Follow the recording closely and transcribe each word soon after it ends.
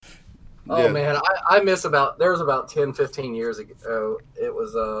Oh Yeah. man, I miss there was about 10, 15 years ago. It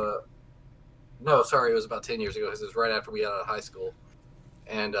was no, sorry, it was about 10 years ago because it was right after we got out of high school.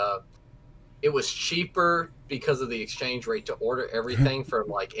 And it was cheaper because of the exchange rate to order everything from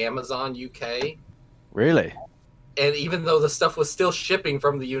like Amazon UK. Really? And even though the stuff was still shipping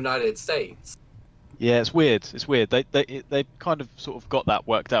from the United States. Yeah, it's weird. It's weird. They kind of sort of got that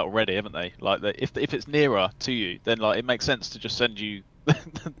worked out already, haven't they? Like, if it's nearer to you, then like it makes sense to just send you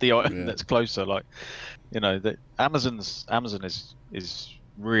the item that's closer. Like, the Amazon is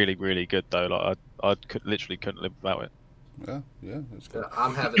really, really good though. Like, I literally couldn't live without it. Yeah, that's good.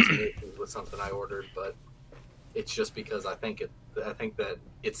 I'm having some issues with something I ordered, but it's just because I think that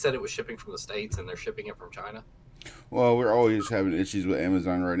it said it was shipping from the States and they're shipping it from China. Well, we're always having issues with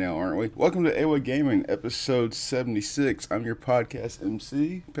Amazon right now, aren't we? Welcome to AWA Gaming, episode 76. I'm your podcast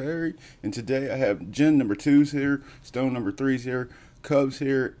MC, Perry, and today I have Jen number 2's here, Stone number 3's here, Cubs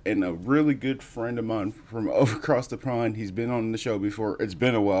here, and a really good friend of mine from over across the pond. He's been on the show before. It's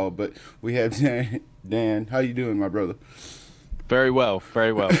been a while, but we have Dan. Dan, how you doing, my brother? Very well,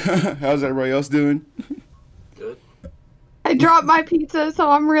 very well. How's everybody else doing? Good. I dropped my pizza, so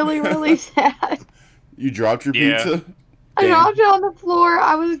I'm really, really sad. You dropped your pizza? I dropped it on the floor.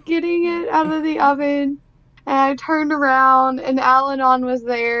 I was getting it out of the oven, and I turned around, and Al-Anon was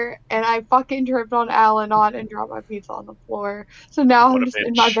there, and I fucking tripped on Al-Anon and dropped my pizza on the floor. So now I'm just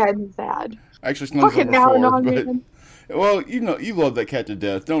in my bed and sad. Actually, it's not fucking number 4, Al-Anon, but... man. Well, you love that cat to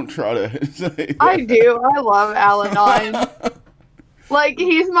death. Don't try to say that. I do. I love Al-Anon. Like,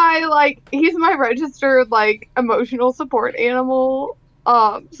 he's my registered, emotional support animal.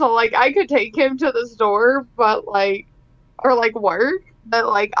 So, I could take him to the store, but, work. But,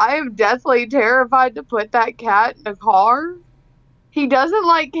 I am deathly terrified to put that cat in a car. He doesn't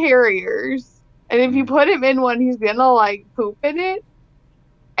like carriers. And if you put him in one, he's gonna, poop in it.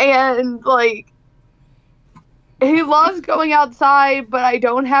 And, he loves going outside, but I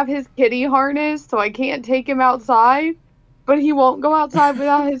don't have his kitty harness, so I can't take him outside. But he won't go outside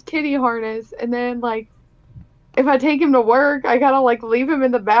without his kitty harness. And then, if I take him to work, I gotta, leave him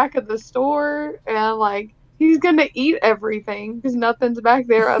in the back of the store. And, he's gonna eat everything because nothing's back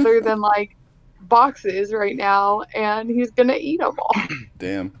there other than, boxes right now. And he's gonna eat them all.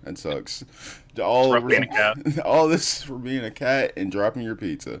 Damn, that sucks. All this for being a cat and dropping your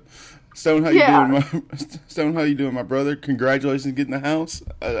pizza. Stone, how you doing, Stone? How you doing, my brother? Congratulations on getting the house.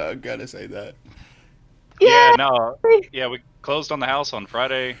 I gotta say that. Yeah, we closed on the house on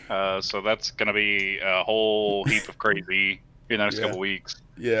Friday, so that's gonna be a whole heap of crazy in the next couple weeks.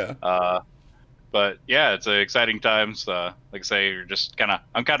 Yeah. But yeah, it's exciting times. Like I say,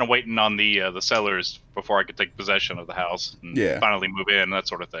 I'm kind of waiting on the sellers before I could take possession of the house and finally move in, that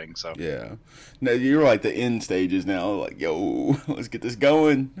sort of thing. So yeah, now you're like the end stages now. Yo, let's get this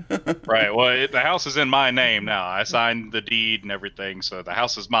going. Right. Well, the house is in my name now. I signed the deed and everything, so the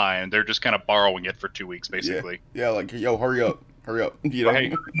house is mine. They're just kind of borrowing it for 2 weeks, basically. Yeah. Yo, hurry up.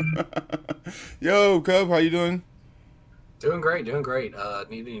 Right. Yo, Cub, how you doing? Doing great.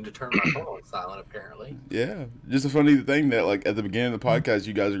 Needing to turn my phone on silent, apparently. Yeah. Just a funny thing that, at the beginning of the podcast,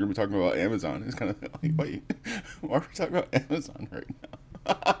 you guys are going to be talking about Amazon. It's kind of wait, why are we talking about Amazon right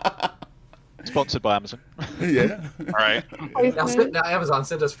now? Sponsored by Amazon. Yeah. All right. Now Amazon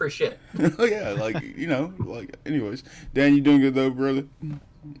sent us free shit. Oh, yeah. Anyways. Dan, you doing good, though, brother?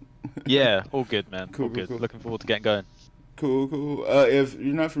 Yeah, all good, man. Cool, all good. Cool. Looking forward to getting going. Cool. If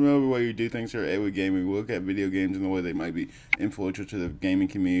you're not familiar with the way we do things here at AWA Gaming, we look at video games in the way they might be influential to the gaming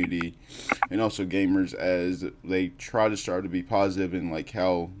community and also gamers as they try to start to be positive and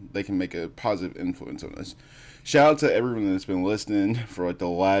how they can make a positive influence on us. Shout out to everyone that's been listening for the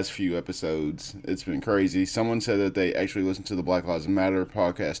last few episodes. It's been crazy. Someone said that they actually listened to the Black Lives Matter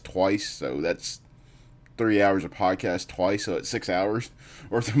podcast twice, so that's 3 hours of podcast twice, so it's 6 hours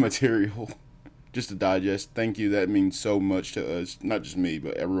worth of material. Just to digest. Thank you. That means so much to us. Not just me,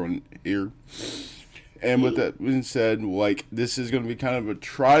 but everyone here. And with that being said, this is going to be kind of a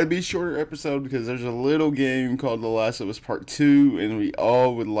try to be shorter episode because there's a little game called The Last of Us Part 2, and we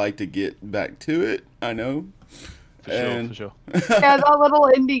all would like to get back to it. I know. For sure. Yeah, that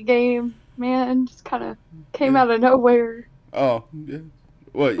little indie game, man, just kind of came out of nowhere. Oh, yeah.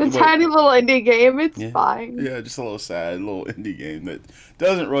 Tiny little indie game, it's fine. Yeah, just a little sad little indie game that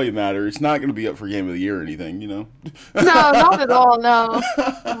doesn't really matter. It's not going to be up for Game of the Year or anything, No, not at all, no.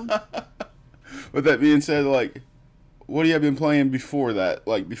 With that being said, what have you been playing before that?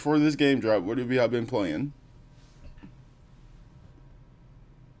 Before this game dropped, what have you been playing?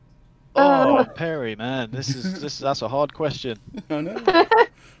 Oh, Perry, man, that's a hard question. I know.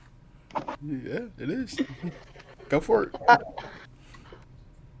 Yeah, it is. Go for it.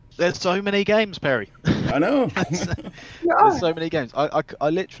 There's so many games, Perry. I know. There's so many games. I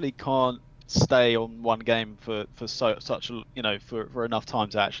literally can't stay on one game for enough time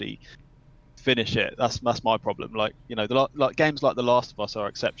to actually finish it. That's my problem. Like, like games like The Last of Us are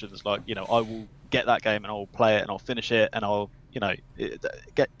exceptions. Like, I will get that game and I'll play it and I'll finish it and I'll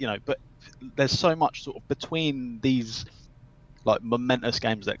but there's so much sort of between these like momentous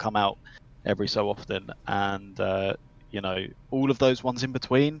games that come out every so often, and all of those ones in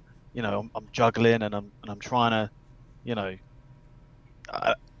between, I'm juggling and I'm trying to,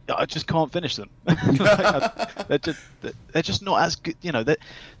 I just can't finish them. They're just not as good. The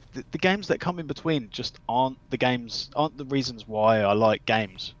games that come in between just aren't the reasons why I like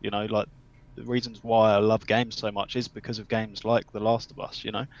games. Like the reasons why I love games so much is because of games like The Last of Us.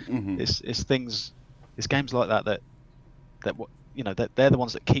 Mm-hmm. It's games like that they're the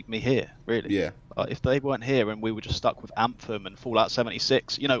ones that keep me here, really. Yeah. If they weren't here and we were just stuck with Anthem and Fallout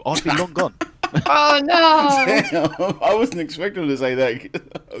 76, I'd be long gone. Oh no! Damn, I wasn't expecting to say that.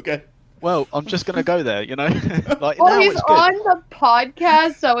 Okay. Well, I'm just gonna go there, Like, well, now he's it's good. on the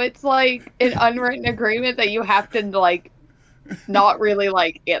podcast, so it's like an unwritten agreement that you have to like not really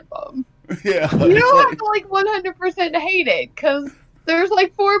like Anthem. Yeah. You don't have to like 100% hate it, because there's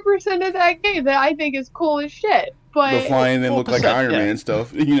like 4% of that game that I think is cool as shit. But the flying and look like Iron yeah. Man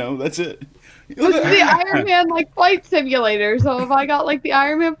stuff. That's it. It's the Iron Man like flight simulator. So if I got like the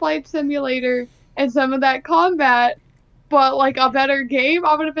Iron Man flight simulator and some of that combat, but like a better game,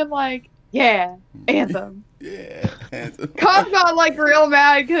 I would have been like, yeah, Anthem. Yeah, Anthem. Cobb got like real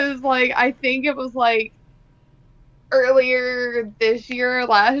mad because like I think it was like earlier this year or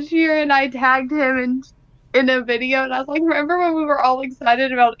last year, and I tagged him in a video, and I was like, remember when we were all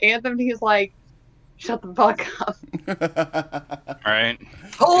excited about Anthem? And he was like, shut the fuck up. Right.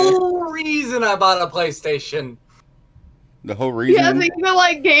 Whole reason I bought a PlayStation. The whole reason. He hasn't even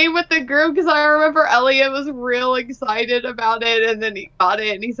like game with the group, because I remember Elliot was real excited about it, and then he got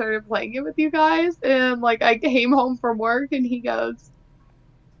it and he started playing it with you guys. And like I came home from work and he goes,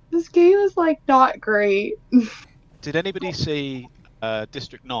 "This game is like not great." Did anybody see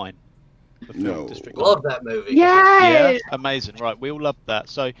District 9? The film No. District 9? Love that movie. Yes! Yeah, amazing. Right, we all loved that.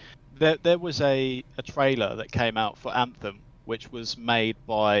 So there was a trailer that came out for Anthem, which was made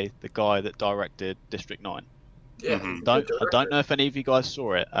by the guy that directed District 9. Yeah. Mhm. I don't know if any of you guys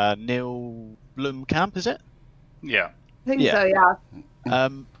saw it. Neil Blomkamp, is it? Yeah. I think Yeah. so, yeah.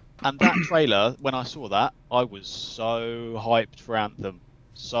 And that trailer, when I saw that, I was so hyped for Anthem,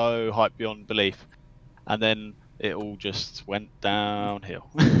 so hyped beyond belief, and then it all just went downhill.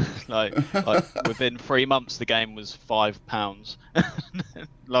 like within 3 months, the game was £5.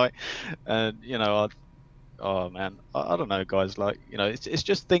 Like, and oh man, I don't know, guys. Like, it's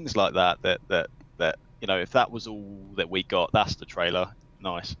just things like that if that was all that we got, that's the trailer.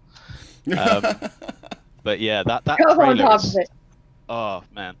 Nice. But yeah, that Go on trailer top is, of it. oh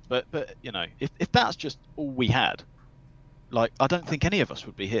man, but if that's just all we had, like, I don't think any of us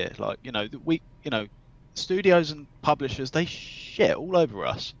would be here. Like, studios and publishers, they shit all over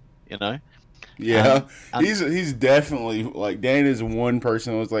us, Yeah, and he's definitely, like, Dan is one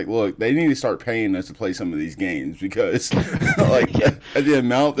person who was like, look, they need to start paying us to play some of these games, because like at the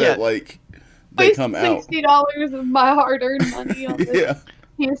amount that like they come out, $60 of my hard-earned money on this yeah.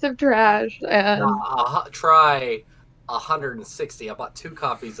 piece of trash, and Try 160. I bought 2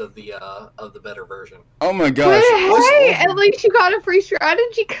 copies of the better version. Oh my gosh! hey, at least you got a free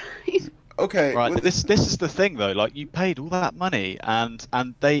strategy guide. Okay, right, this is the thing though. Like, you paid all that money, and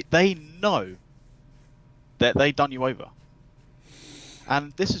they know that they done you over.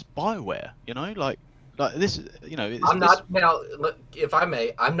 And this is BioWare, like this is, I'm not now. If I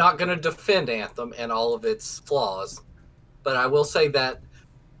may, I'm not going to defend Anthem and all of its flaws, but I will say that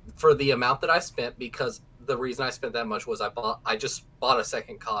for the amount that I spent, because the reason I spent that much was I just bought a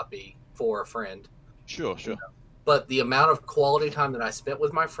second copy for a friend. Sure. But the amount of quality time that I spent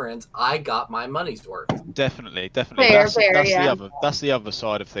with my friends, I got my money's worth. Definitely. Fair, yeah. That's the other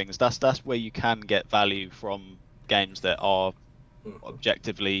side of things. That's where you can get value from games that are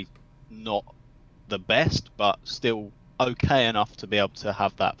objectively not the best, but still okay enough to be able to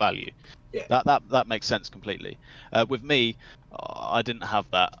have that value. Yeah. That makes sense completely. With me, I didn't have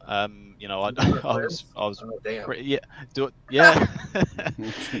that. I was Oh, damn. pretty, yeah,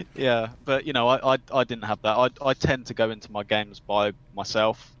 but I didn't have that. I tend to go into my games by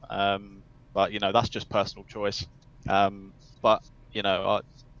myself, but that's just personal choice. But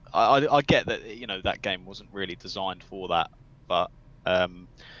I get that that game wasn't really designed for that, but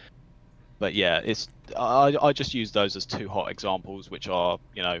But yeah, I just use those as two hot examples, which are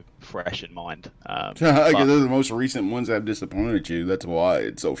fresh in mind. Because they're the most recent ones that have disappointed you. That's why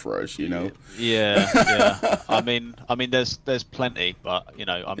it's so fresh, Yeah. I mean, there's plenty, but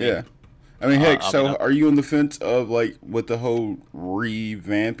Yeah. I mean, heck. Are you on the fence of with the whole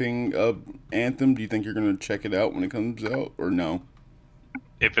revamping of Anthem? Do you think you're gonna check it out when it comes out, or no?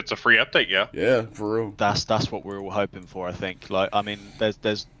 If it's a free update, yeah. Yeah, for real. That's what we're all hoping for, I think.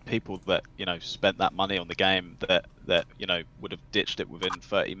 There's people that spent that money on the game that would have ditched it within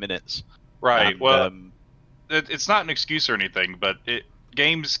 30 minutes. Right. It's not an excuse or anything, but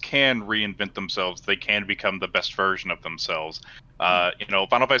games can reinvent themselves. They can become the best version of themselves.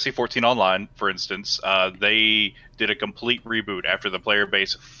 Final Fantasy 14 Online, for instance, they did a complete reboot after the player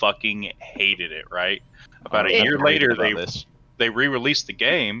base fucking hated it. Right. About a year later, they re-released the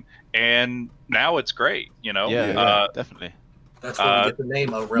game, and now it's great. Yeah, definitely. That's where we get the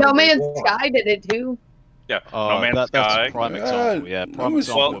name of No Man's Sky did it too. Yeah, No Man's Sky. That's a prime example. Yeah, prime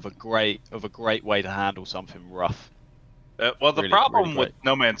example of a great way to handle something rough. The problem with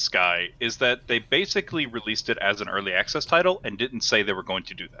No Man's Sky is that they basically released it as an early access title and didn't say they were going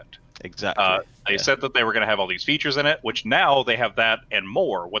to do that. Exactly. They said that they were going to have all these features in it, which now they have that and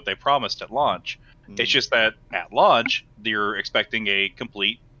more, what they promised at launch. It's just that at launch, you're expecting a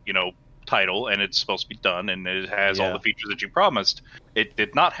complete, title, and it's supposed to be done, and it has all the features that you promised. It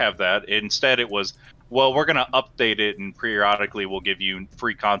did not have that. Instead, it was, well, we're going to update it, and periodically we'll give you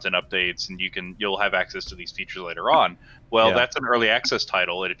free content updates, and you'll have access to these features later on. Well, that's an early access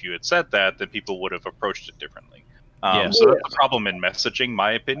title, and if you had said that, then people would have approached it differently. So that's a problem in messaging,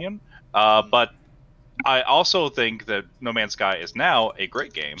 my opinion. But I also think that No Man's Sky is now a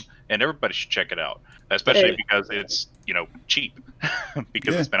great game, and everybody should check it out, especially because it's cheap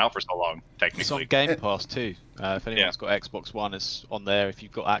because it's been out for so long. Technically, it's on Game Pass too. If anyone's got Xbox One, it's on there. If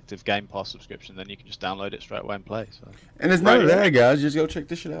you've got active Game Pass subscription, then you can just download it straight away and play. So. And it's none of that, guys. Just go check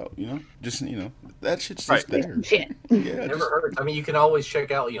this shit out. That shit's just there. Shit. Yeah, never heard. I mean, you can always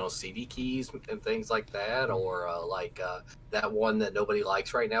check out CD keys and things like that, or that one that nobody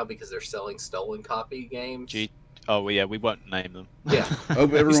likes right now because they're selling stolen copy games. Oh, well, yeah, we won't name them. Yeah.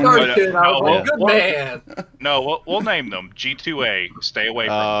 Hope everyone good man. No, we'll name them. G2A. Stay away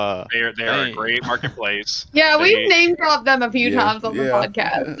from them. They're a great marketplace. Yeah, we've name dropped them a few times on the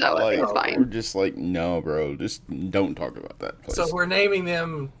podcast, so I think it's fine. We're just no, bro. Just don't talk about that place. So we're naming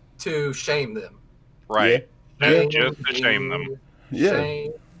them to shame them. Right. Yeah. Just to shame them. Yeah.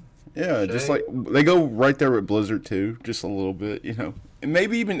 Shame. Yeah, just they go right there with Blizzard too, just a little bit, and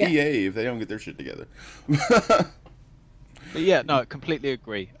maybe even EA if they don't get their shit together. But yeah, no, completely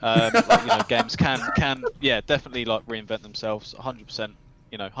agree. Games can definitely reinvent themselves. 100%,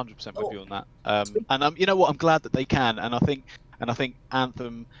 100% with you on that. And you know what? I'm glad that they can, and I think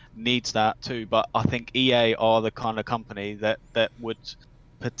Anthem needs that too. But I think EA are the kind of company that would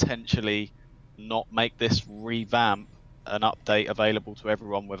potentially not make this revamp an update available to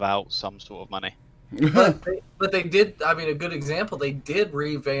everyone without some sort of money. But they did. I mean, a good example. They did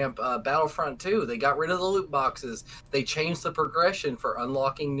revamp Battlefront 2. They got rid of the loot boxes. They changed the progression for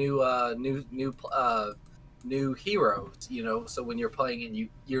unlocking new heroes. So when you're playing it,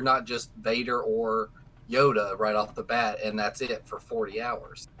 you're not just Vader or Yoda right off the bat, and that's it for 40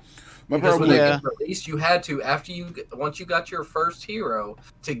 hours. Because when they get released, you had to once you got your first hero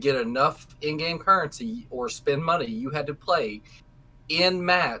to get enough in-game currency or spend money, you had to play in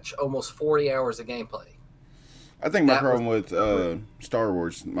match almost 40 hours of gameplay. I think my problem with Star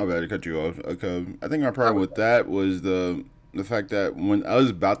Wars, my bad to cut you off. Okay, I think my problem with that was the fact that when I was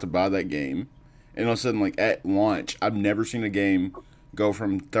about to buy that game, and all of a sudden, at launch, I've never seen a game go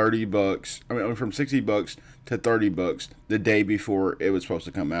from $30. I mean, from $60 to $30 the day before it was supposed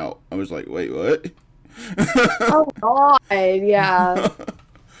to come out. I was like, wait, what? Oh God, yeah.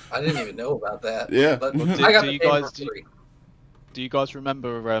 I didn't even know about that. Yeah. But do you guys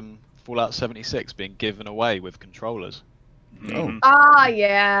remember Fallout 76 being given away with controllers? Oh. Ah,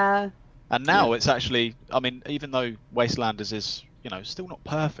 yeah. And now it's actually, I mean, even though Wastelanders is, still not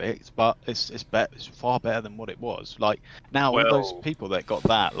perfect, but it's far better than what it was. Now all those people that got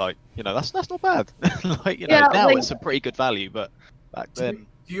that, that's not bad. Now it's a pretty good value, but back then.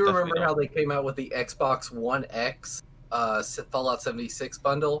 Do you remember how they came out with the Xbox One X Fallout 76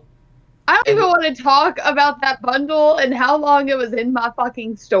 bundle? I don't even want to talk about that bundle and how long it was in my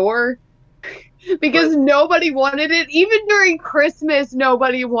fucking store. Because nobody wanted it. Even during Christmas,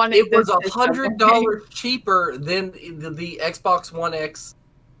 nobody wanted it. It was $100 cheaper than the Xbox One X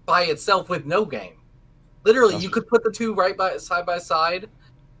by itself with no game. Literally, you could put the two side by side,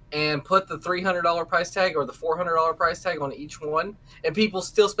 and put the $300 price tag or the $400 price tag on each one, and people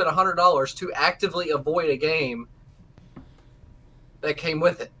still spend $100 to actively avoid a game that came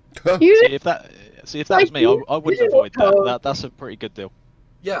with it. If that was me, I wouldn't avoid that. That's a pretty good deal.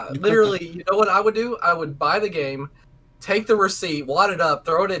 Yeah, literally, you know what I would do? I would buy the game, take the receipt, wad it up,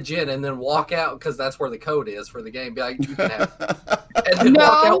 throw it at Jen, and then walk out because that's where the code is for the game. Be like, you can have it. And then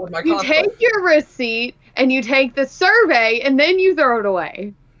walk out with my you console. take your receipt and you take the survey and then you throw it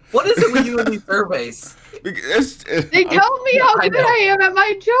away. What is it with you and these surveys? They tell me how good I am at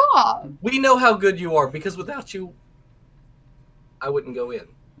my job. We know how good you are because without you, I wouldn't go in.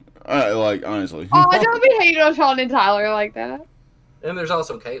 Like, honestly. Oh, don't be hating on Sean and Tyler like that. And there's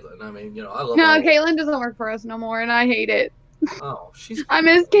also Caitlin. I mean, you know, I love No, all Caitlin doesn't work for us no more, and I hate it. Oh, she's. I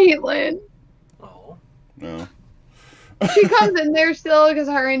miss Caitlin. Oh. No. She comes in there still because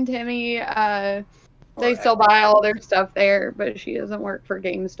her and Timmy, they still buy all their stuff there, but she doesn't work for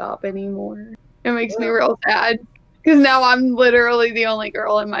GameStop anymore. It makes me real sad because now I'm literally the only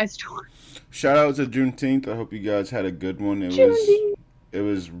girl in my store. Shout out to Juneteenth. I hope you guys had a good one. It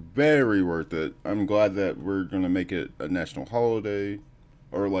was very worth it. I'm glad that we're gonna make it a national holiday,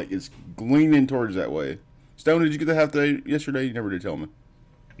 or like it's leaning towards that way. Stone, did you get the half day yesterday? You never did tell me.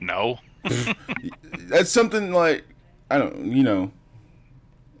 No. That's something like, I don't,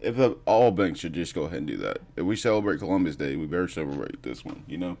 if all banks should just go ahead and do that. If we celebrate Columbus Day, we better celebrate this one,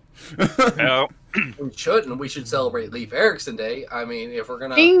 No. We shouldn't. We should celebrate Leif Erikson Day. I mean, if we're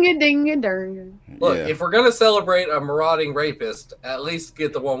gonna Ding-a-ding-a-ding. look, Yeah. if we're gonna celebrate a marauding rapist, at least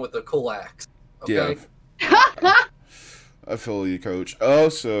get the one with the cool axe. Okay. Yeah. I feel you, Coach.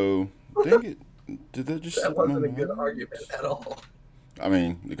 Also, dang it. Did that just That slip my wasn't a good mind? argument at all. I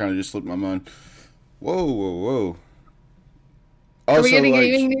mean, it kind of just slipped my mind. Whoa. Are Also, we getting like,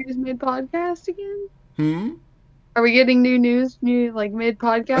 gaming news mid-podcast again? Are we getting new news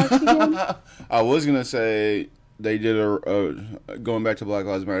mid-podcast again? I was gonna say they did going back to Black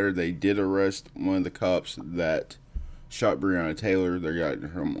Lives Matter. They did arrest one of the cops that shot Breonna Taylor. They got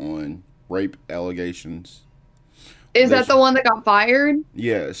him on rape allegations. Is that the one that got fired?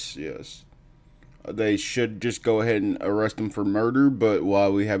 Yes. They should just go ahead and arrest him for murder, but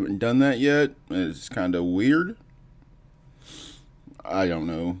while we haven't done that yet, it's kind of weird. I don't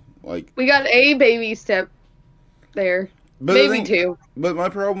know. Like, We got a baby step there. but Maybe two. But my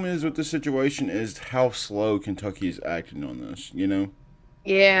problem is with the situation is how slow Kentucky is acting on this,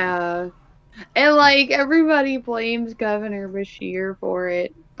 Yeah. And, like, everybody blames Governor Bashir for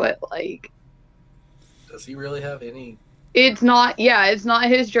it, but, like, Does he really have any? it's not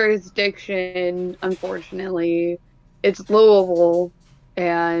his jurisdiction, unfortunately. It's Louisville,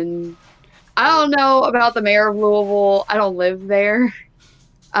 and I don't know about the mayor of Louisville. I don't live there.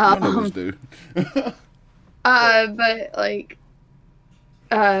 None of us do. But like,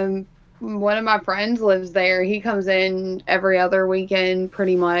 one of my friends lives there. He comes in every other weekend,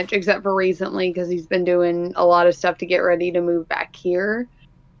 pretty much, except for recently because he's been doing a lot of stuff to get ready to move back here.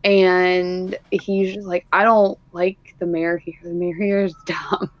 And he's just like, I don't like the mayor here. The mayor here is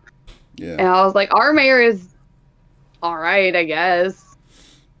dumb. Yeah. And I was like, our mayor is all right, I guess.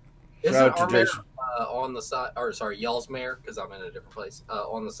 Isn't Shout out to our mayor Jason. on the side, or sorry, y'all's mayor, because I'm in a different place,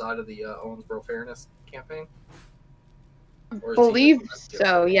 on the side of the Owensboro Fairness campaign? Or is he Believe just-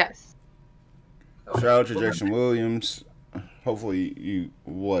 so, yes. Shout out to Jason Williams. Hopefully he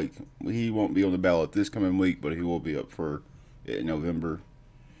won't be on the ballot this coming week, but he will be up for it in November.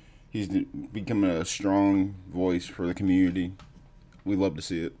 He's becoming a strong voice for the community. We love to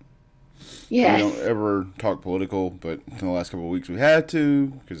see it. Yes. We don't ever talk political, but in the last couple of weeks we had to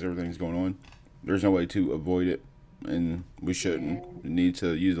because everything's going on. There's no way to avoid it, and we shouldn't. We need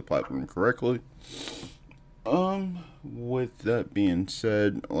to use the platform correctly. With that being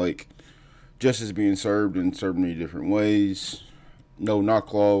said, like, justice being served in so many different ways. No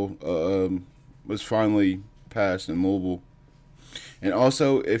knock law was finally passed in Louisville. And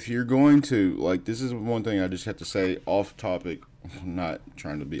also, if you're going to, like, this is one thing I just have to say off topic, not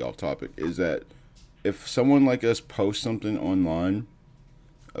trying to be off topic, is that if someone like us posts something online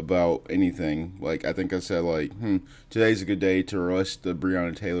about anything, like, I think I said, like, today's a good day to arrest the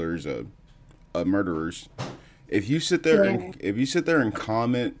Breonna Taylor's murderers. If you sit there and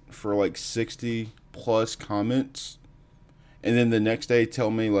comment for like 60 plus comments, and then the next day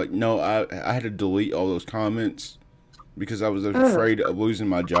tell me like, no, I had to delete all those comments because I was afraid of losing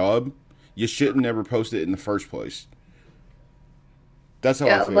my job, you shouldn't ever post it in the first place. That's how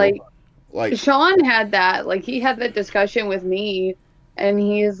I feel. Like Sean had that. Like, he had that discussion with me, and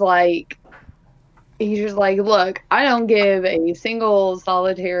he's just like, look, I don't give a single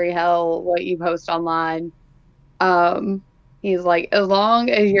solitary hell what you post online. He's like, as long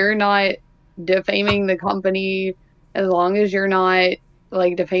as you're not defaming the company, as long as you're not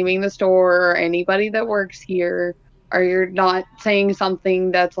like defaming the store or anybody that works here, or you're not saying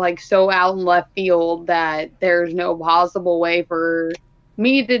something that's like so out in left field that there's no possible way for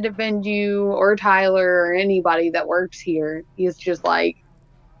me to defend you or Tyler or anybody that works here. He's just like,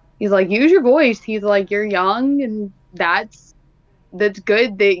 use your voice. He's like, you're young, and that's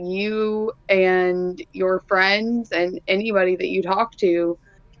good that you and your friends and anybody that you talk to,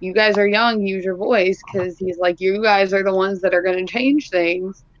 you guys are young, use your voice, because he's like, you guys are the ones that are going to change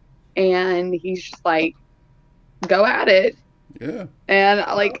things. And he's just like, go at it. Yeah. And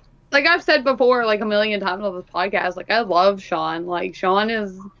like I've said before, like a million times on this podcast, like I love Sean. Like Sean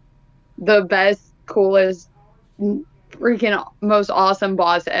is the best, coolest, freaking most awesome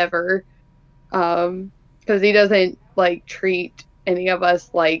boss ever. Because he doesn't like treat any of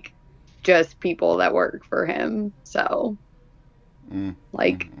us like just people that work for him. So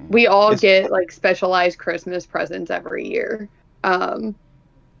like we all get like specialized Christmas presents every year.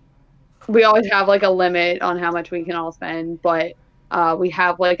 We always have like a limit on how much we can all spend, but we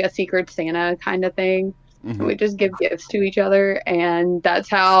have like a secret Santa kind of thing. And we just give gifts to each other, and that's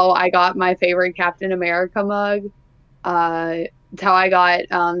how I got my favorite Captain America mug. It's how I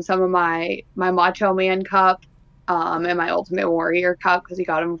got some of my Macho Man cup and my Ultimate Warrior cup, because he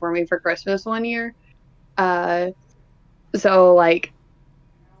got them for me for Christmas one year. So like,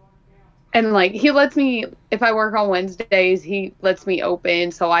 and like he lets me, if I work on Wednesdays, he lets me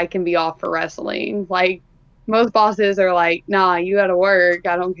open so I can be off for wrestling. Like most bosses are like, nah, you gotta work.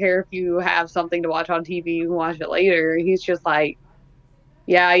 I don't care if you have something to watch on TV, you can watch it later. He's just like,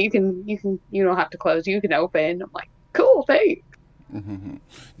 yeah, you don't have to close, you can open. I'm like, cool, thanks.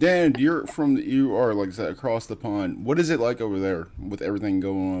 Dan, you are like I said, across the pond. What is it like over there with everything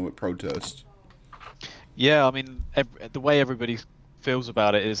going on with protests? Yeah, I mean, the way everybody feels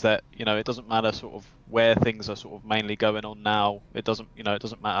about it is that, you know, it doesn't matter sort of where things are sort of mainly going on now. It doesn't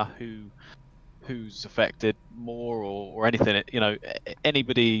matter who's affected more or anything. It, you know,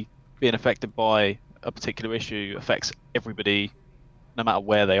 anybody being affected by a particular issue affects everybody, no matter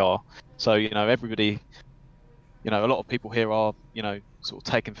where they are. So, you know, everybody, you know, a lot of people here are, you know, sort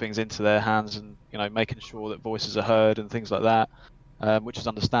of taking things into their hands and, you know, making sure that voices are heard and things like that, which is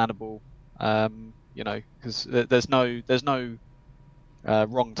understandable. You know, because there's no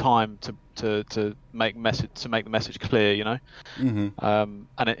wrong time to make the message clear. You know,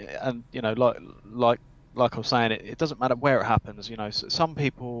 and you know, like I was saying, it doesn't matter where it happens. You know, some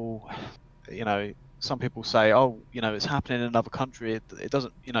people say, oh, you know, it's happening in another country. It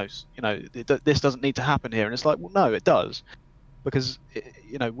doesn't, this doesn't need to happen here. And it's like, well, no, it does, because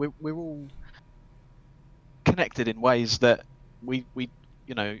you know, we're all connected in ways that we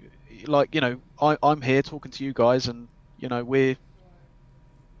you know, like, you know, I'm here talking to you guys, and you know, we're,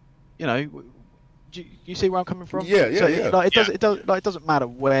 you know, do you see where I'm coming from? Yeah. Like it doesn't matter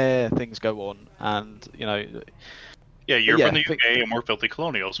where things go on, and you know. Yeah, you're from the UK and we're filthy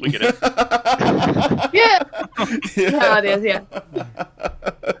colonials. We get it. Yeah. Yeah, it is. Yeah.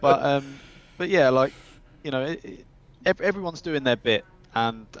 But yeah, like, you know, everyone's doing their bit,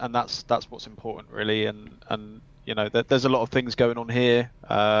 and that's what's important, really, and you know, there's a lot of things going on here,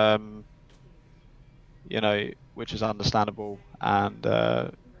 you know, which is understandable, and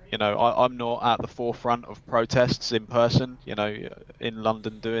you know, I'm not at the forefront of protests in person, you know, in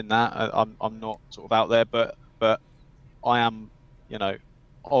London doing that. I'm not sort of out there, but I am, you know,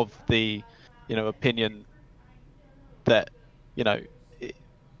 of the, you know, opinion that, you know,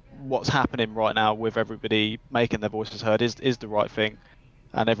 what's happening right now with everybody making their voices heard is the right thing,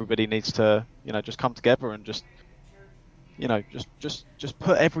 and everybody needs to, you know, just come together and just, you know, just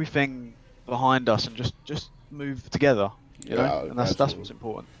put everything behind us and just move together, you know, and that's what's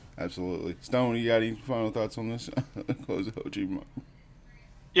important. Absolutely. Stone, you got any final thoughts on this? Close it, OG.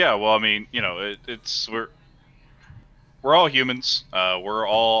 Yeah, well, I mean, you know, we're all humans. We're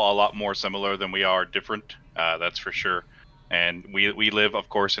all a lot more similar than we are different. That's for sure. And we live, of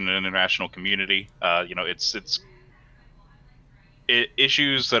course, in an international community. You know, it's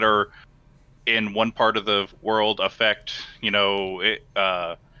issues that are in one part of the world affect, you know,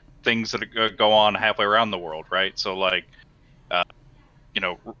 things that go on halfway around the world, right? So, like, you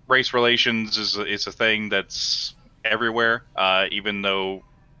know, race relations is a thing that's everywhere, even though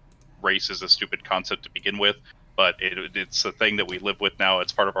race is a stupid concept to begin with. But it's a thing that we live with now.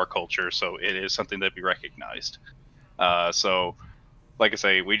 It's part of our culture, so it is something that we recognized. So, like I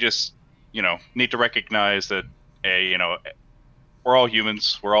say, we just, you know, need to recognize that, you know, we're all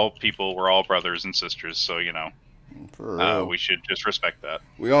humans, we're all people, we're all brothers and sisters. So, you know, For real. we should just respect that.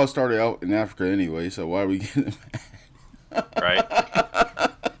 We all started out in Africa anyway, so why are we getting mad? right?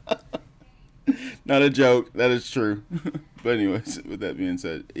 Not a joke. That is true. But anyways, with that being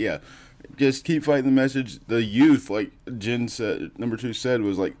said, yeah, just keep fighting the message. The youth, like Jen said, number 2 said,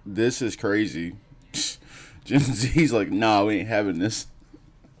 was like, this is crazy. Gen Z's like, nah, we ain't having this.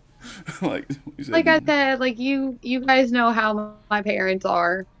 Like I said, like you guys know how my parents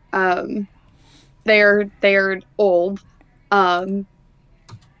are. They're old.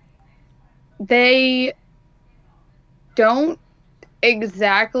 They don't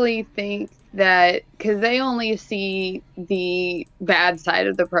exactly think that, because they only see the bad side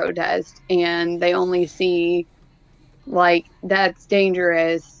of the protest, and they only see like that's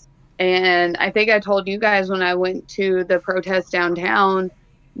dangerous. And I think I told you guys when I went to the protest downtown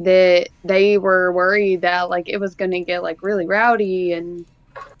that they were worried that like it was going to get like really rowdy, and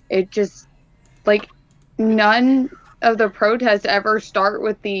it just like none of the protests ever start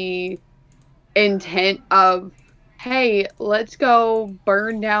with the intent of, hey, let's go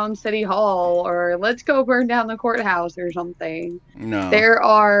burn down City Hall, or let's go burn down the courthouse or something. No. There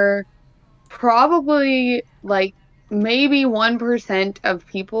are probably like maybe 1% of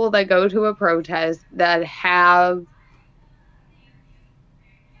people that go to a protest that have,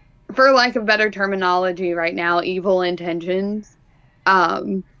 for lack of better terminology right now, evil intentions.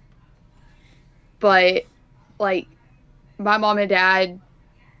 But like my mom and dad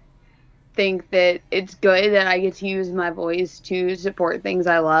think that it's good that I get to use my voice to support things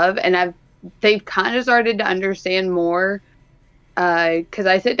I love, and they've kind of started to understand more, because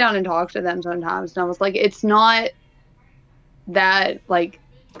I sit down and talk to them sometimes, and I was like, it's not that, like,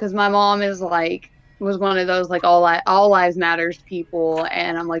 because my mom is like, was one of those like all lives matters people,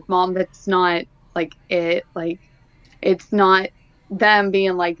 and I'm like, Mom, that's not like it, like it's not them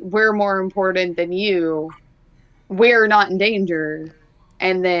being like, we're more important than you, we're not in danger.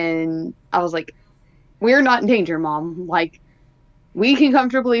 And then I was like, we're not in danger, Mom. Like, we can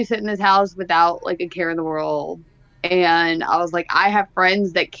comfortably sit in this house without like a care in the world. And I was like, I have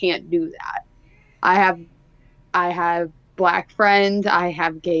friends that can't do that. I have Black friends, I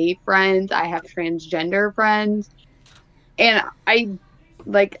have gay friends, I have transgender friends. And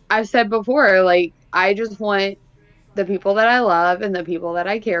like I've said before, like I just want the people that I love and the people that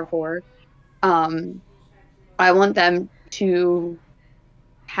I care for, I want them to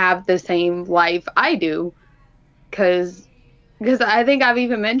have the same life I do, because I think I've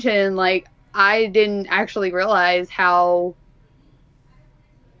even mentioned, like, I didn't actually realize how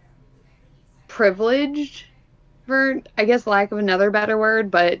privileged, for I guess lack of another better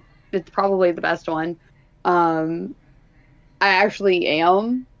word, but it's probably the best one, I actually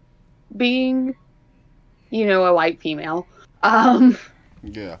am, being, a white female.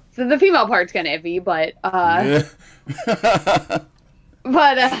 Yeah. So the female part's kind of iffy, but Yeah.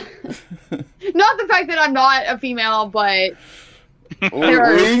 but not the fact that I'm not a female, but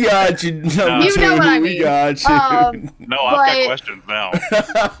we got you. No, you know what I mean. We got you. No, I've got questions now.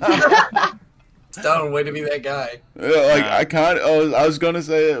 Stone, way to be that guy. I was gonna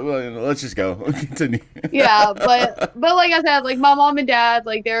say it. Well, let's just go. Continue. Yeah, but like I said, like my mom and dad,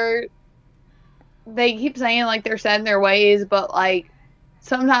 like they keep saying like they're set in their ways, but like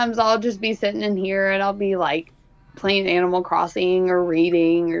sometimes I'll just be sitting in here and I'll be like playing Animal Crossing or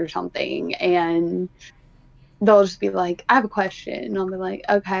reading or something, and they'll just be like, I have a question, and I'll be like,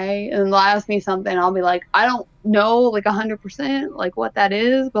 okay, and they'll ask me something, I'll be like, I don't know like 100% like what that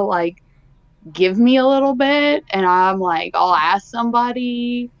is, but like give me a little bit, and I'm like, I'll ask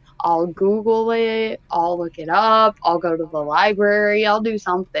somebody, I'll Google it, I'll look it up, I'll go to the library, I'll do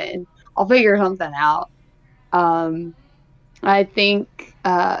something, I'll figure something out. I think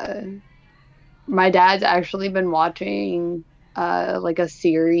my dad's actually been watching like a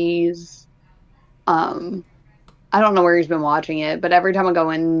series. I don't know where he's been watching it, but every time I go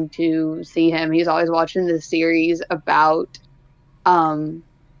in to see him, he's always watching this series about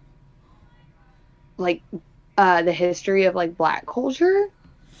like the history of like Black culture.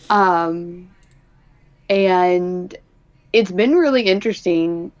 And it's been really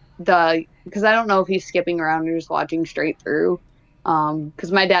interesting, because I don't know if he's skipping around or just watching straight through.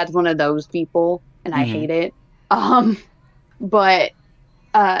 Because my dad's one of those people, and I hate it. But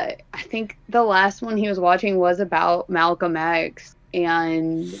I think the last one he was watching was about Malcolm X,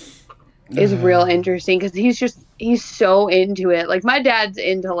 and is real interesting because he's so into it. Like my dad's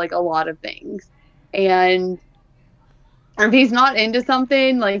into like a lot of things, and if he's not into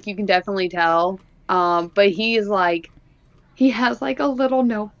something, like you can definitely tell. But he has like a little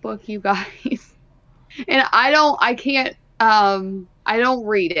notebook, you guys, and I don't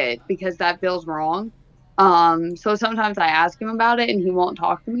read it because that feels wrong. So sometimes I ask him about it and he won't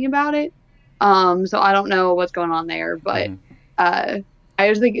talk to me about it. So I don't know what's going on there, but I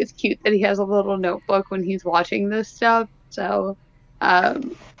just think it's cute that he has a little notebook when he's watching this stuff. So I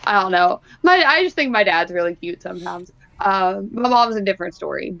don't know. I just think my dad's really cute sometimes. My mom's a different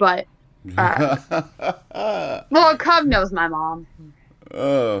story, but well, Cub knows my mom.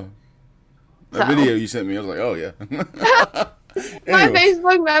 That video you sent me, I was like, oh yeah. My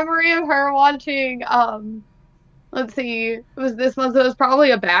Facebook memory of her watching, let's see, this was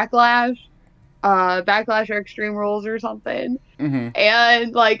probably a Backlash or Extreme Rules or something. Mm-hmm.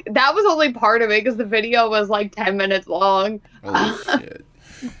 And like that was only part of it because the video was like 10 minutes long. Holy shit.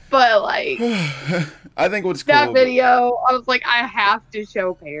 But like I think what's that cool, video, I was like, I have to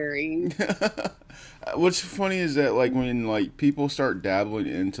show Perry. what's funny is that like when like people start dabbling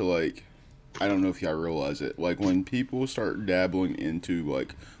into like, I don't know if y'all realize it, like when people start dabbling into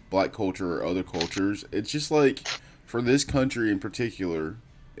like black culture or other cultures, it's just like for this country in particular,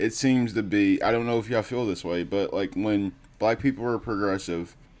 it seems to be, I don't know if y'all feel this way, but like when black people are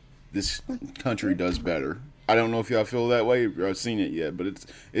progressive, this country does better. I don't know if y'all feel that way or I've seen it yet, but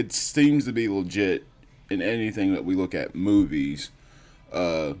it seems to be legit in anything that we look at. Movies,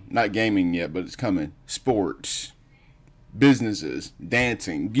 not gaming yet, but it's coming. Sports, businesses,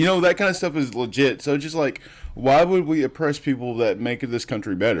 dancing, that kind of stuff is legit. So just like, why would we oppress people that make this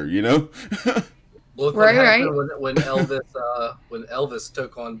country better, Look what happened when Elvis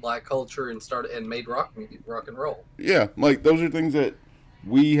took on black culture and made rock and roll. Yeah, like those are things that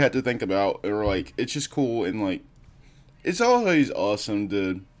we had to think about, or like it's just cool, and like it's always awesome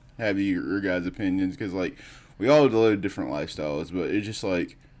to have your guys' opinions because like we all live different lifestyles, but it's just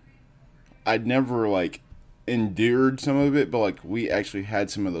like I'd never like endured some of it, but like we actually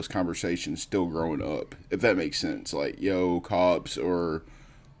had some of those conversations still growing up, if that makes sense. Like cops or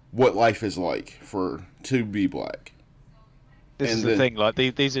what life is like to be black. This is the thing. Like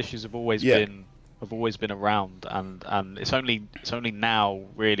these issues have always been around, and it's only now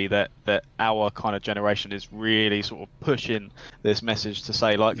really that our kind of generation is really sort of pushing this message to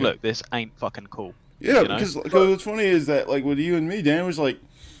say like, look, this ain't fucking cool. Yeah, because what's funny is that like with you and me, Dan, was like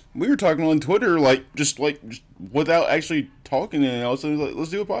we were talking on Twitter just without actually talking, and all of a sudden like,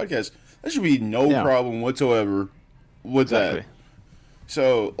 let's do a podcast. That should be no problem whatsoever with that.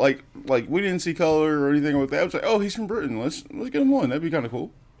 So like we didn't see color or anything like that. I was like, oh, he's from Britain. Let's get him on. That'd be kind of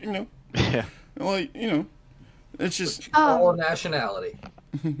cool, Yeah. Like it's just all nationality.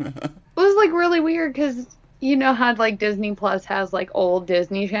 It was like really weird because how like Disney Plus has like old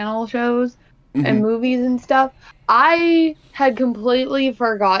Disney Channel shows and movies and stuff. I had completely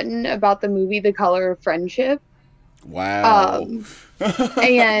forgotten about the movie The Color of Friendship. Wow.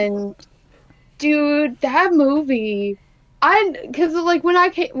 And dude, that movie. Because like when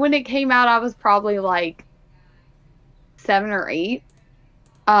it came out, I was probably like 7 or 8.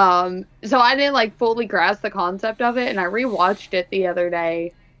 So I didn't like fully grasp the concept of it, and I rewatched it the other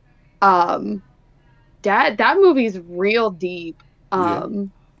day. That movie's real deep.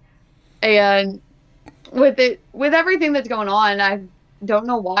 And with everything that's going on, I don't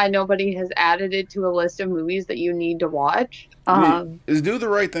know why nobody has added it to a list of movies that you need to watch. Is Do the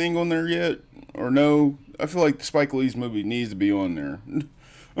Right Thing on there yet, or no? I feel like Spike Lee's movie needs to be on there.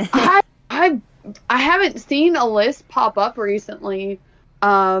 I haven't seen a list pop up recently.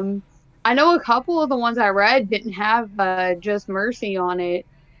 I know a couple of the ones I read didn't have Just Mercy on it.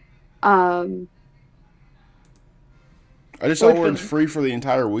 I just saw where it's free for the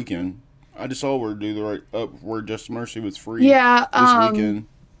entire weekend. I just saw where where Just Mercy was free this weekend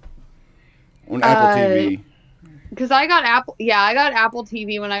on Apple TV. Because I got Apple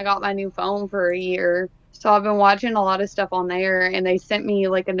TV when I got my new phone for a year. So I've been watching a lot of stuff on there, and they sent me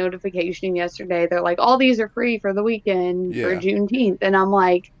like a notification yesterday. They're like, all these are free for the weekend for Juneteenth. And I'm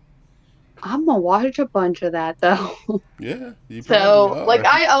like, I'm going to watch a bunch of that though. Yeah. So like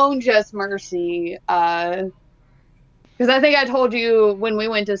I own Just Mercy. Because I think I told you when we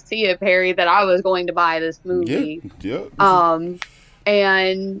went to see it, Perry, that I was going to buy this movie. Yeah.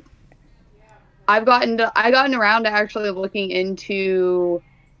 And I've gotten around to actually looking into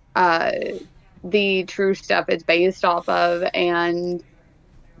the true stuff it's based off of, and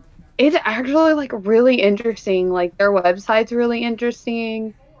it's actually like really interesting. Like their website's really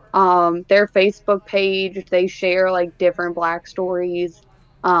interesting. Their Facebook page, they share like different black stories,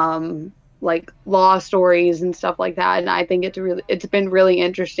 like law stories and stuff like that. And I think it's been really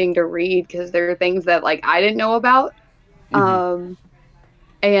interesting to read because there are things that like I didn't know about.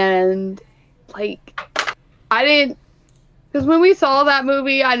 And like I didn't, because when we saw that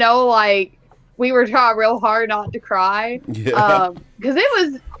movie, I know like we were trying real hard not to cry. Yeah. Because it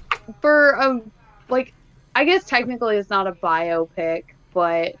was for like, I guess technically it's not a biopic,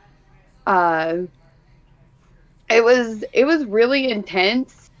 but It was really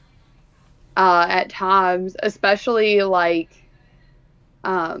intense at times, especially like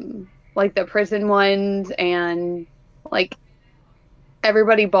the prison ones and like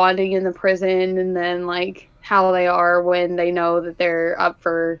everybody bonding in the prison, and then like how they are when they know that they're up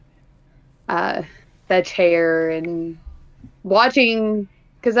for the chair, and watching,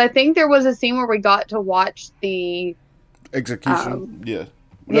 because I think there was a scene where we got to watch the execution. the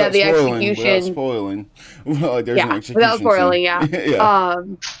Spoiling, execution. Without spoiling. Well, like, there's an execution without spoiling, scene. yeah.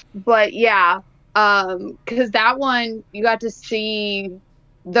 But yeah, because that one you got to see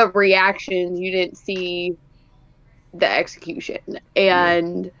the reactions, you didn't see the execution,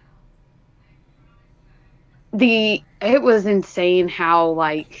 and it was insane how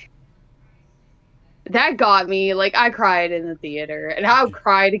like that got me. Like, I cried in the theater, and I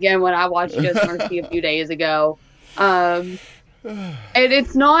cried again when I watched Just Mercy a few days ago. And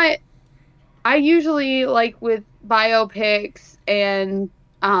it's not. I usually like with biopics and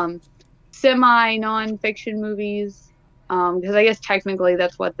semi nonfiction movies, because I guess technically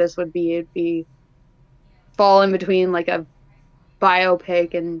that's what this would be. It'd be fall in between like a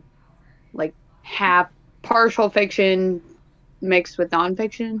biopic and like half partial fiction mixed with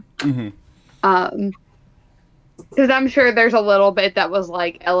nonfiction. Because I'm sure there's a little bit that was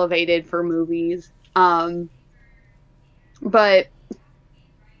like elevated for movies. But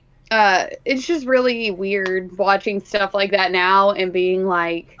it's just really weird watching stuff like that now and being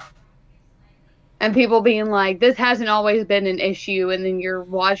like, and people being like, this hasn't always been an issue. And then you're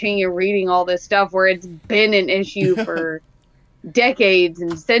watching and reading all this stuff where it's been an issue for decades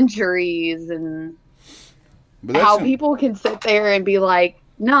and centuries, and how people can sit there and be like,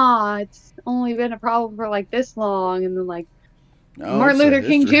 nah, it's only been a problem for like this long. And then like Martin Luther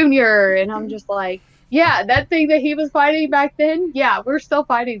King Jr. And I'm just like, yeah, that thing that he was fighting back then, yeah, we're still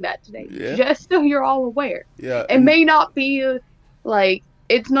fighting that today. Yeah. Just so you're all aware. Yeah. It may not be like,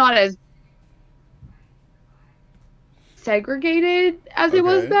 it's not as segregated as it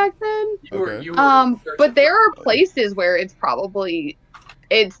was back then. But there are places where it's probably,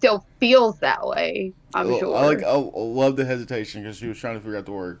 it still feels that way, I'm sure. I love the hesitation because she was trying to figure out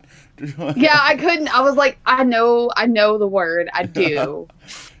the word. Yeah, I couldn't. I was like, I know the word. I do.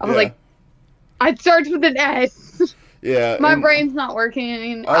 I was like, it starts with an S. Yeah. My brain's not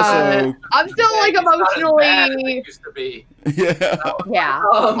working. Also, I'm still like emotionally. Used to be. Yeah. Yeah.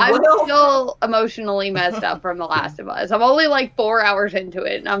 I'm still emotionally messed up from The Last of Us. I'm only like 4 hours into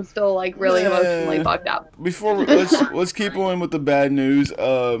it, and I'm still like really emotionally fucked up. Before let's keep on with the bad news.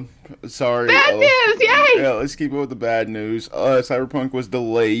 Sorry. Bad news, yay! Yeah, let's keep on with the bad news. Cyberpunk was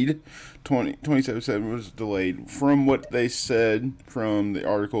delayed. 2077 was delayed. From what they said from the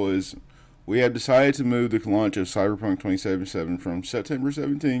article is, we have decided to move the launch of Cyberpunk 2077 from September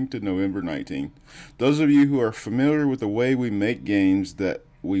 17 to November 19. Those of you who are familiar with the way we make games, that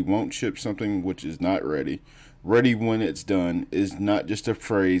we won't ship something which is not ready. Ready when it's done is not just a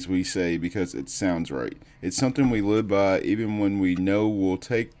phrase we say because it sounds right. It's something we live by even when we know we'll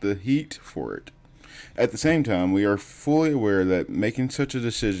take the heat for it. At the same time, we are fully aware that making such a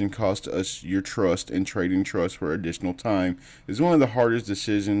decision costs us your trust, and trading trust for additional time is one of the hardest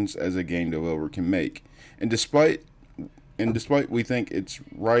decisions as a game developer can make. And despite we think it's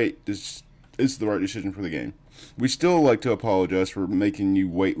right, it's the right decision for the game, we still like to apologize for making you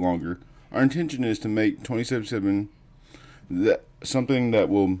wait longer. Our intention is to make 2077 something that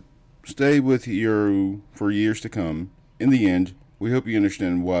will stay with you for years to come. In the end, we hope you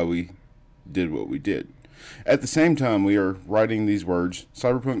understand why we did what we did. At the same time we are writing these words,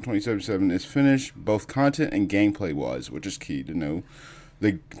 Cyberpunk 2077 is finished both content and gameplay wise, which is key to know.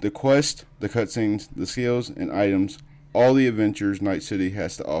 The quest, the cutscenes, the skills and items, all the adventures Night City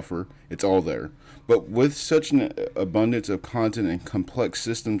has to offer, it's all there. But with such an abundance of content and complex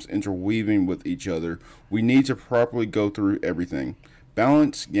systems interweaving with each other, we need to properly go through everything,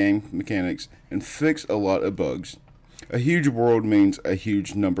 balance game mechanics, and fix a lot of bugs. A huge world means a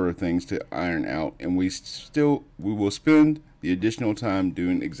huge number of things to iron out, and we will spend the additional time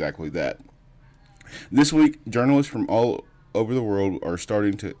doing exactly that. This week, journalists from all over the world are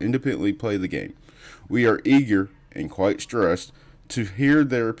starting to independently play the game. We are eager and quite stressed to hear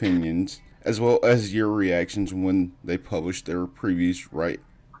their opinions, as well as your reactions when they publish their previews right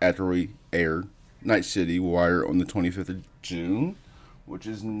after we air Night City Wire on the 25th of June, which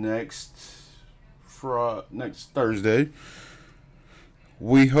is next Thursday.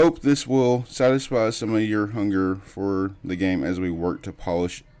 We hope this will satisfy some of your hunger for the game as we work to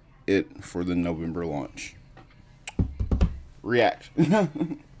polish it for the November launch. React.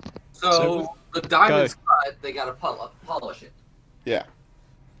 So the diamond's cut, they gotta polish it. Yeah.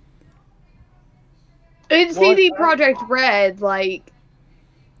 In CD Projekt Red, like,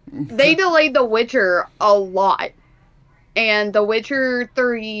 they delayed The Witcher a lot. And The Witcher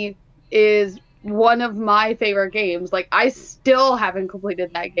 3 is one of my favorite games. Like, I still haven't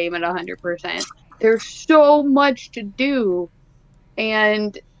completed that game at 100%. There's so much to do.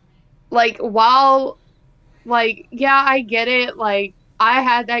 And, like, while, like, yeah, I get it. Like, I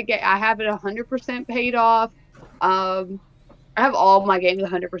had that game. I have it 100% paid off. I have all my games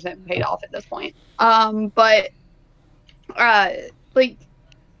 100% paid off at this point. But, like,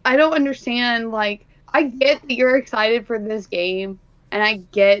 I don't understand, like, I get that you're excited for this game, and I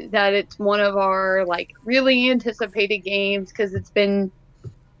get that it's one of our, like, really anticipated games, because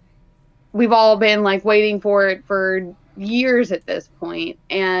we've all been, like, waiting for it for years at this point,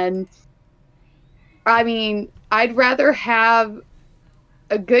 and, I mean, I'd rather have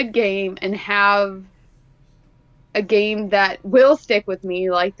a good game and have a game that will stick with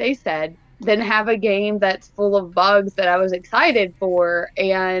me, like they said, than have a game that's full of bugs that I was excited for,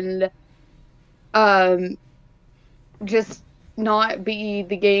 and just not be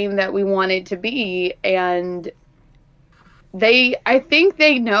the game that we want it to be. And I think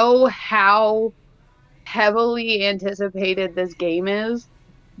they know how heavily anticipated this game is,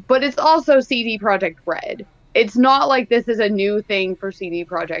 but it's also CD Projekt Red. It's not like this is a new thing for CD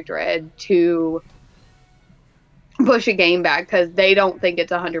Projekt Red to push a game back because they don't think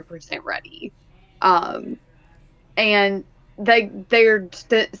it's 100% ready. And they're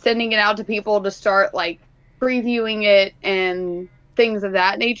sending it out to people to start, like, previewing it and things of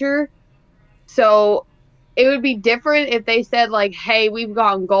that nature. So it would be different if they said, like, hey, we've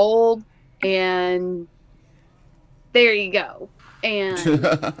gone gold and there you go. And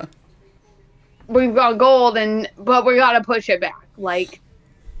we've gone gold but we got to push it back. Like,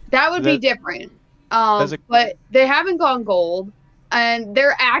 that would be different. But they haven't gone gold, and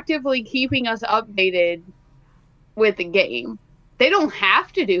they're actively keeping us updated with the game. They don't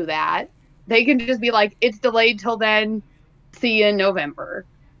have to do that. They can just be like, it's delayed till then, see you in November.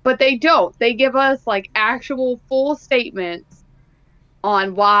 But they don't. They give us, like, actual full statements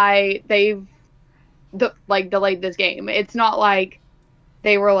on why they've delayed this game. It's not like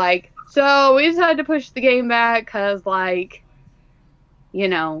they were like, so we decided to push the game back because, like, you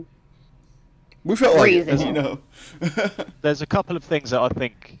know, we felt like it, you know. There's a couple of things that I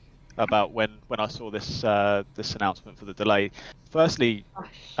think about when I saw this this announcement for the delay. Firstly,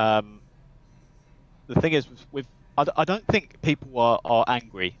 the thing is, I don't think people are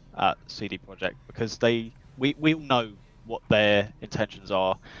angry at CD Projekt because we all know what their intentions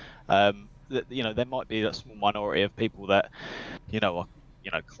are. You know, there might be a small minority of people that are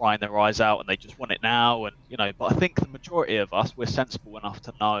crying their eyes out and they just want it now, and but I think the majority of us, we're sensible enough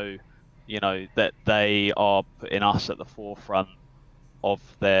to know that they are putting us at the forefront of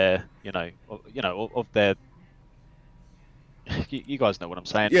their of their you guys know what I'm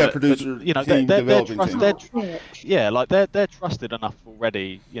saying. Yeah, producer, team, developing team. They're trusted enough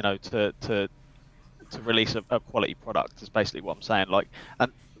already, to release a quality product. Is basically what I'm saying. Like,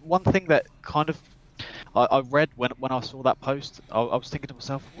 and one thing that kind of I read when I saw that post, I was thinking to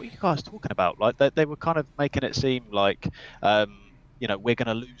myself, what are you guys talking about? Like, they were kind of making it seem like we're going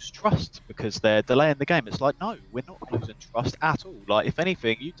to lose trust because they're delaying the game. It's like, no, we're not losing trust at all. Like, if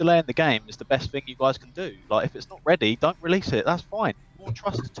anything, you delaying the game is the best thing you guys can do. Like, if it's not ready, don't release it. That's fine. More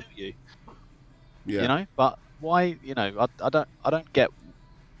trust to you. Yeah. But why? I don't get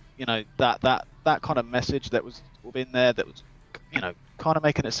that kind of message that was in there. That was kind of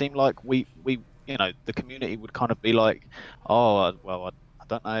making it seem like we the community would kind of be like, oh well, I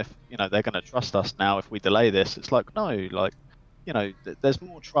don't know if they're going to trust us now if we delay this. It's like, no, like. There's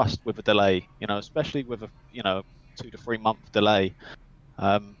more trust with a delay, especially with a 2 to 3 month delay.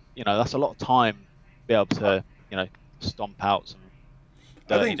 That's a lot of time to be able to, stomp out some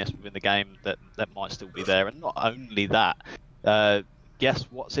dirtiness within the game that might still be there. And not only that, guess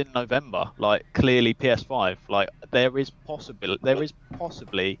what's in November? Like, clearly PS5. Like, there is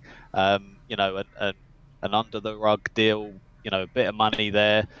possibly, an under the rug deal, a bit of money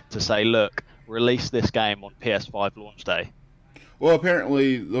there to say, look, release this game on PS5 launch day. Well,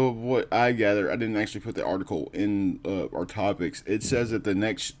 apparently, what I gather, I didn't actually put the article in our topics. It says that the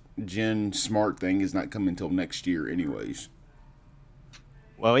next gen smart thing is not coming until next year, anyways.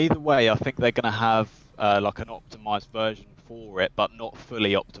 Well, either way, I think they're going to have like an optimized version for it, but not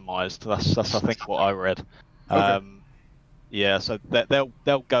fully optimized. That's I think what I read. Okay. Yeah, so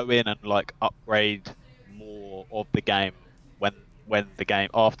they'll go in and like upgrade more of the game when the game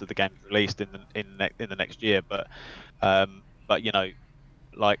after the game's released in the next year, but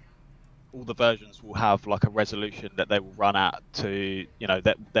like all the versions will have like a resolution that they will run at to, you know,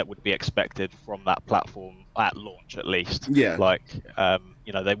 that would be expected from that platform at launch at least. Yeah. Like,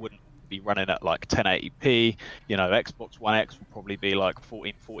 you know, they wouldn't be running at like 1080p. You know, Xbox One X will probably be like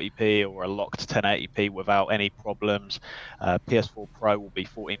 1440p or a locked 1080p without any problems. PS4 Pro will be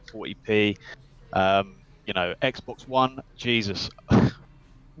 1440p. You know, Xbox One, Jesus.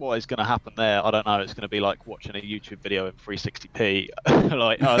 What is going to happen there? I don't know. It's going to be like watching a YouTube video in 360p.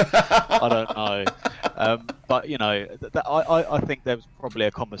 Like, I don't know. But you know, I think there was probably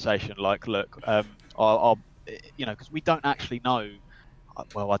a conversation like, look, I'll you know, because we don't actually know.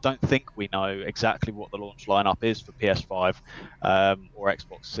 Well, I don't think we know exactly what the launch lineup is for PS5 or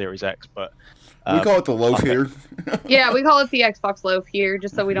Xbox Series X, but we call it the loaf here. Yeah, we call it the Xbox loaf here,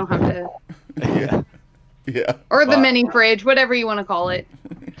 just so we don't have to. Yeah. Yeah. Or the mini fridge, whatever you want to call it.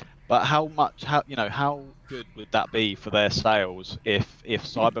 But how good would that be for their sales if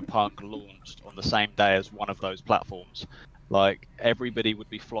Cyberpunk launched on the same day as one of those platforms? Like, everybody would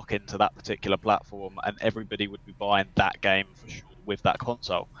be flocking to that particular platform, and everybody would be buying that game for sure with that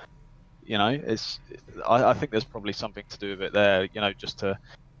console. You know, I think there's probably something to do with it there. You know, just to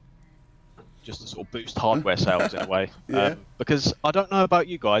sort of boost hardware sales in a way. Yeah. Because I don't know about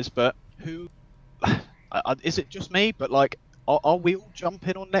you guys, but who is it? Just me? But like, are we all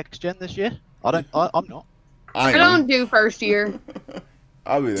jumping on next gen this year? I'm not. I don't do first year.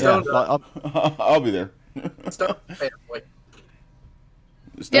 I'll be there. Yeah, like, I'll be there.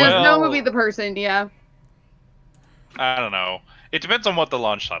 Yeah, no will be the person. Yeah. I don't know. It depends on what the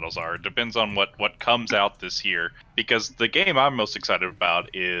launch titles are. It depends on what comes out this year. Because the game I'm most excited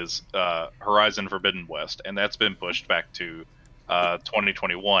about is Horizon Forbidden West, and that's been pushed back to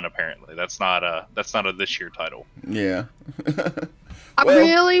 2021. Apparently, that's not a this year title. Yeah. I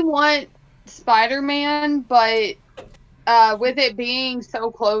really want Spider-Man, but with it being so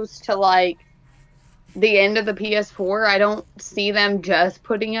close to like the end of the PS4, I don't see them just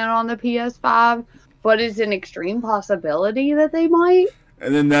putting it on the PS5. But it's an extreme possibility that they might.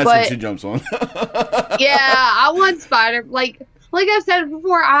 And then that's when she jumps on. Yeah, I want Spider. Like I've said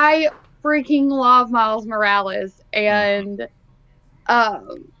before, I freaking love Miles Morales, and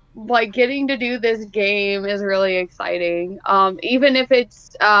like getting to do this game is really exciting. Even if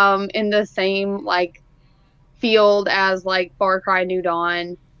it's in the same like field as like Far Cry New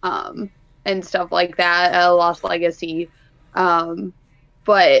Dawn, and stuff like that, Lost Legacy.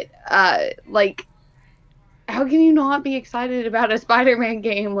 But like, how can you not be excited about a Spider-Man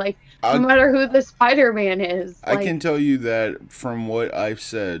game? Like, no matter who the Spider-Man is. I can tell you that from what I've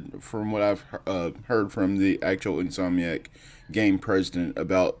said, from what I've heard from the actual Insomniac game president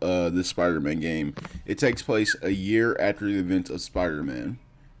about the Spider-Man game, it takes place a year after the events of Spider-Man.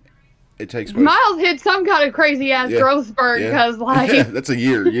 It takes place. Miles hit some kind of crazy ass growth spurt because like that's a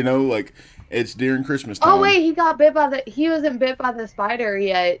year, you know, like it's during Christmas time. Oh wait, he wasn't bit by the spider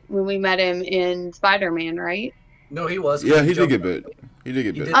yet when we met him in Spider-Man, right? No, he was. Yeah, he did get bit.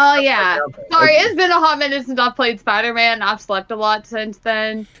 Oh yeah. Sorry, it's been a hot minute since I've played Spider-Man. I've slept a lot since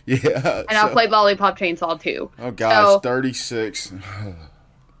then. Yeah. And I've played Lollipop Chainsaw too. Oh gosh, 36.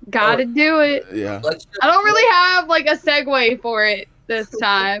 Gotta do it. Yeah. I don't really have like a segue for it this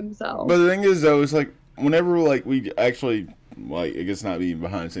time, so. But the thing is though, it's like whenever like we actually like, I guess not being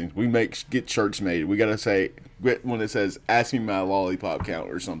behind the scenes, we get shirts made. We gotta say when it says "Ask me my lollipop count"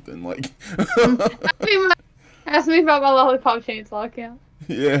 or something like. Ask me about my Lollipop Chainsaw count.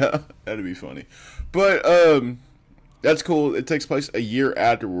 Yeah, that'd be funny. But that's cool. It takes place a year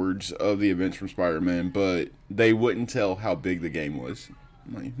afterwards of the events from Spider-Man, but they wouldn't tell how big the game was.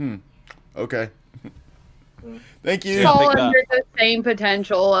 I'm like, okay. Thank you. It's all under the same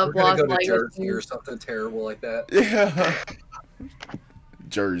potential of Lost Legacy. Legacy. Jersey or something terrible like that. Yeah.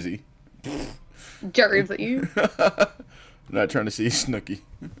 Jersey. Jersey. I'm not trying to see Snooki.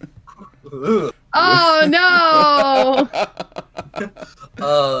 Oh no!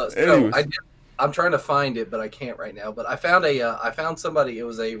 So I'm trying to find it, but I can't right now. But I found somebody. It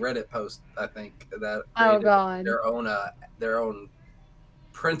was a Reddit post, I think, that created their own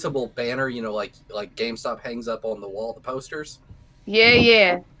printable banner. You know, like GameStop hangs up on the wall, the posters.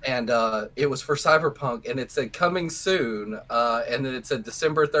 Yeah. And it was for Cyberpunk, and it said coming soon, and then it said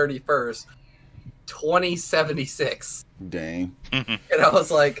December 31st, 2076. Dang. And I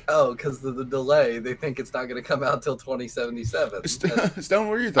was like, oh, because of the delay, they think it's not going to come out until 2077. Stone,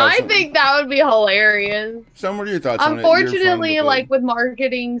 what are your thoughts? I think that would be hilarious. Stone, what are your thoughts on it? Unfortunately, like with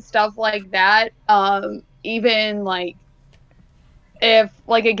marketing stuff like that, even like if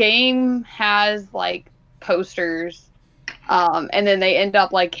like a game has like posters, and then they end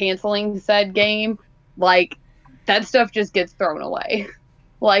up like canceling said game, like that stuff just gets thrown away.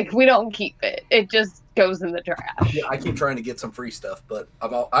 Like, we don't keep it. It just goes in the trash. Yeah, I keep trying to get some free stuff, but I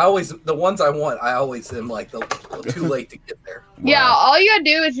always the ones I want. I always am like too late to get there. Yeah, all you gotta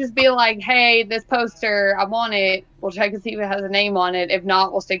do is just be like, hey, this poster, I want it. We'll check and see if it has a name on it. If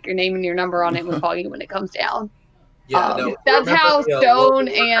not, we'll stick your name and your number on it and we'll call you when it comes down. Yeah, no, that's how Stone Warcraft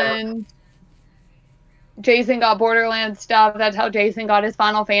and Jason got Borderlands stuff. That's how Jason got his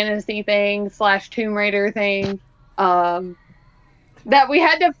Final Fantasy thing / Tomb Raider thing. That we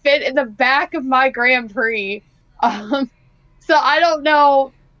had to fit in the back of my Grand Prix. So I don't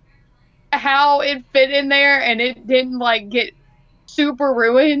know how it fit in there and it didn't like get super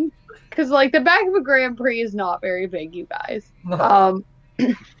ruined. Because like the back of a Grand Prix is not very big, you guys. No.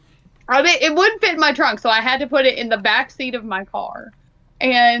 I mean, it wouldn't fit in my trunk, so I had to put it in the back seat of my car.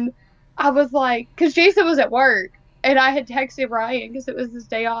 And I was like, because Jason was at work, and I had texted Ryan because it was his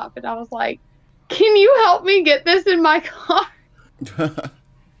day off, and I was like, can you help me get this in my car?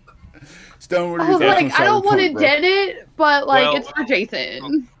 Stone, what are I your was thoughts like, on I don't want to Cyberpunk, bro? dent it, but like, Well, it's for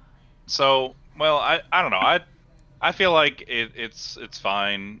Jason. So, well, I don't know. I feel like it's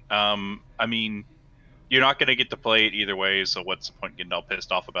fine. I mean, you're not going to get to play it either way, so what's the point getting all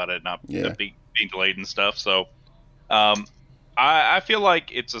pissed off about it not being delayed and stuff? So, I feel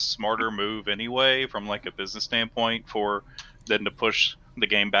like it's a smarter move anyway from like a business standpoint for them to push the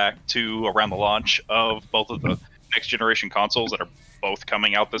game back to around the launch of both of the next generation consoles that are both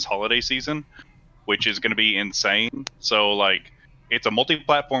coming out this holiday season, which is going to be insane. So like, it's a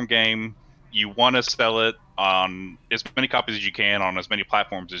multi-platform game. You want to sell it on as many copies as you can on as many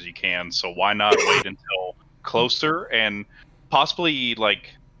platforms as you can. So why not wait until closer and possibly like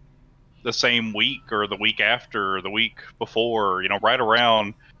the same week or the week after or the week before, right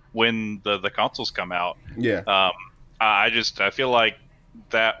around when the consoles come out. Yeah. I feel like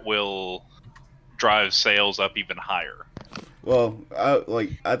that will drive sales up even higher. Well,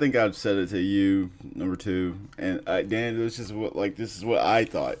 I think I've said it to you, number two, and Dan, this is what I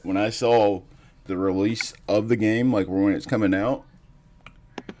thought when I saw the release of the game, like when it's coming out.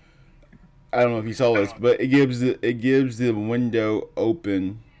 I don't know if you saw this, but it gives the window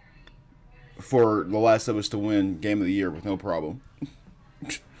open for The Last of Us to win Game of the Year with no problem.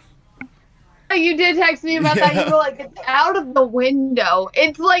 You did text me about that. You were like, it's out of the window.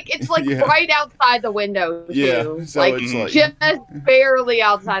 It's like Yeah. right outside the window, too. Yeah, so like, it's like just barely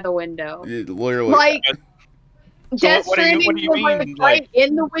outside the window. literally. Like, So Death what do you Stranding mean, was like right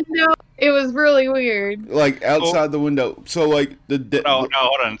in the window. It was really weird. Like outside the window. So like No,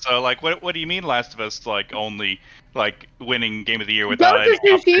 hold on. So like, what do you mean, Last of Us like only like winning Game of the Year without Ghost of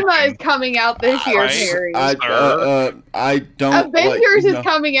any Tsushima is competition? coming out this year, Right. Terry. I don't. Avengers is no.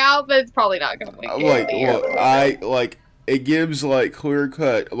 coming out, but it's probably not going to win Game of the Year. Look, it gives like clear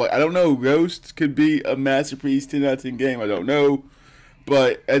cut. Like I don't know, Ghost could be a masterpiece, 10 out of 10 game. I don't know,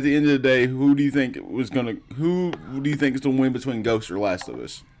 but at the end of the day, who do you think is gonna win between Ghost or Last of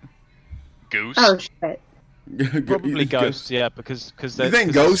Us? Goose. Oh shit! Probably Ghost, yeah, because You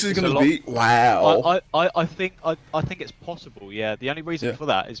think Ghost is gonna beat? Wow. I think it's possible. Yeah, the only reason for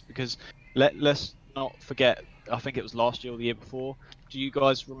that is because let's not forget. I think it was last year or the year before. Do you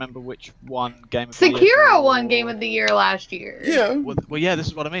guys remember which one Game of the Year? Sekiro won Game of the Year last year. Yeah. Well, yeah. This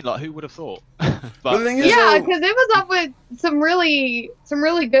is what I mean. Like, who would have thought? But the thing is, Yeah, though, because it was up with some really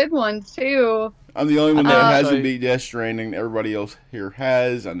good ones too. I'm the only one that so- hasn't beat Death Stranding. Everybody else here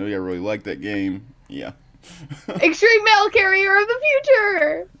has. I know you really like that game. Yeah. Extreme Mail Carrier of the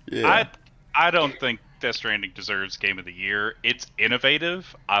Future. Yeah. I don't think Death Stranding deserves Game of the Year. It's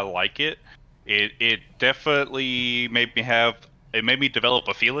innovative. I like it. It definitely made me develop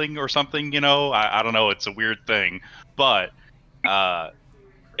a feeling or something. I don't know. It's a weird thing, but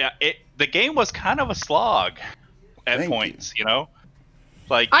the game was kind of a slog at Thank points.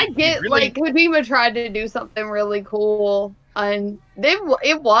 Like I you get really- like Kojima tried to do something really cool, and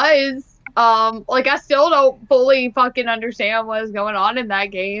it was like I still don't fully fucking understand what is going on in that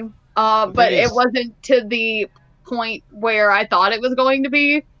game. But it wasn't to the point where I thought it was going to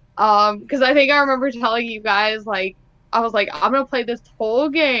be. Because I think I remember telling you guys like I was like I'm gonna play this whole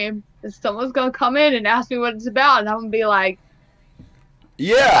game, and someone's gonna come in and ask me what it's about, and I'm gonna be like,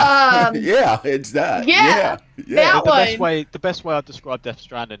 Yeah. Yeah, it's that. yeah, Yeah. that The best way I describe Death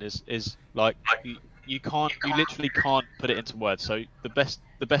Stranding is like you literally can't put it into words. So the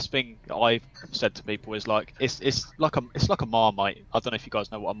best thing I've said to people is like it's like a Marmite. I don't know if you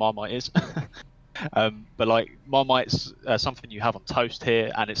guys know what a Marmite is. But like Marmite's something you have on toast here,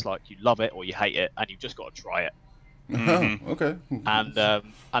 and it's like you love it or you hate it, and you've just got to try it. Mhm. Okay.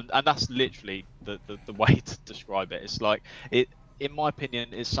 And that's literally the way to describe it. It's like it, in my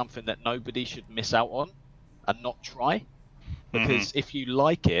opinion, is something that nobody should miss out on and not try. because if you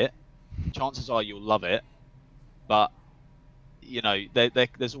like it, chances are you'll love it. But you know,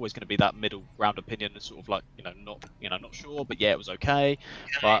 there's always going to be that middle ground opinion that's sort of like, not sure, but yeah, it was okay.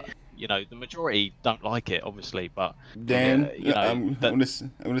 But you know, the majority don't like it, obviously. But Dan, you know, I'm gonna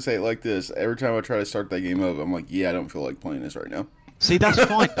say it like this: every time I try to start that game up, I'm like, yeah, I don't feel like playing this right now. See, that's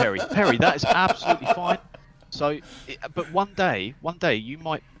fine, Perry. Perry, that is absolutely fine. So, but one day you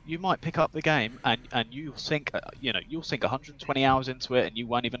might pick up the game and you'll sink 120 hours into it and you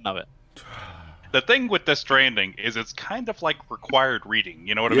won't even know it. The thing with Death Stranding is it's kind of like required reading.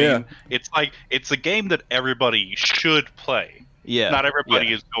 You know what I mean? It's like it's a game that everybody should play. Yeah. Not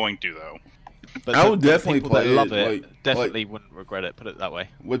everybody is going to though. But I would definitely play that love it. Definitely wouldn't regret it. Put it that way.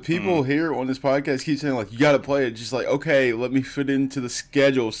 What people here on this podcast keep saying, like, you got to play it. Just like, okay, let me fit into the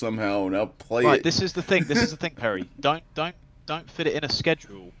schedule somehow, and I'll play it. Right. This is the thing, Perry. Don't fit it in a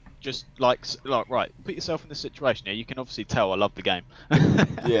schedule. Just like right, put yourself in this situation. Yeah, you can obviously tell I love the game.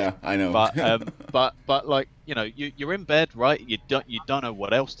 Yeah, I know. But like, you know, you're in bed, right? You don't know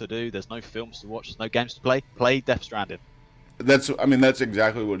what else to do. There's no films to watch. There's no games to play. Play Death Stranding. That's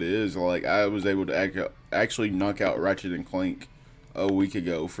exactly what it is. Like, I was able to actually knock out Ratchet and Clank a week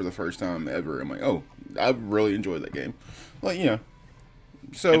ago for the first time ever. I'm like, oh, I really enjoyed that game. Like, you know.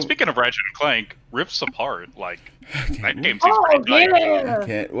 So, and speaking of Ratchet and Clank, Rifts Apart, like, that game seems pretty good. I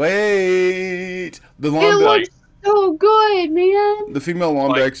can't wait. It looks so good, man. The female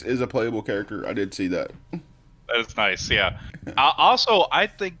Lombax is a playable character. I did see that. That is nice, yeah. Also, I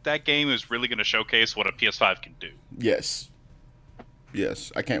think that game is really going to showcase what a PS5 can do.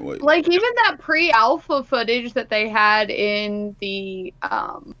 Yes, I can't wait. Like, even that pre-alpha footage that they had in the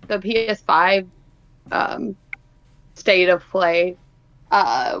PS5 state of play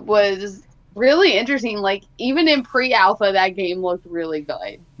was really interesting. Like, even in pre-alpha, that game looked really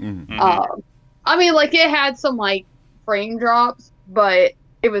good. Mm-hmm. I mean, like, it had some like frame drops, but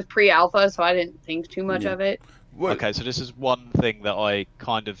it was pre-alpha, so I didn't think too much of it. Okay, so this is one thing that I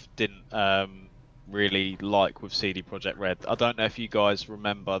kind of didn't really like with CD Projekt Red. I don't know if you guys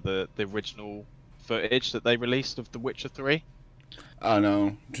remember the original footage that they released of The Witcher 3. I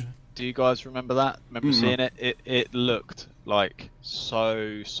know. Do you guys remember that? Remember seeing it? It looked like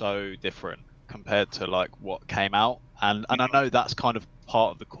so different compared to like what came out, and I know that's kind of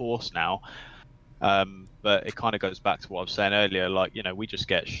part of the course now. But it kind of goes back to what I was saying earlier. Like, you know, we just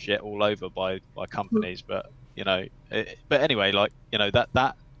get shit all over by companies, but you know, but anyway, like, you know,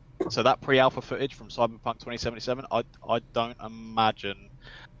 that pre-alpha footage from Cyberpunk 2077, I don't imagine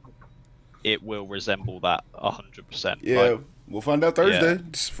it will resemble that 100%. Yeah, like, we'll find out Thursday.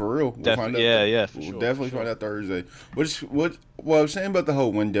 Yeah. For real, we'll find out. Yeah, we'll definitely find out Thursday. What I was saying about the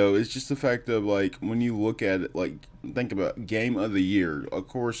whole window is just the fact of, like, when you look at it, like, think about Game of the Year. Of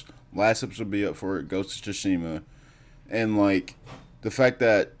course, Last Ups will be up for it, Ghost of Tsushima, and like the fact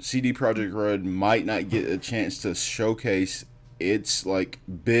that CD Projekt Red might not get a chance to showcase its like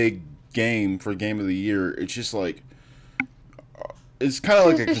big game for Game of the Year. It's just like it's kind of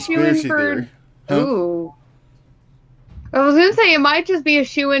like a conspiracy theory. Ooh. I was gonna say it might just be a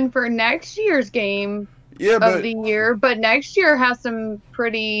shoo-in for next year's game of the year, but next year has some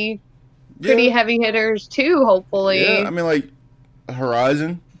pretty heavy hitters too, hopefully. Yeah, I mean, like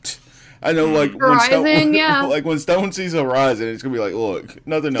Horizon. I know, like Horizon, like when Stone sees Horizon, it's gonna be like, look,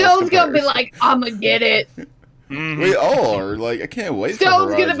 nothing else. Stone's gonna be like, I'm gonna get it. We all are. Like, I can't wait.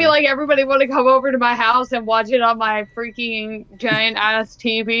 Stone's gonna be like, everybody want to come over to my house and watch it on my freaking giant ass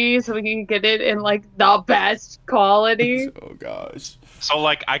TV so we can get it in like the best quality. Oh gosh. So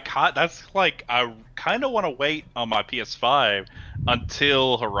like I kind of want to wait on my PS5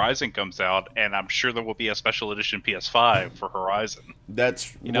 until Horizon comes out, and I'm sure there will be a special edition PS5 for Horizon.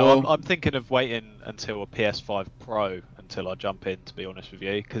 That's I'm thinking of waiting until a PS5 Pro until I jump in, to be honest with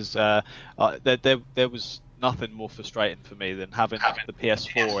you, because there was nothing more frustrating for me than having the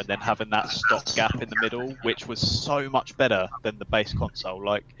PS4 and then having that stop gap in the middle, which was so much better than the base console.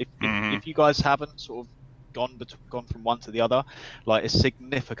 Like if you guys haven't sort of gone from one to the other, like it's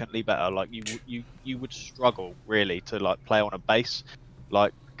significantly better. Like you would struggle really to like play on a base.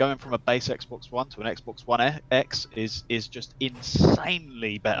 Like going from a base Xbox One to an Xbox One X is just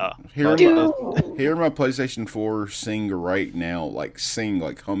insanely better. Hear my PlayStation 4 sing right now, like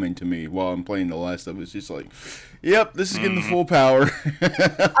humming to me while I'm playing The Last of Us. It's just like, yep, this is getting the full power.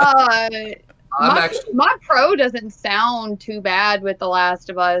 My Pro doesn't sound too bad with The Last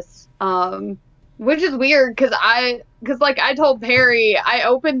of Us. Which is weird because I told Perry, I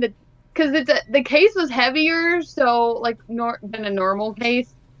opened because the case was heavier, so like than a normal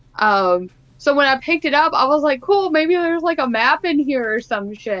case. So when I picked it up, I was like, cool, maybe there's like a map in here or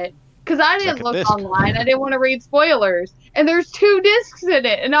some shit. because I didn't Second look disc. online. I didn't want to read spoilers. And there's 2 discs in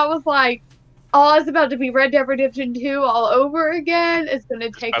it. And I was like, oh, it's about to be Red Dead Redemption 2 all over again. It's going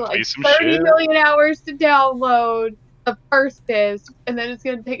to take About to be like some 30 shit. million hours to download the first disc. And then it's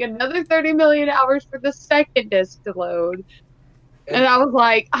going to take another 30 million hours for the second disc to load. And I was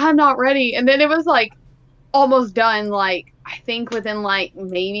like, I'm not ready. And then it was like almost done, like, I think within like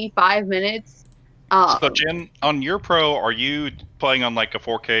maybe 5 minutes. So Jen, on your Pro, are you playing on like a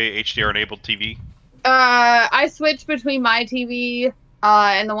 4K HDR enabled TV? I switched between my TV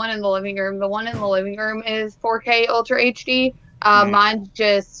and the one in the living room. The one in the living room is 4K Ultra HD. Mine's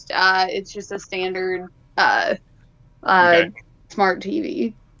just it's just a standard smart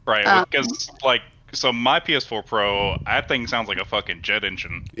TV. Right, because so my PS4 Pro, that thing sounds like a fucking jet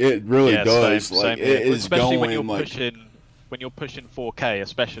engine. It really does. Same, like same it here. is Especially going when you're pushing 4K,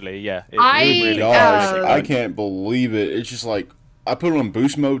 especially, yeah. It I- really gosh, uh, I can't believe it. It's just like I put it on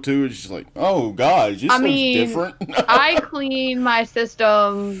boost mode too. It's just like, oh gosh, this looks different. I clean my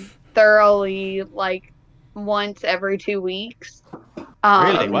system thoroughly, like once every 2 weeks.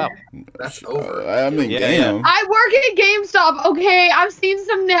 Really? Wow. That's over. I mean, Yeah, damn. I work at GameStop. Okay, I've seen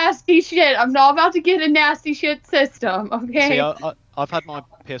some nasty shit. I'm not about to get a nasty shit system. Okay. See, I've had my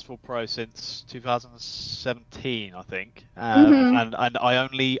PS4 Pro since 2017, I think, Mhm. and I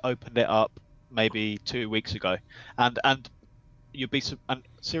only opened it up maybe 2 weeks ago, and and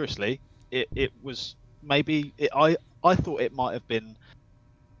seriously, it was maybe I thought it might have been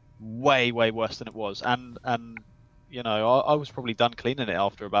way worse than it was, and you know, I was probably done cleaning it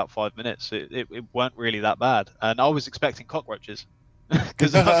after about 5 minutes. It weren't really that bad, and I was expecting cockroaches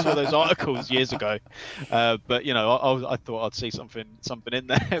because I saw those articles years ago. But you know, I thought I'd see something in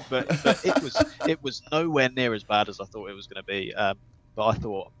there, but it was nowhere near as bad as I thought it was going to be. But I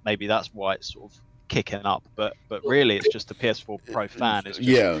thought maybe that's why it's sort of kicking up. But really, it's just the PS4 Pro fan. It's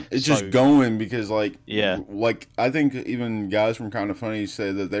just it's just going because like I think even guys from Kind of Funny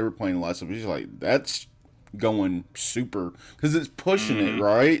said that they were playing Last of Us. He's like, that's going super because it's pushing it,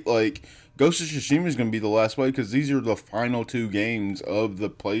 right? Like Ghost of Tsushima is going to be the last way because these are the final 2 games of the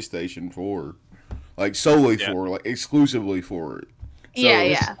PlayStation 4, like solely for, like exclusively for it. So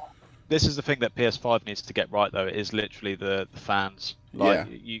yeah. This is the thing that PS5 needs to get right, though. It is literally the fans. Like,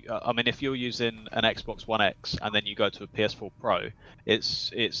 I mean, if you're using an Xbox One X and then you go to a PS4 Pro,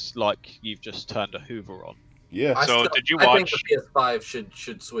 it's like you've just turned a Hoover on. Yeah. Did you I watch? think the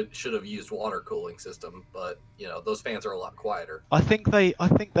PS5 should have used water cooling system, but you know those fans are a lot quieter. I think they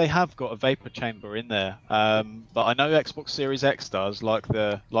have got a vapor chamber in there, but I know Xbox Series X does, like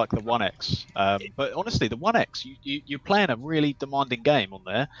the One X. But honestly, the One X, you're playing a really demanding game on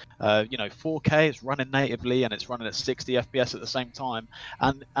there. You know, 4K, it's running natively and it's running at 60 FPS at the same time,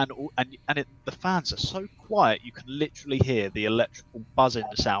 and the fans are so quiet you can literally hear the electrical buzzing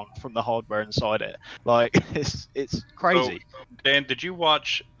sound from the hardware inside it. Like it's crazy. So, Dan, did you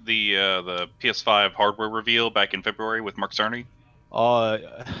watch the PS5 hardware reveal back in February with Mark Cerny? I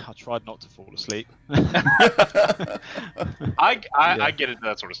tried not to fall asleep. I get into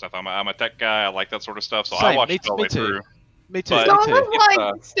that sort of stuff. I'm a tech guy. I like that sort of stuff, so I Same, watched it all the way through. Me too. But- Stone Me too. was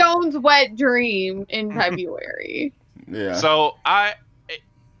like Stone's wet dream in February. Yeah. So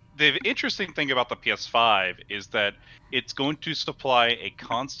the interesting thing about the PS5 is that it's going to supply a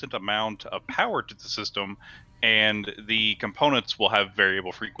constant amount of power to the system, and the components will have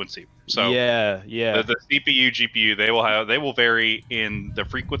variable frequency. So yeah. the CPU, GPU, they will vary in the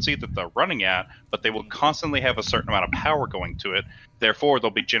frequency that they're running at, but they will constantly have a certain amount of power going to it. Therefore,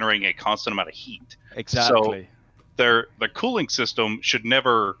 they'll be generating a constant amount of heat. Exactly. So the cooling system should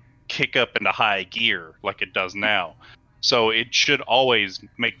never kick up into high gear like it does now. So it should always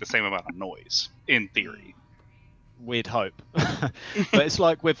make the same amount of noise, in theory. We'd hope, but it's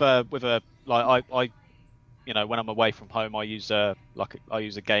like with a I you know, when I'm away from home, I use a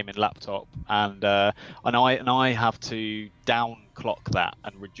gaming laptop, and I have to downclock that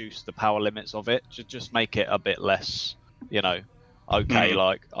and reduce the power limits of it to just make it a bit less, you know, okay.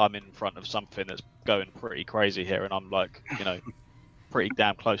 Like I'm in front of something that's going pretty crazy here, and I'm like, you know, pretty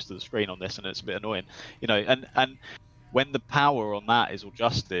damn close to the screen on this, and it's a bit annoying, you know, and when the power on that is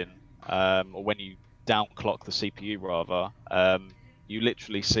adjusting, or when you downclock the CPU rather, you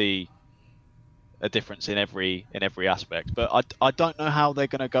literally see a difference in every aspect. But I don't know how they're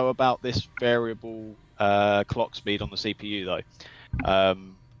going to go about this variable clock speed on the CPU though,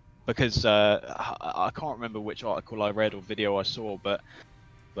 because I can't remember which article I read or video I saw, but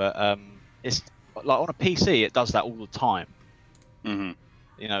it's like on a PC it does that all the time. Mm-hmm.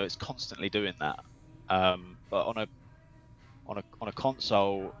 You know, it's constantly doing that. But on a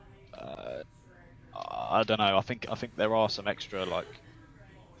console, I don't know. I think there are some extra like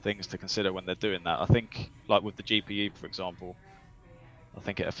things to consider when they're doing that. I think, like with the GPU, for example, I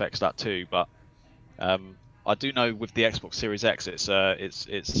think it affects that too. But I do know with the Xbox Series X,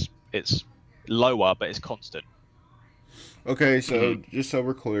 it's lower, but it's constant. Okay, so just so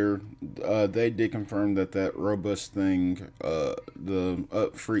we're clear, they did confirm that robust thing,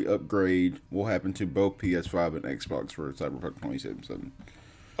 the free upgrade, will happen to both PS5 and Xbox for Cyberpunk 2077.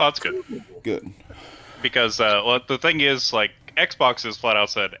 Oh, that's good. Good. Because the thing is, like, Xbox has flat out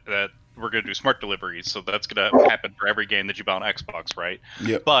said that we're going to do smart deliveries, so that's going to happen for every game that you buy on Xbox, right?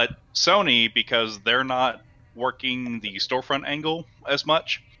 Yep. But Sony, because they're not working the storefront angle as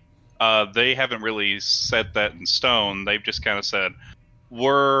much, they haven't really set that in stone. They've just kind of said,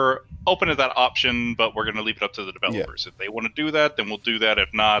 we're open to that option, but we're going to leave it up to the developers. If they want to do that, then we'll do that.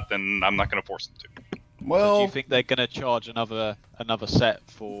 If not, then I'm not going to force them to. Well, do you think they're going to charge another set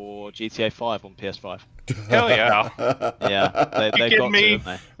for GTA 5 on PS5? Hell yeah. Yeah, they've got me? to,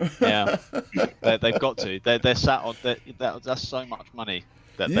 haven't they? Yeah, they've got to. They're sat on that's so much money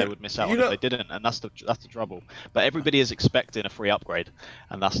that they would miss out on if they didn't, and that's the trouble. But everybody is expecting a free upgrade,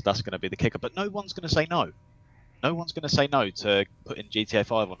 and that's going to be the kicker. But no one's going to say no. No one's going to say no to putting GTA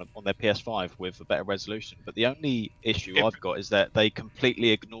 5 on their PS5 with a better resolution. But the only issue I've got is that they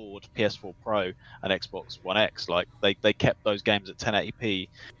completely ignored PS4 Pro and Xbox One X. Like they kept those games at 1080p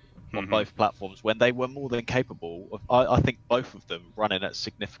on both platforms when they were more than capable of. I think both of them running at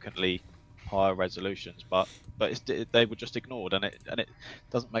significantly higher resolutions, but they were just ignored, and it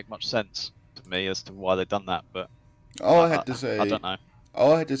doesn't make much sense to me as to why they've done that. But all I had to say, I don't know.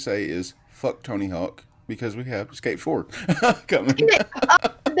 All I had to say is fuck Tony Hawk, because we have Skate 4 coming.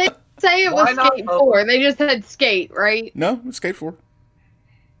 They say it was Skate 4. They just said Skate, right? No, it's Skate 4.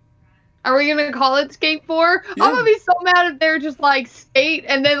 Are we gonna call it Skate 4? Yeah. I'm gonna be so mad if they're just like Skate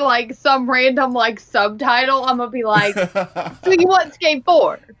and then like some random like subtitle. I'm gonna be like, so you want Skate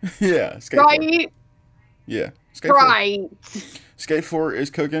 4? Yeah, Skate 4. Right? Yeah, Skate 4. Skate 4 is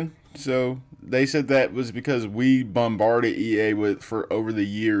cooking. So they said that was because we bombarded EA for over the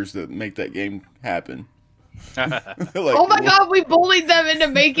years that make that game happen. Oh my god, we bullied them into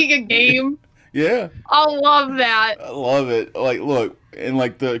making a game. Yeah. I love that. I love it. Like, look, and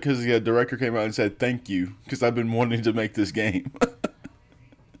like because the director came out and said thank you because I've been wanting to make this game.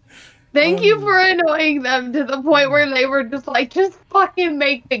 Thank you for annoying them to the point where they were just like, just fucking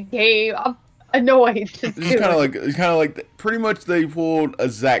make the game. I'm annoyed. It's kind of like pretty much they pulled a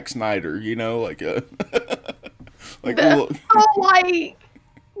Zack Snyder, you know, like a like. Like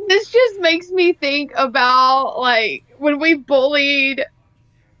this just makes me think about like when we bullied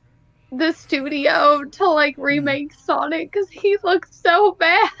the studio to like remake Sonic because he looks so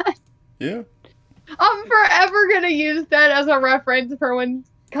bad. Yeah. I'm forever gonna use that as a reference for when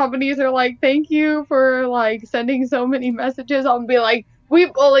companies are like, thank you for like sending so many messages. I'll be like, we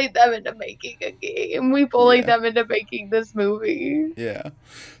bullied them into making a game. We bullied them into making this movie. Yeah.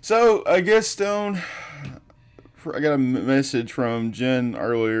 So I guess Stone, I got a message from Jen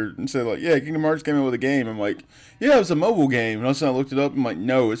earlier and said like, yeah, Kingdom Hearts came out with a game. I'm like, yeah, it's a mobile game. And also I looked it up. I'm like,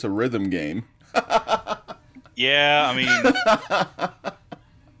 no, it's a rhythm game. Yeah, I mean,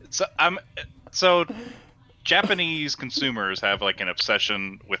 so Japanese consumers have like an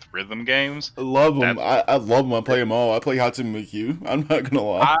obsession with rhythm games. I love them. I love them. I play them all. I play Hatsune Miku. I'm not gonna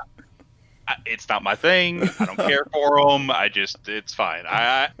lie. It's not my thing. I don't care for them. It's fine.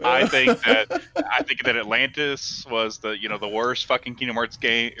 I think that Atlantis was the worst fucking Kingdom Hearts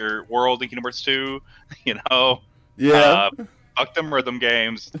game or world in Kingdom Hearts 2. Yeah. Fuck them rhythm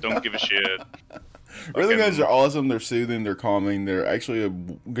games. Don't give a shit. Rhythm games are awesome. They're soothing. They're calming. They're actually a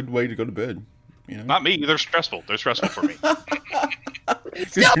good way to go to bed. You know? Not me. They're stressful. They're stressful for me.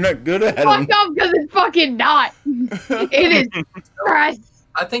 You're not good at them. Fuck up because it's fucking not. It is stress.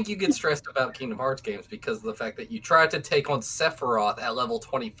 I think you get stressed about Kingdom Hearts games because of the fact that you tried to take on Sephiroth at level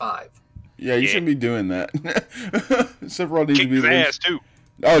 25. Yeah, you shouldn't be doing that. Sephiroth needs to be his ass too.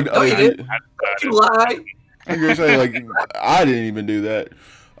 Oh, you did? You lie. I'm gonna say like I didn't even do that.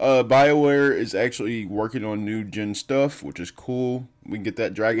 BioWare is actually working on new gen stuff, which is cool. We can get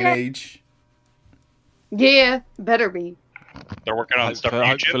that Dragon Age. Yeah, better be. They're working on stuff.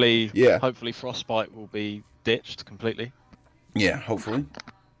 Hopefully, Frostbite will be ditched completely. Yeah, hopefully.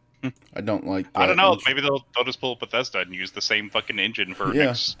 I don't like. I don't know. Maybe they'll just pull Bethesda and use the same fucking engine for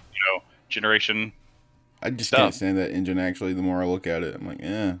next generation. I just can't stand that engine. Actually, the more I look at it, I'm like,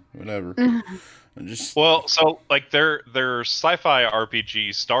 whatever. So like their sci-fi RPG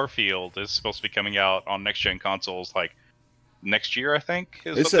Starfield is supposed to be coming out on next gen consoles like next year, I think.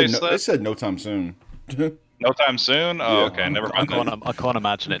 They said no time soon. No time soon? Oh, okay. Never mind. I can't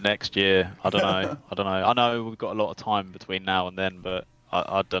imagine it next year. I don't know. I know we've got a lot of time between now and then, but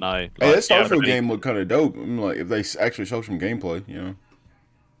I don't know. Hey, that Starfield but game looked kind of dope. I'm like, if they actually show some gameplay,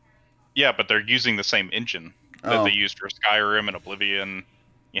 Yeah, but they're using the same engine that they used for Skyrim and Oblivion.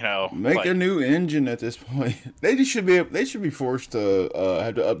 Make a new engine at this point. They just should be. They should be forced to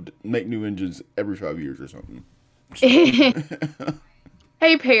have to make new engines every 5 years or something.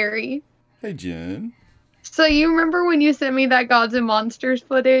 Hey, Perry. Hey, Jen. So you remember when you sent me that Gods and Monsters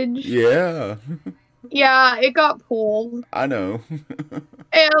footage? Yeah. Yeah, it got pulled. I know.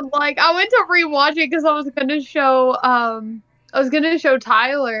 And like I went to rewatch it because I was gonna show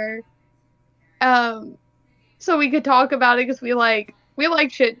Tyler, so we could talk about it because we like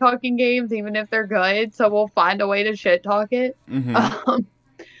shit talking games even if they're good. So we'll find a way to shit talk it. Mm-hmm.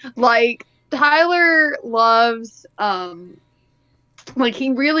 Like Tyler loves like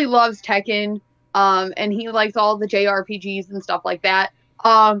he really loves Tekken, and he likes all the JRPGs and stuff like that.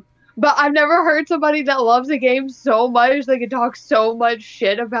 But I've never heard somebody that loves a game so much they can talk so much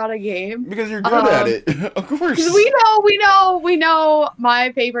shit about a game. Because you're good at it, of course. Because we know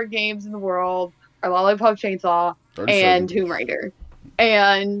my favorite games in the world are Lollipop Chainsaw and Tomb Raider,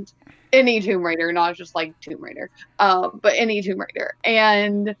 and any Tomb Raider, not just like Tomb Raider, but any Tomb Raider.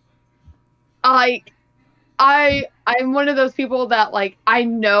 And I'm one of those people that like I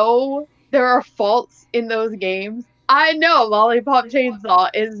know there are faults in those games. I know Lollipop Chainsaw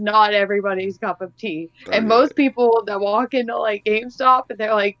is not everybody's cup of tea. And most people that walk into like GameStop and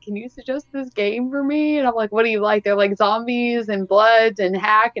they're like, "Can you suggest this game for me?" And I'm like, "What do you like?" They're like zombies and bloods and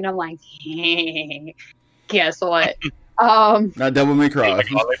hack, and I'm like, guess what? Not Devil May Cry.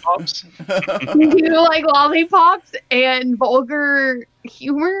 Like lollipops? You like lollipops and vulgar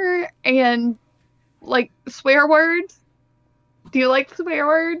humor and like swear words? Do you like swear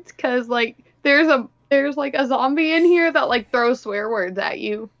words? Because like there's like a zombie in here that like throws swear words at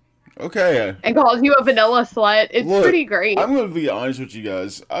you. Okay. And calls you a vanilla slut. It's pretty great. I'm going to be honest with you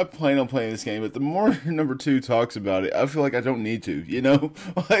guys. I plan on playing this game, but the more number 2 talks about it, I feel like I don't need to,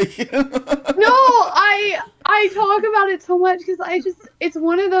 Like No, I talk about it so much because it's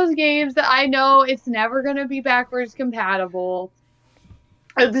one of those games that I know it's never going to be backwards compatible.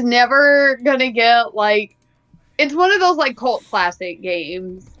 It's never going to get like, it's one of those like cult classic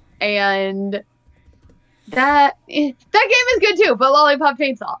games. And that game is good too, but Lollipop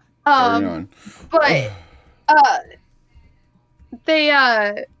Chainsaw. But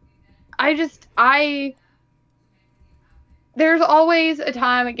there's always a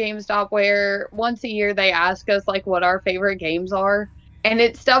time at GameStop where once a year they ask us like what our favorite games are, and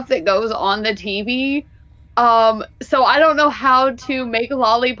it's stuff that goes on the TV. So I don't know how to make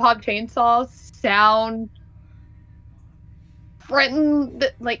Lollipop Chainsaw sound friendly.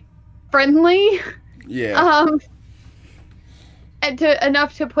 Yeah. And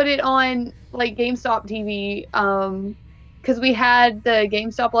enough to put it on like GameStop TV. Because we had the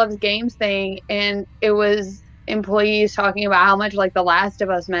GameStop Loves Games thing, and it was employees talking about how much like The Last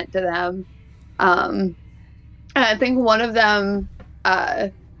of Us meant to them. And I think one of them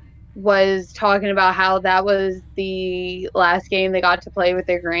was talking about how that was the last game they got to play with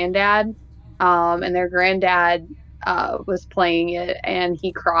their granddad. And their granddad was playing it and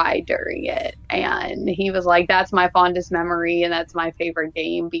he cried during it, and he was like, "That's my fondest memory and that's my favorite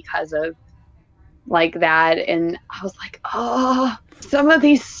game because of like that." And I was like, oh, some of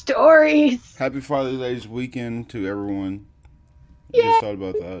these stories. Happy Father's Day weekend to everyone. Yeah. Just thought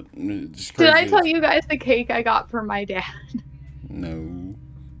about that. Did I tell you guys the cake I got for my dad? No.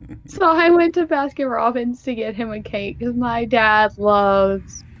 So I went to Baskin Robbins to get him a cake because my dad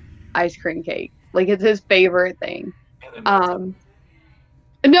loves ice cream cake. Like, it's his favorite thing. No,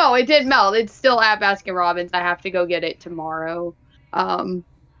 it didn't melt. It's still at Baskin Robbins. I have to go get it tomorrow.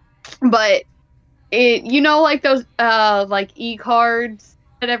 But it, like those like e-cards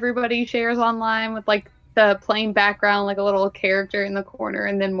that everybody shares online with like the plain background, like a little character in the corner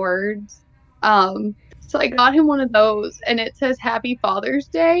and then words. So I got him one of those, and it says Happy Father's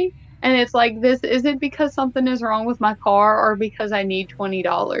Day, and it's like, this isn't because something is wrong with my car or because I need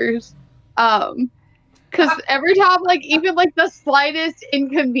 $20. Because every time, like, even, like, the slightest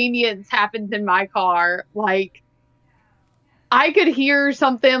inconvenience happens in my car, like, I could hear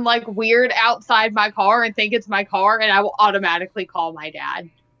something, like, weird outside my car and think it's my car, and I will automatically call my dad.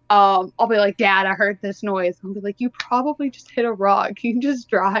 I'll be like, "Dad, I heard this noise." I'll be like, "You probably just hit a rock. You can just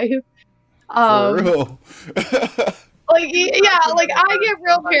drive." For real? Like, yeah, like, I get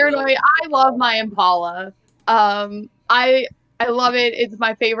real paranoid. I love my Impala. I love it. It's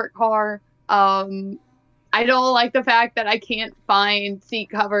my favorite car. I don't like the fact that I can't find seat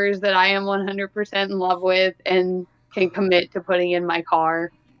covers that I am 100% in love with and can commit to putting in my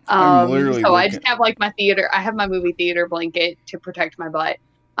car. I'm literally So I looking- just have like I have my movie theater blanket to protect my butt.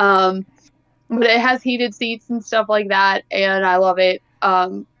 But it has heated seats and stuff like that, and I love it.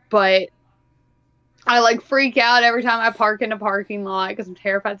 But I like freak out every time I park in a parking lot because I'm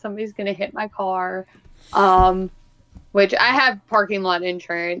terrified somebody's gonna hit my car. Which I have parking lot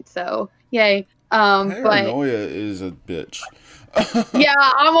insurance, so yay. But Paranoia is a bitch. yeah,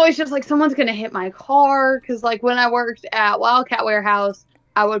 I'm always just like someone's gonna hit my car because like when I worked at Wildcat Warehouse,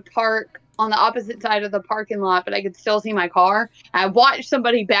 I would park on the opposite side of the parking lot, but I could still see my car. I watched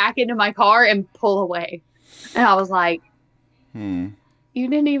somebody back into my car and pull away, and I was like, "You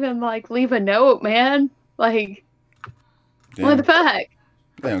didn't even like leave a note, man. Like, what the fuck?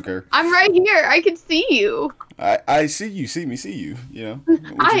 They don't care. I'm right here. I can see you. I see you. See me. See you. You know.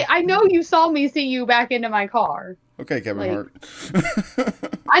 I know you saw me see you back into my car. Okay, Kevin like- Hart.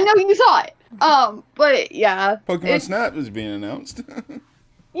 I know you saw it. But yeah. Pokemon Snap is being announced.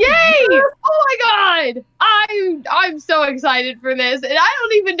 Yay! Oh my god! I'm so excited for this, and I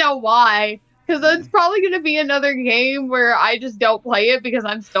don't even know why. Because it's probably gonna be another game where I just don't play it because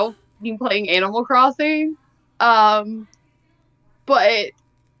I'm still playing Animal Crossing. But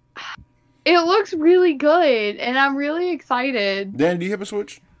it looks really good, and I'm really excited. Dan, do you have a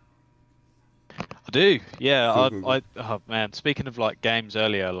Switch? I do, yeah. Cool. Oh man, speaking of like games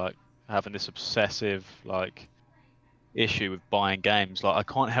earlier, like having this obsessive like issue with buying games, like I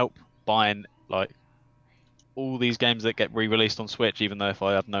can't help buying like all these games that get re-released on Switch, even though if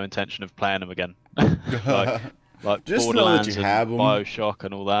I have no intention of playing them again. like Just know that Borderlands you and have 'em. BioShock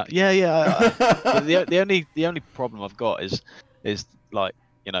and all that. Yeah. But the only problem I've got is like,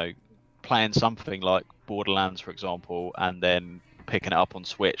 you know, playing something like Borderlands, for example, and then picking it up on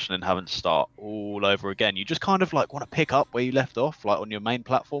Switch and then having to start all over again. You just kind of like want to pick up where you left off, like on your main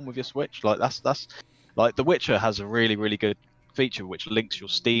platform with your Switch. Like that's like The Witcher has a really, really good feature which links your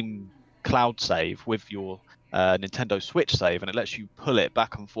Steam cloud save with your Nintendo Switch save, and it lets you pull it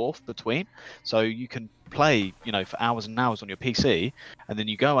back and forth between, so you can play, you know, for hours and hours on your PC, and then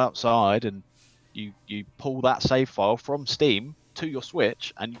you go outside and you pull that save file from Steam to your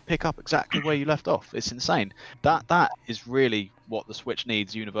Switch and you pick up exactly where you left off. It's insane. That is really what the Switch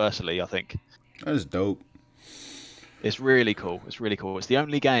needs universally, I think. That is dope. It's really cool. It's really cool. It's the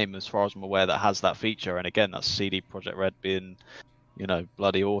only game, as far as I'm aware, that has that feature. And again, that's CD Projekt Red being, you know,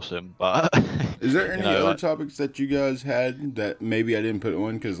 bloody awesome. But is there any other like, topics that you guys had that maybe I didn't put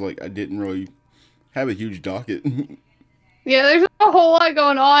on because like I didn't really have a huge docket? Yeah, there's a whole lot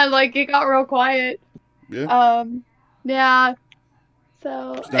going on. Like it got real quiet. Yeah. Yeah.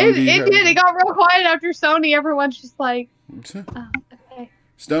 So Stone, do you have- it got real quiet after Sony. Everyone's just like, oh, okay.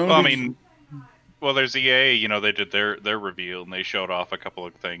 Stone. Well, I did you- mean, well, there's EA. You know, they did their reveal and they showed off a couple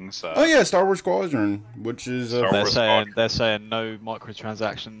of things. Oh yeah, Star Wars Squadron, which is Star they're Wars saying no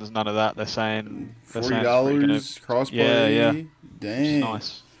microtransactions, none of that. They're saying $40 crossplay. Yeah. Dang. Which is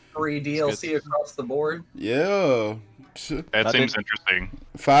nice. Free DLC across the board. Yeah. that seems interesting.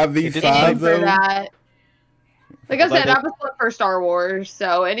 5v5 For though. that. Like I said, I was looking for Star Wars,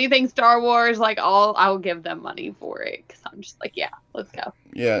 so anything Star Wars, like I'll give them money for it because I'm just like, yeah, let's go.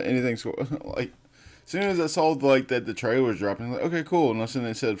 Yeah, anything like. As soon as I saw like that the trailer was dropping, I'm like, okay, cool. And then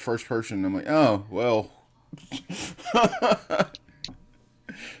they said first person. I'm like, oh well.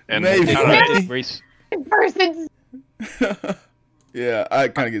 And Maybe. Reese, Person's Yeah, I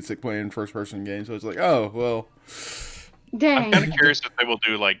kind of get sick playing first person games, so it's like, oh well. I'm dang. kind of curious if they will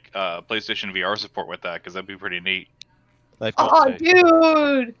do like PlayStation VR support with that, because that'd be pretty neat. they've got Oh, to.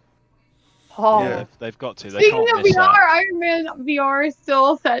 dude. Oh. Yeah, they've got to. They Speaking can't of miss VR, that. Iron Man VR is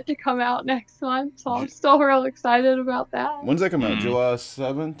still set to come out next month, so I'm still real excited about that. When's that come out? Mhm. July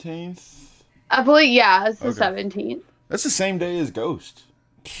 17th. I believe, yeah, it's the Okay. 17th. That's the same day as Ghost.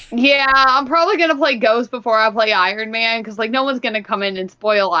 Yeah, I'm probably gonna play Ghost before I play Iron Man because like no one's gonna come in and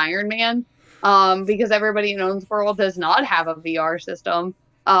spoil Iron Man, because everybody in Owns World does not have a VR system,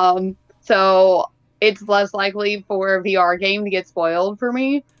 so it's less likely for a VR game to get spoiled for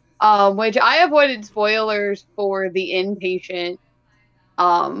me. Which I avoided spoilers for the Inpatient,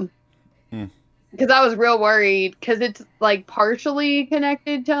 because I was real worried because it's like partially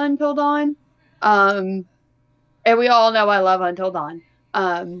connected to Until Dawn, and we all know I love Until Dawn.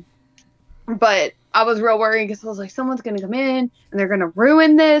 But I was real worried because I was like, someone's gonna come in and they're gonna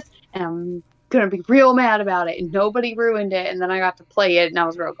ruin this, and I'm gonna be real mad about it. And nobody ruined it, and then I got to play it, and I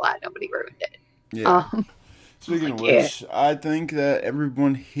was real glad nobody ruined it. Yeah. Um, Speaking of yeah. which, I think that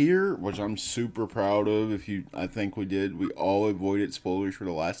everyone here, which I'm super proud of, I think we all avoided spoilers for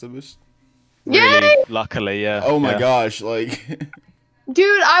The Last of Us. Really, Yay! luckily, yeah. Oh my yeah. gosh, like,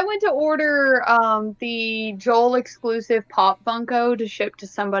 Dude, I went to order the Joel exclusive Pop Funko to ship to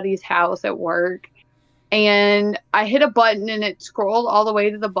somebody's house at work. And I hit a button and it scrolled all the way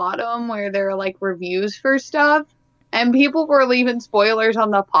to the bottom where there are like reviews for stuff. And people were leaving spoilers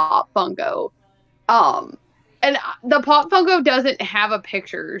on the Pop Funko. And the Pop Funko doesn't have a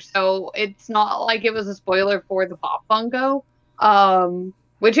picture, so it's not like it was a spoiler for the Pop Funko.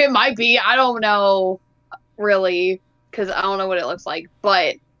 Which it might be. I don't know really, because I don't know what it looks like.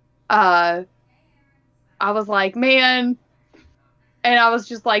 But I was like, man. And I was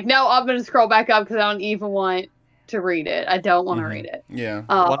just like, no, I'm going to scroll back up because I don't even want to read it. I don't want to read it. Yeah.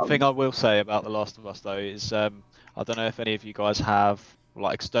 One thing I will say about The Last of Us, though, is I don't know if any of you guys have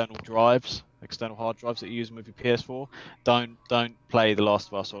like external hard drives that you use with your PS4. Don't play The Last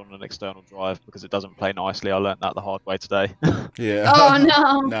of Us on an external drive because it doesn't play nicely. I learned that the hard way today. Yeah. Oh,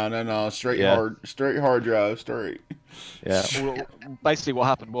 no. No. Straight hard drive, straight. Yeah. Well, basically, what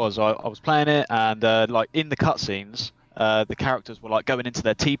happened was I was playing it, and like in the cutscenes, the characters were like going into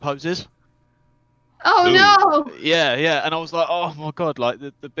their T poses. Oh, Ooh. no. Yeah, and I was like, oh my god, like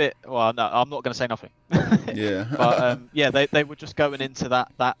the bit. Well, no, I'm not going to say nothing. Yeah. But yeah, they were just going into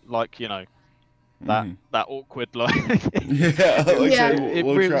that like that awkward like. Yeah. Like Yeah. It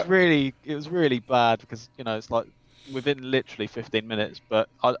was really bad because it's like within literally 15 minutes, but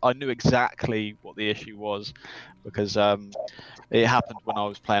I knew exactly what the issue was because it happened when I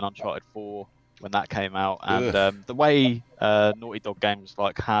was playing Uncharted 4 when that came out, and the way Naughty Dog games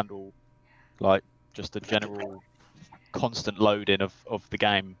like handle like just the general constant loading of the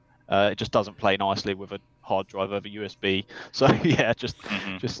game, it just doesn't play nicely with a hard drive over USB. So yeah, just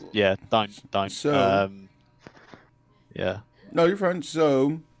don't. So Yeah. no, you're fine.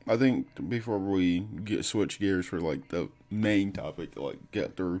 So I think before we switch gears for like the main topic, like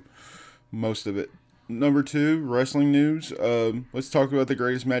get through most of it. Number 2, wrestling news. Let's talk about the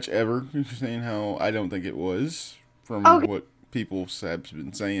greatest match ever. Saying how I don't think it was from what people have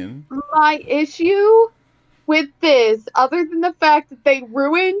been saying. My issue with this, other than the fact that they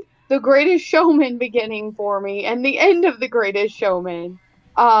ruined the Greatest Showman beginning for me and the end of the Greatest Showman,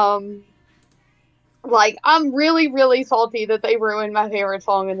 like I'm really, really salty that they ruined my favorite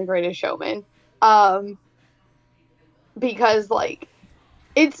song in the Greatest Showman, because like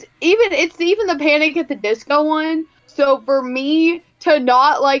it's even the Panic at the Disco one. So for me to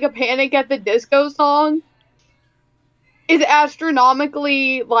not like a Panic at the Disco song is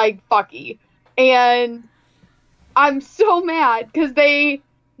astronomically like fucky, and I'm so mad because they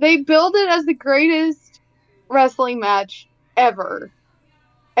billed it as the greatest wrestling match ever,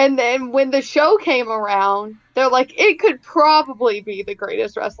 and then when the show came around, they're like, it could probably be the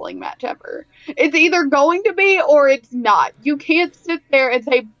greatest wrestling match ever. It's either going to be or it's not. You can't sit there and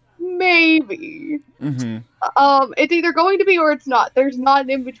say maybe. Mm-hmm. It's either going to be or it's not. There's not an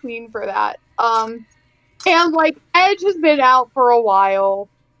in between for that. And like Edge has been out for a while.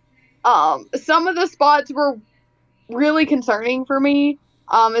 Some of the spots were really concerning for me,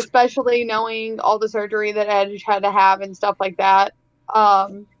 especially knowing all the surgery that Edge had to have and stuff like that.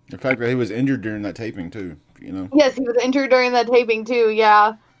 The fact that he was injured during that taping too, Yes, he was injured during that taping too.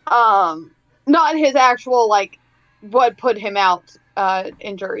 Yeah. Not his actual like what put him out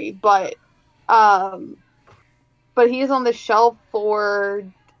injury, but he's on the shelf for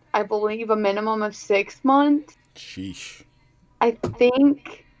I believe a minimum of 6 months. Sheesh. I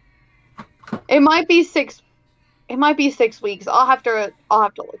think it might be 6. It might be 6 weeks. I'll have to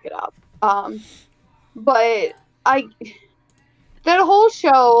look it up. But that whole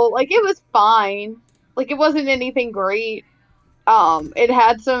show, like, it was fine. Like, it wasn't anything great. It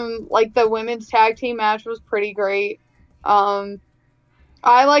had some, like, the women's tag team match was pretty great. I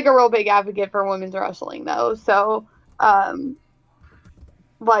like a real big advocate for women's wrestling though, so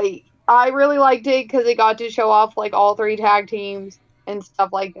like I really liked it because it got to show off like all 3 tag teams and stuff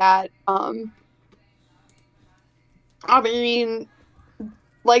like that. I mean,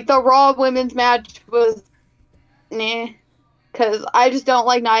 like the Raw women's match was because I just don't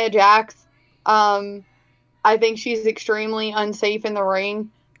like Nia Jax. I think she's extremely unsafe in the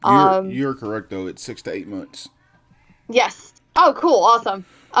ring. You're correct though. It's 6 to 8 months. Yes. Oh, cool, awesome.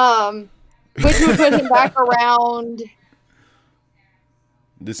 Which would put him back around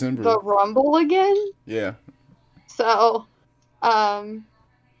December. the Rumble again. Yeah. So, guess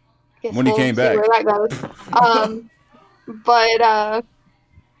When he came see back. where that goes. But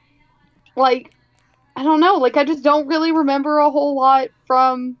like, I don't know. Like, I just don't really remember a whole lot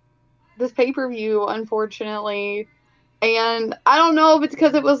from this pay-per-view, unfortunately. And I don't know if it's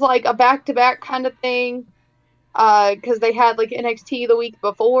because it was like a back-to-back kind of thing. Because they had like NXT the week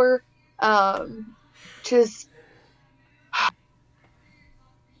before. Just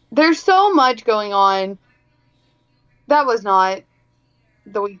there's so much going on. That was not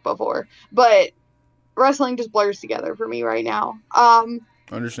the week before, but wrestling just blurs together for me right now.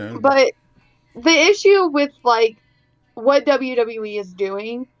 Understand. But the issue with like what WWE is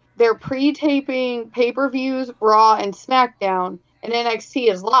doing, they're pre-taping pay-per-views, Raw and SmackDown, and NXT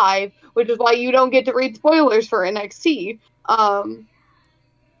is live, which is why you don't get to read spoilers for NXT. But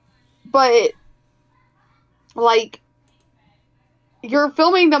like you're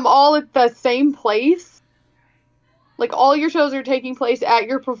filming them all at the same place. Like all your shows are taking place at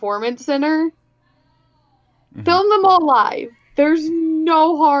your performance center. Mm-hmm. Film them all live. There's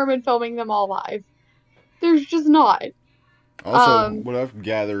no harm in filming them all live. There's just not. Also, what I've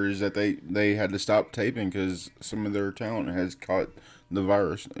gathered is that they had to stop taping because some of their talent has caught the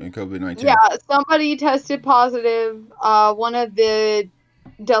virus and COVID-19. Yeah, somebody tested positive. One of the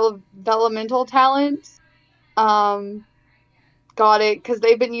developmental talents got it because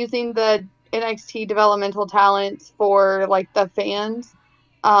they've been using the NXT developmental talents for like the fans,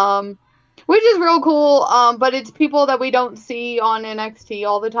 which is real cool. But it's people that we don't see on NXT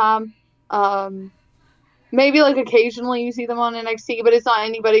all the time. Maybe like occasionally you see them on NXT, but it's not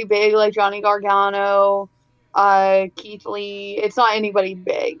anybody big like Johnny Gargano, Keith Lee. It's not anybody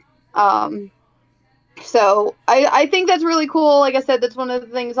big. So I think that's really cool. Like I said, that's one of the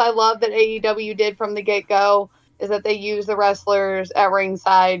things I love that AEW did from the get-go is that they use the wrestlers at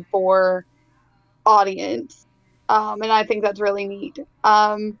ringside for audience. And I think that's really neat.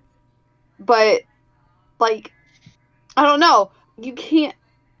 But like, I don't know. You can't,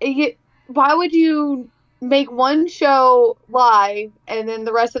 why would you make one show live and then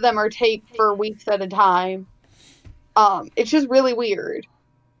the rest of them are taped for weeks at a time? It's just really weird.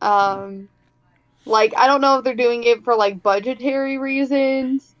 Like, I don't know if they're doing it for like budgetary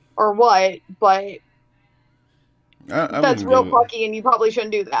reasons or what, but that's real plucky and you probably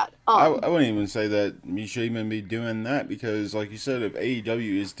shouldn't do that. I wouldn't even say that you should even be doing that because, like you said, if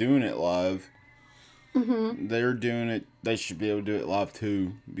AEW is doing it live, they're doing it, they should be able to do it live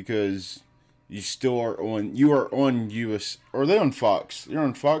too because you still are on, you are on US, or are they on Fox? You're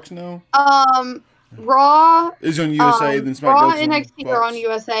on Fox now? Raw is on USA, then SmackDown. Raw and NXT are on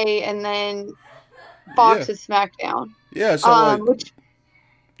USA, and then Fox is SmackDown. Yeah, so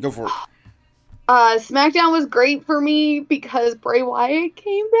go for it. SmackDown was great for me because Bray Wyatt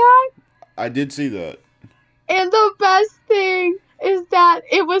came back. I did see that. And the best thing is that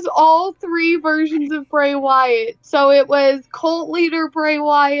it was all three versions of Bray Wyatt. So it was cult leader Bray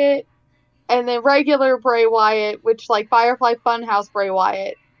Wyatt, and then regular Bray Wyatt, which like Firefly Funhouse Bray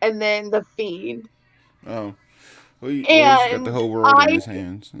Wyatt, and then the Fiend. Oh, well, he's got the whole world in his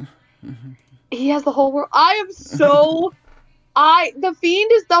hands. He has the whole world. I am so. The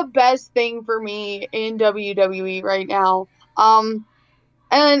Fiend is the best thing for me in WWE right now. And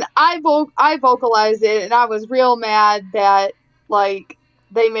I vocalized it, and I was real mad that like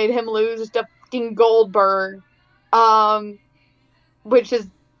they made him lose to fucking Goldberg, which is.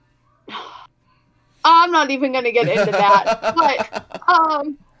 I'm not even gonna get into that,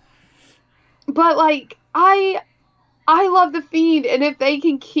 but like I love the Fiend, and if they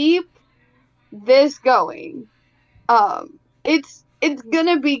can keep this going, it's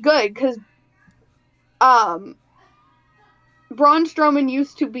gonna be good because Braun Strowman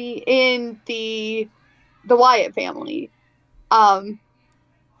used to be in the Wyatt family, and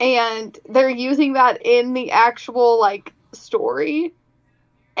they're using that in the actual like story,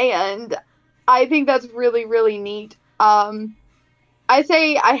 and I think that's really, really neat. I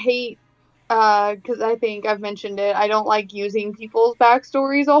say I hate, because I think I've mentioned it, I don't like using people's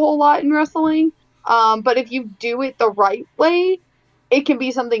backstories a whole lot in wrestling. But if you do it the right way, it can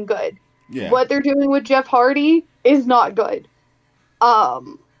be something good. Yeah. What they're doing with Jeff Hardy is not good.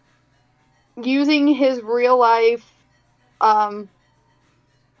 Using his real life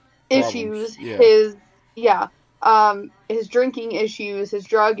issues, his drinking issues, his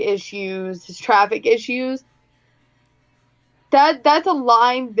drug issues, his traffic issues. That's a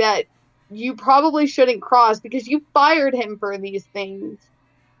line that you probably shouldn't cross because you fired him for these things.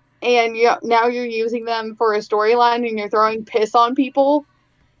 And now you're using them for a storyline and you're throwing piss on people.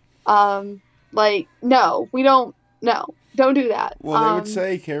 Like, no, we don't, no, don't do that. Well, they would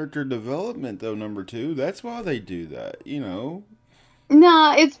say character development, though, number 2. That's why they do that, you know.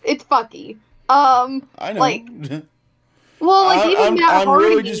 Nah, it's fucky. I know. Like, well, like, even Matt Hardy.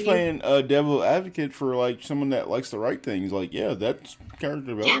 I'm really just playing devil advocate for, like, someone that likes the right things. Like, yeah, that's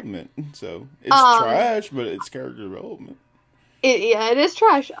character development. So, it's trash, but it's character development. It is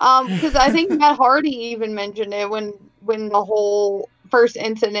trash. Because I think Matt Hardy even mentioned it when the whole first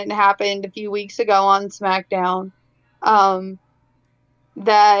incident happened a few weeks ago on SmackDown.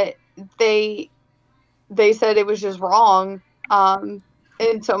 that they said it was just wrong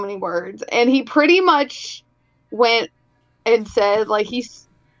in so many words. And he pretty much went and said, like,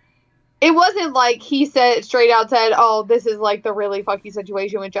 it wasn't like he said straight out said, oh, this is like the really fucky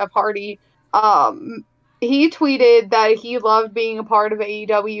situation with Jeff Hardy. He tweeted that he loved being a part of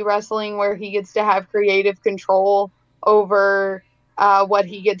AEW wrestling where he gets to have creative control over what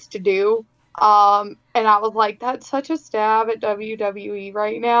he gets to do. And I was like, that's such a stab at WWE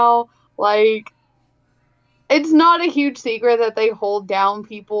right now. Like, it's not a huge secret that they hold down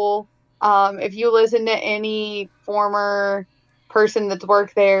people. If you listen to any former person that's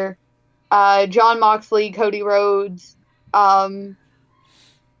worked there, John Moxley, Cody Rhodes, and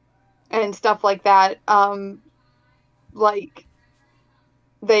stuff like that, like,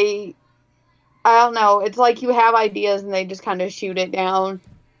 I don't know, it's like you have ideas and they just kind of shoot it down,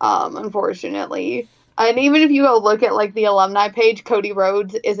 unfortunately. And even if you go look at, like, the alumni page, Cody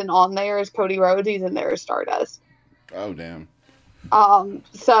Rhodes isn't on there as Cody Rhodes, he's in there as Stardust. Oh, damn.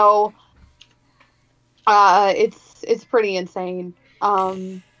 So, it's pretty insane.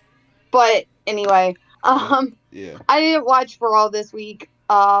 But anyway, Yeah. I didn't watch Raw this week.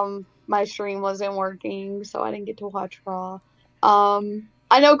 My stream wasn't working, so I didn't get to watch Raw.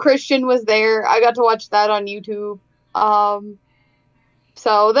 I know Christian was there. I got to watch that on YouTube.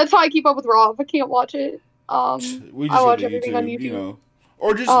 So that's how I keep up with Raw. If I can't watch it, I watch everything on YouTube. You know,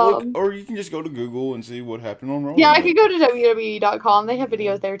 or just look, or you can just go to Google and see what happened on Raw. Yeah, I could go to WWE.com. They have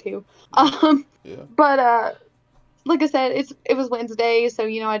videos there too. Yeah. But like I said, it was Wednesday, so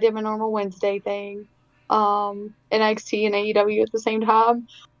you know I did my normal Wednesday thing. NXT and AEW at the same time.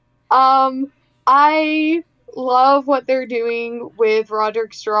 I love what they're doing with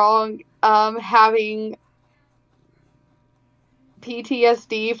Roderick Strong having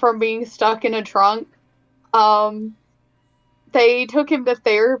PTSD from being stuck in a trunk. They took him to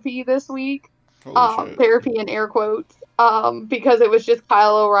therapy this week. Therapy in air quotes. Because it was just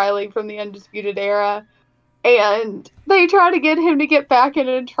Kyle O'Reilly from the Undisputed Era. And they tried to get him to get back in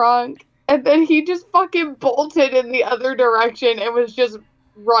a trunk. And then he just fucking bolted in the other direction and was just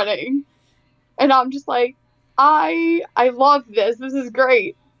running. And I'm just like, I love this. This is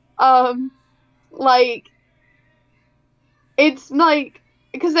great. Like, it's like,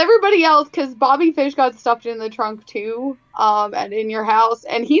 because everybody else, because Bobby Fish got stuffed in the trunk too, and in your house,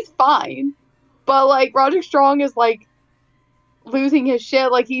 and he's fine. But, like, Roderick Strong is, like, losing his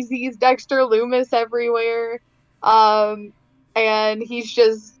shit. Like, he sees Dexter Lumis everywhere. And he's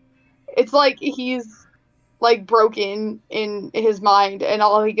just, it's like he's, like, broken in his mind, and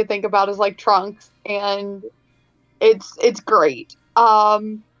all he could think about is, like, trunks, and it's great.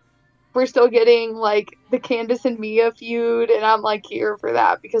 We're still getting, like, the Candice and Mia feud, and I'm, like, here for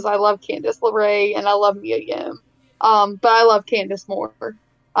that, because I love Candice LeRae, and I love Mia Yim. But I love Candice more.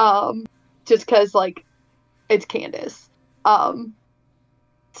 Just because, like, it's Candice. And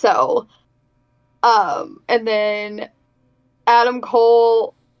then Adam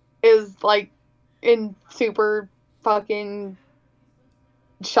Cole is, like, in super fucking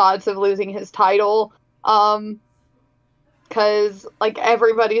shots of losing his title. Because, like,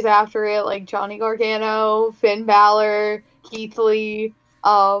 everybody's after it, like Johnny Gargano, Finn Balor, Keith Lee,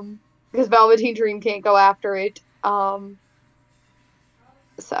 because Velveteen Dream can't go after it.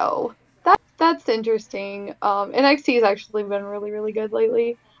 So that's interesting. NXT has actually been really, really good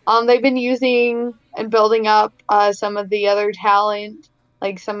lately. They've been using and building up some of the other talent,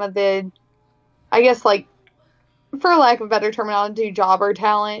 like some of the, I guess, like, for lack of better terminology, jobber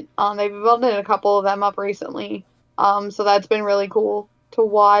talent. They've been building a couple of them up recently. So that's been really cool to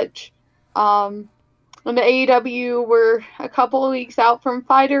watch. And the AEW, we're a couple of weeks out from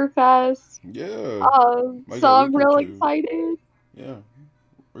Fyter Fest. Yeah. So I'm really excited. Yeah.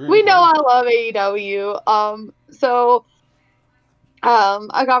 We know I love AEW. So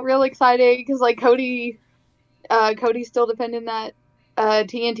I got real excited because, like, Cody's still defending that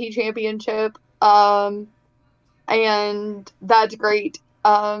TNT championship. And that's great.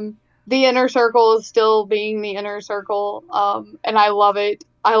 The Inner Circle is still being the Inner Circle, and I love it.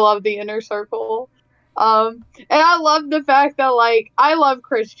 I love the Inner Circle. And I love the fact that, like, I love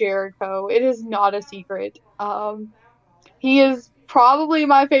Chris Jericho. It is not a secret. He is probably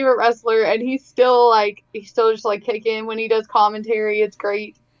my favorite wrestler, and he's still just, like, kicking when he does commentary. It's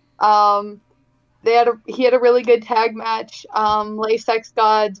great. He had a really good tag match, Lay Sex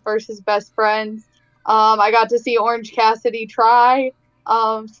Gods versus Best Friends. I got to see Orange Cassidy try.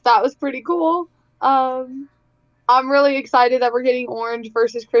 So that was pretty cool. I'm really excited that we're getting Orange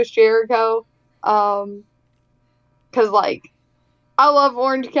versus Chris Jericho. 'Cause, like, I love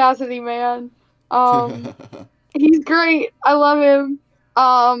Orange Cassidy, man. He's great. I love him.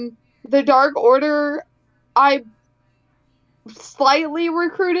 The Dark Order, I slightly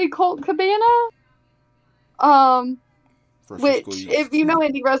recruited Colt Cabana. Which, if you know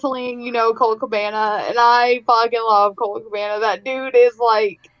indie wrestling, you know Colt Cabana, and I fucking love Colt Cabana. That dude is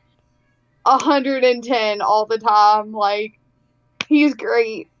like 110 all the time. Like, he's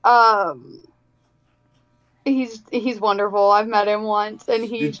great. He's wonderful. I've met him once, and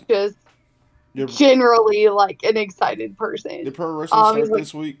he's just generally like an excited person. Did pro wrestling start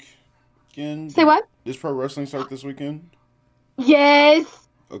this weekend? Say what? Does pro wrestling start this weekend? Yes.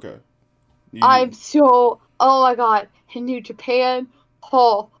 Okay. I'm so. Oh my god. In New Japan.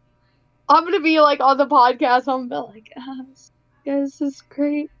 Oh, I'm gonna be like on the podcast. I'm gonna be like, guys, this is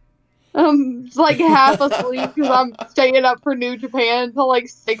great. It's like half asleep because I'm staying up for New Japan till like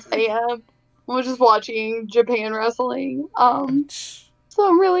 6 a.m. We're just watching Japan wrestling. So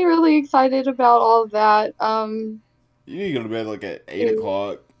I'm really, really excited about all of that. You need to go to bed like at 8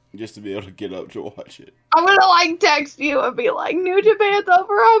 o'clock just to be able to get up to watch it. I'm gonna like text you and be like, New Japan's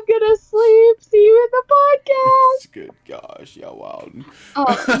over, I'm gonna sleep. See you in the podcast. Good gosh, y'all wild.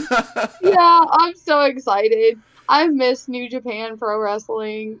 Yeah, I'm so excited. I've missed New Japan Pro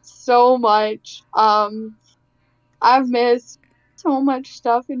Wrestling so much. I've missed so much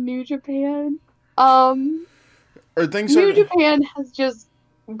stuff in New Japan. New Japan has just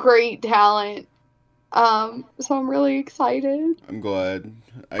great talent. So I'm really excited. I'm glad.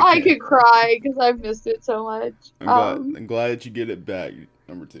 I could cry because I've missed it so much. I'm glad that you get it back.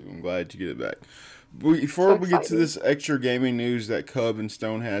 Number 2. I'm glad you get it back. Before we get to this extra gaming news that Cub and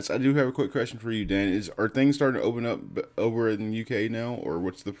Stone has, I do have a quick question for you, Dan. Are things starting to open up over in the UK now, or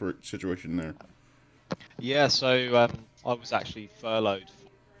what's the situation there? Yeah, so I was actually furloughed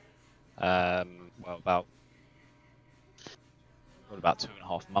for, about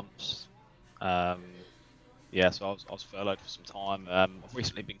 2.5 months. So I was furloughed for some time. I've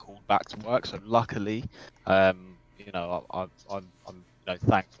recently been called back to work, so luckily, I'm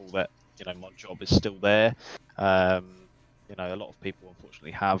thankful that my job is still there. A lot of people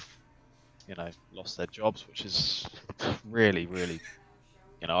unfortunately have lost their jobs, which is really, really,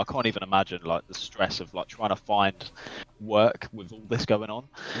 I can't even imagine like the stress of like trying to find work with all this going on.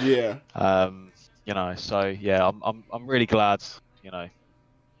 Yeah. So yeah, I'm really glad.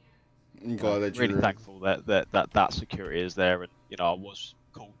 I'm glad that really thankful that security is there, and I was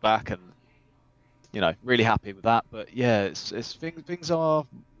called back, and really happy with that. But yeah, it's things are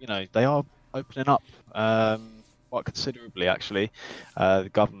they are opening up quite considerably actually. The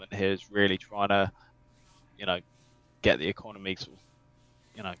government here is really trying to get the economy sort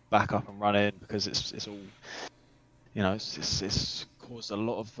of back up and running, because it's all it's caused a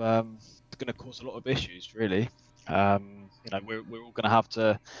lot of it's going to cause a lot of issues really. We're all going to have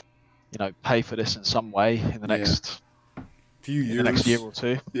to pay for this in some way in the next few years, in the next year or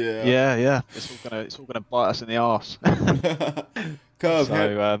two. Yeah. It's all gonna bite us in the arse. Cub,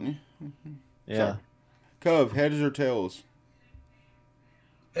 yeah. Cub, heads or tails?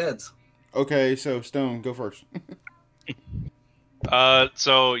 Heads. Okay, so Stone, go first.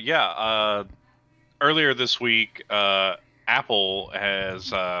 Earlier this week, Apple has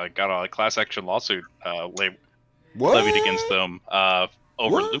got a class action lawsuit levied against them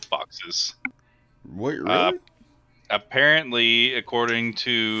over loot boxes. Wait, really? Apparently, according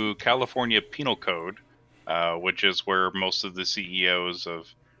to California Penal Code, which is where most of the CEOs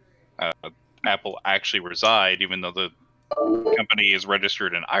of Apple actually reside, even though the company is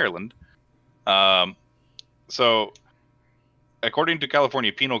registered in Ireland. So, according to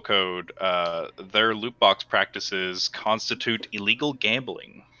California Penal Code, their loot box practices constitute illegal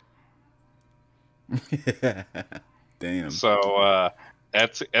gambling. Damn. So,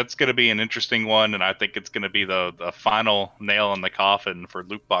 that's going to be an interesting one, and I think it's going to be the final nail in the coffin for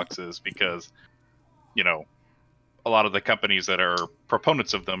loot boxes, because, a lot of the companies that are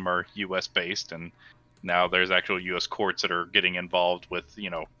proponents of them are U.S. based, and now there's actual U.S. courts that are getting involved with,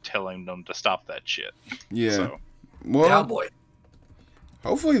 telling them to stop that shit. Yeah. So, well, Cowboy.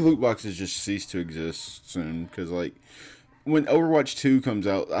 Hopefully loot boxes just cease to exist soon, because, like, when Overwatch 2 comes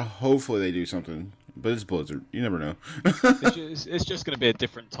out, hopefully they do something. But it's Blizzard. You never know. it's just going to be a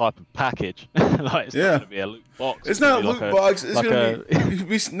different type of package. It's not going to be a loot box. It's not a loot box. It's going to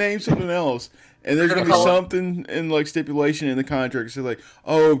be named something else. And there's going to be something in, like, stipulation in the contract. So, like,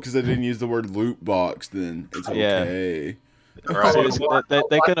 because they didn't use the word loot box, then it's okay. Yeah. Right.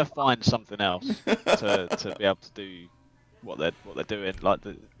 They're going to find something else to be able to do what they're doing. Like,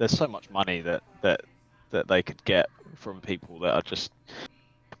 there's so much money that they could get from people that are just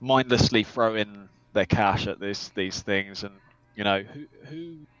mindlessly throwing their cash at these things, and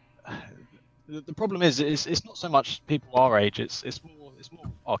who the problem is it's not so much people our age, it's it's more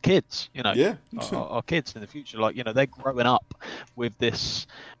our kids, Yeah. our kids in the future. Like, they're growing up with this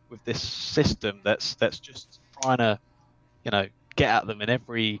system that's just trying to, get at them in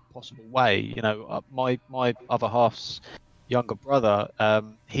every possible way. My other half's younger brother,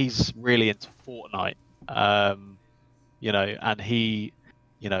 he's really into Fortnite, and he,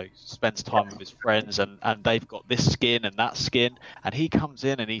 spends time with his friends, and they've got this skin and that skin, and he comes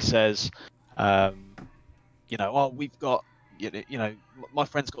in and he says, oh, we've got, my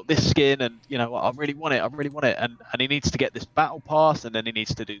friend's got this skin, and I really want it, and he needs to get this battle pass, and then he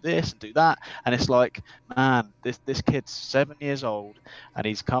needs to do this and do that, and it's like, man, this kid's 7 years old, and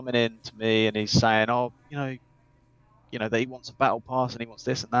he's coming in to me and he's saying, oh, that he wants a battle pass and he wants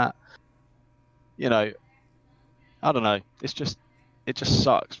this and that. I don't know. It just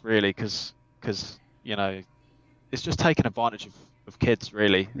sucks, really, because it's just taking advantage of kids,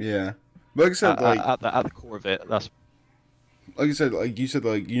 really. Yeah, but like I said, at the core of it, that's like I said, like you said,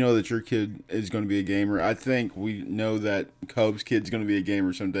 like that your kid is going to be a gamer. I think we know that Cobb's kid's going to be a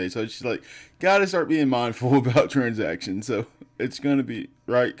gamer someday. So it's just like, gotta start being mindful about transactions. So it's going to be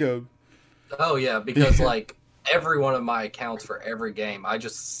right, Cobb. Oh yeah, because like every one of my accounts for every game, I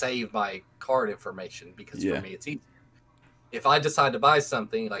just save my card information because for me it's easy. If I decide to buy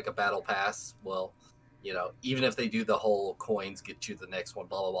something like a battle pass, well, even if they do the whole coins get you the next one,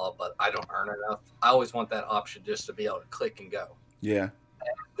 blah, blah, blah, but I don't earn enough, I always want that option just to be able to click and go. Yeah.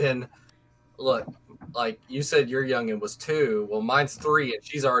 And then, look, like you said, your youngin' was 2. Well, mine's 3, and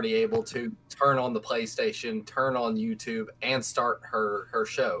she's already able to turn on the PlayStation, turn on YouTube, and start her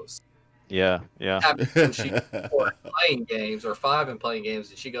shows. Yeah. When she's 4 playing games or 5 and playing games,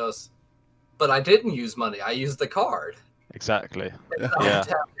 and she goes, but I didn't use money. I used the card. Exactly. I have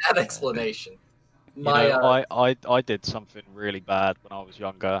to have that explanation. I did something really bad when I was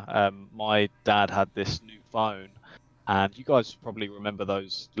younger. My dad had this new phone, and you guys probably remember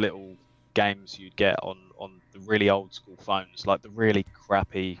those little games you'd get on the really old school phones, like the really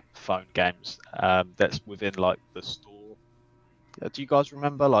crappy phone games that's within like the store. Do you guys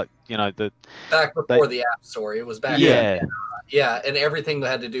remember, like, the back before the App Store? It was back. Yeah, and everything that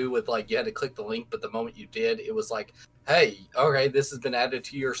had to do with like you had to click the link, but the moment you did, it was like, hey, okay, this has been added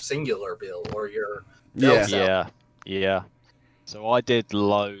to your singular bill or your yeah. So I did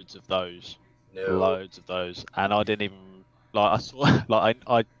loads of those, and I didn't even like. I saw like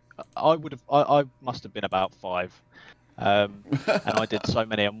I must have been about 5, and I did so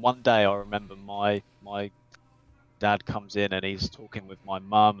many. And one day I remember my dad comes in and he's talking with my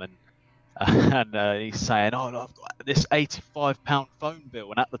mum, and he's saying, "Oh, I've got this £85 phone bill,"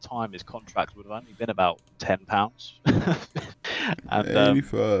 and at the time his contract would have only been about £10. And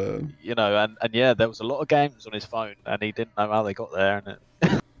 85. and yeah, there was a lot of games on his phone, and he didn't know how they got there,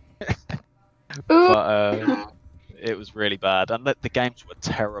 and but it was really bad, and the games were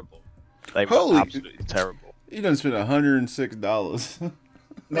terrible. They were absolutely terrible. You done spent $106.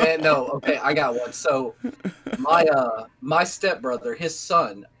 Man, no. Okay, I got one. So my stepbrother, his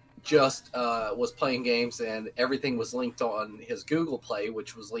son, just was playing games, and everything was linked on his Google Play,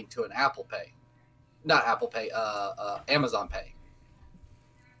 which was linked to an Apple Pay. Not Apple Pay, Amazon Pay.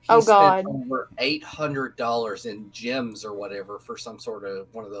 He spent over $800 in gems or whatever for some sort of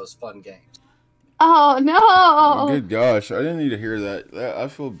one of those fun games. Oh no! Oh, good gosh, I didn't need to hear that. I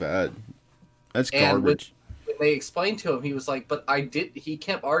feel bad. That's garbage. When they explained to him, he was like, "But I did." He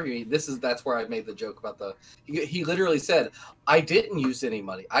kept arguing. That's where I made the joke about the. He literally said, "I didn't use any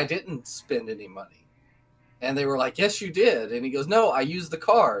money. I didn't spend any money," and they were like, "Yes, you did." And he goes, "No, I used the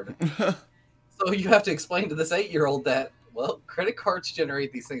card." So you have to explain to this 8-year-old that, well, credit cards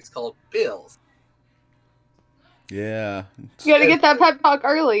generate these things called bills. Yeah. You gotta get that pep talk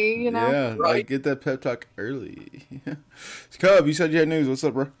early, Yeah, right. Like get that pep talk early. Cub, you said you had news. What's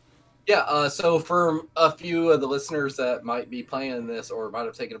up, bro? Yeah, so for a few of the listeners that might be playing this or might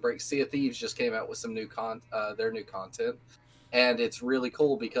have taken a break, Sea of Thieves just came out with some their new content, and it's really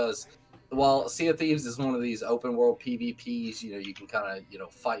cool because while Sea of Thieves is one of these open world PvPs, you can kind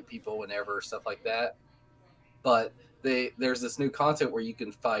of fight people whenever, stuff like that, but there's this new content where you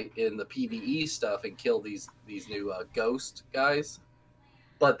can fight in the PvE stuff and kill these new ghost guys,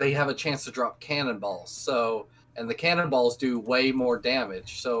 but they have a chance to drop cannonballs. And the cannonballs do way more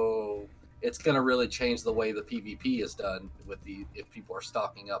damage, so it's going to really change the way the PvP is done if people are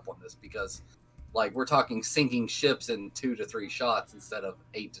stocking up on this, because like we're talking sinking ships in 2 to 3 shots instead of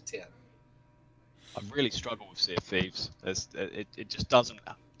 8 to 10. I really struggle with Sea of Thieves. It just doesn't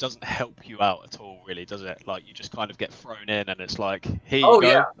help you out at all, really, does it? Like you just kind of get thrown in, and it's like, here you go.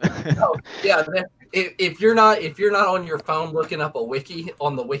 Yeah. Oh, yeah. if you're not on your phone looking up a wiki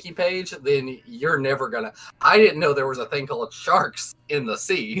on the wiki page, then you're never gonna. I didn't know there was a thing called sharks in the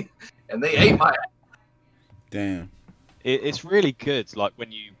sea, and they ate my. Damn. It's really good. Like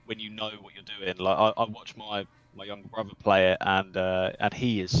when you know what you're doing. Like I watch my younger brother play it, and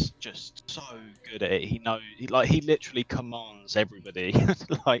he is just so good at it. He knows, he literally commands everybody.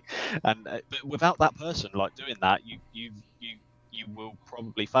 Like, and but without that person like doing that, you will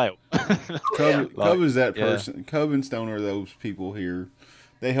probably fail. Cub is that person. Cub and Stone are those people here.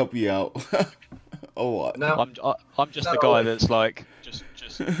 They help you out a lot. No, I'm just the guy that's like just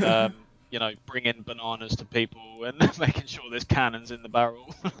bringing bananas to people and making sure there's cannons in the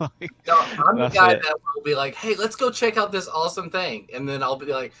barrel. Like, no, I'm the guy it. that will be like, hey, let's go check out this awesome thing, and then I'll be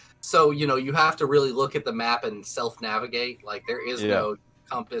like, so you have to really look at the map and self-navigate. Like there is no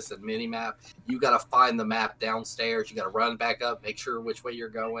compass and mini map. You got to find the map downstairs. You got to run back up, make sure which way you're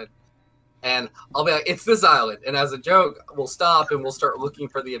going. And I'll be like, it's this island. And as a joke, we'll stop and we'll start looking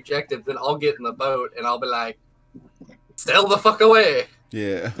for the objective. Then I'll get in the boat and I'll be like, sail the fuck away.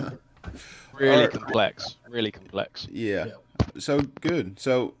 Yeah. Really complex. Really complex. Yeah. So good.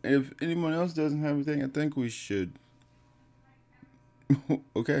 So if anyone else doesn't have anything, I think we should.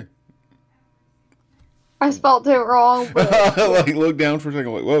 Okay. I spelled it wrong. But... like look down for a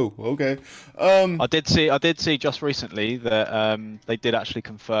second. Like whoa. Okay. I did see just recently that they did actually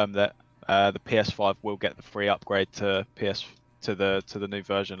confirm that the PS5 will get the free upgrade to the new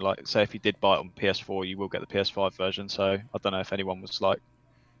version. Like, say if you did buy it on PS4, you will get the PS5 version. So I don't know if anyone was like.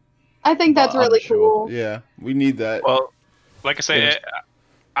 I think that's really cool. Yeah, we need that. Well, like I say,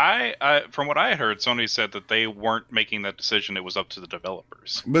 I from what I heard, Sony said that they weren't making that decision. It was up to the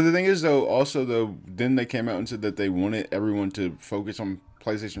developers. But the thing is, then they came out and said that they wanted everyone to focus on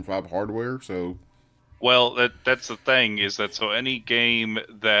PlayStation 5 hardware. So, well, that's the thing is that so any game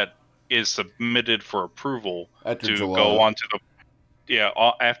that is submitted for approval go on to the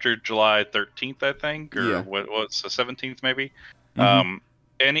after July 13th, I think, or what's the 17th maybe. Mm-hmm.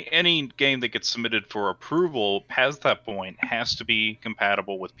 Any game that gets submitted for approval past that point has to be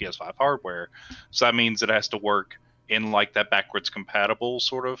compatible with PS5 hardware. So that means it has to work in like that backwards compatible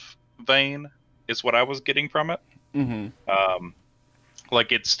sort of vein is what I was getting from it. Mm-hmm.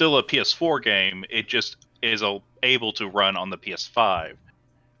 Like it's still a PS4 game. It just is able to run on the PS5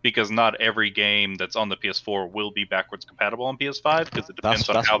 because not every game that's on the PS4 will be backwards compatible on PS5 because it depends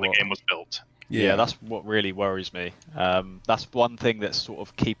on how the game was built. Yeah, that's what really worries me. That's one thing that's sort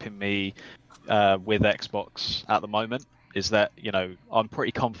of keeping me with Xbox at the moment is that, I'm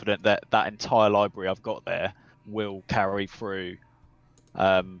pretty confident that that entire library I've got there will carry through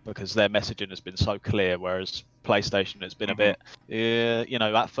because their messaging has been so clear, whereas PlayStation has been a bit,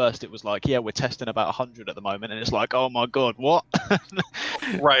 at first it was like, yeah, we're testing about 100 at the moment, and it's like, oh my god, what?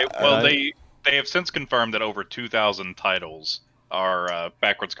 Right, well, they have since confirmed that over 2,000 titles are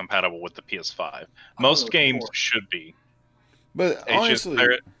backwards compatible with the PS5. Most games should be. But it's honestly,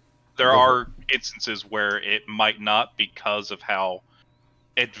 just there are instances where it might not because of how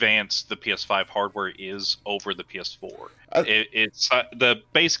advanced the PS5 hardware is over the PS4. It's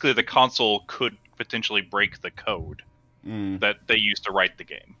basically the console could potentially break the code that they used to write the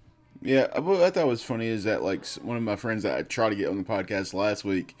game. Yeah, what I thought was funny is that like one of my friends that I tried to get on the podcast last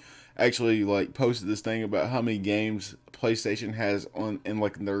week actually like posted this thing about how many games PlayStation has in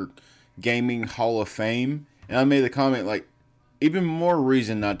their gaming Hall of Fame, and I made the comment like, even more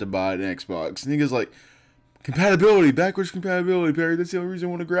reason not to buy an Xbox. And he goes like, compatibility, backwards compatibility, Perry. That's the only reason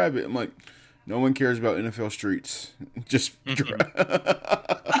I want to grab it. I'm like, no one cares about NFL Streets. Just for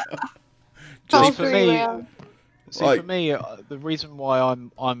me, the reason why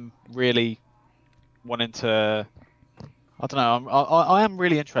I'm really wanting to. I don't know. I am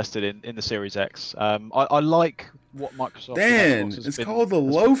really interested in the Series X. I like what Microsoft. Dan, it's called the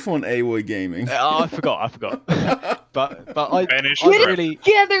loaf on AWA Gaming. I forgot. but I really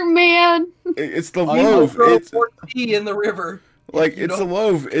together, man. It's the loaf. It's in the river. Like it's a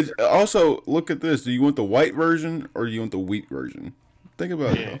loaf. It's also look at this. Do you want the white version or do you want the wheat version? Think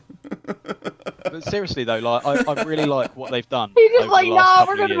about it. But seriously though, like I really like what they've done. He's just like, no,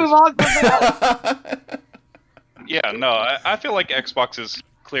 we're gonna move on from that. Yeah, no, I feel like Xbox's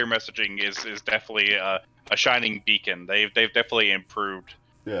clear messaging is definitely a shining beacon. They've definitely improved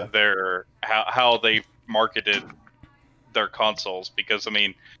their how they've marketed their consoles, because I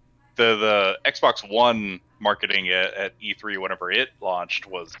mean the Xbox One marketing at E3 whenever it launched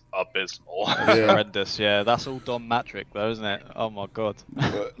was abysmal. Horrendous. Yeah, that's all Don Matrick though, isn't it? Oh my god.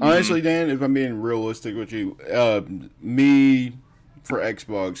 But honestly, Dan, if I'm being realistic with you, me for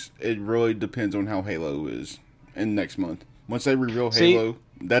Xbox, it really depends on how Halo is in next month. Once they reveal Halo,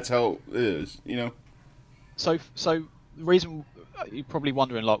 that's how it is, So the reason you're probably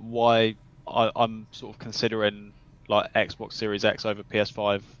wondering like why I'm sort of considering like Xbox Series X over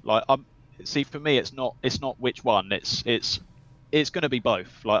PS5. Like see, for me it's not which one. It's going to be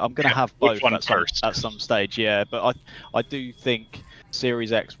both. Like I'm going to have both at some stage. Yeah, but I do think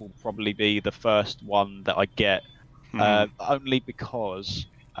Series X will probably be the first one that I get, only because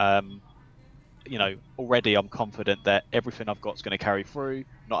already I'm confident that everything I've got is going to carry through.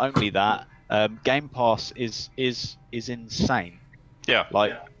 Not only that, Game Pass is insane. Yeah.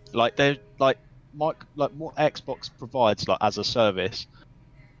 Like they're like what Xbox provides like as a service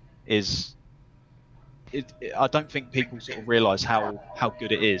is. I don't think people sort of realise how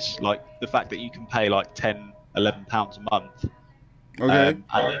good it is. Like the fact that you can pay like £10, £11 a month, and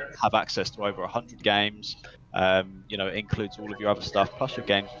have access to over 100 games. It includes all of your other stuff, plus your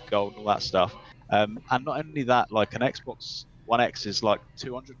games with gold and all that stuff. And not only that, like an Xbox One X is like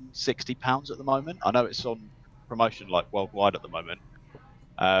 £260 at the moment. I know it's on promotion like worldwide at the moment,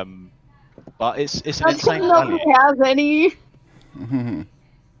 but it's an insane value. Nobody has any.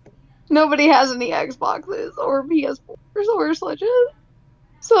 Nobody has any Xboxes or PS4s or Switches,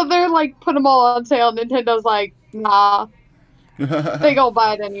 so they're like put them all on sale. Nintendo's like, nah, they go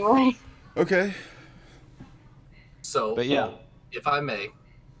buy it anyway. Okay. So, but yeah, if I may,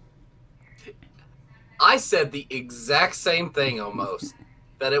 I said the exact same thing almost.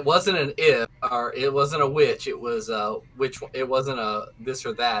 That it wasn't an if, or it wasn't a which. It was which. It wasn't a this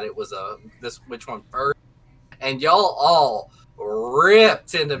or that. It was a this. Which one first? And y'all all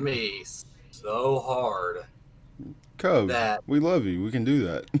ripped into me so hard. Cub, that we love you. We can do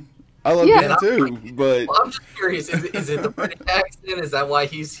that. I love him too, but well, I'm just curious. Is it the British accent? Is that why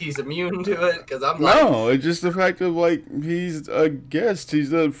he's immune to it? Because I'm like, no, it's just the fact of like he's a guest.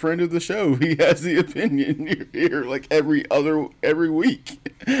 He's a friend of the show. He has the opinion. You're here like every week.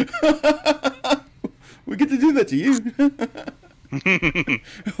 We get to do that to you.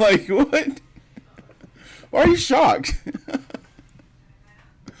 Like what? Why are you shocked?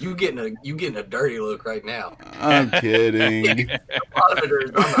 You getting a dirty look right now. I'm kidding.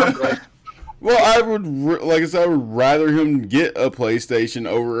 I'm well, I would like I said, I would rather him get a PlayStation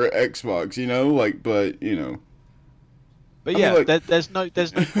over an Xbox. But yeah, I mean, there's no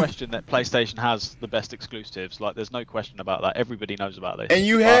question that PlayStation has the best exclusives. Like, there's no question about that. Everybody knows about this. And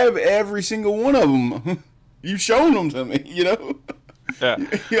you have every single one of them. You've shown them to me. Yeah.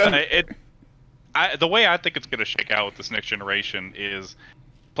 The way I think it's going to shake out with this next generation is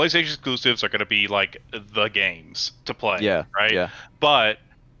PlayStation exclusives are going to be like the games to play. Yeah. Right. Yeah. But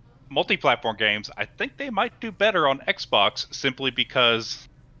multi-platform games, I think they might do better on Xbox simply because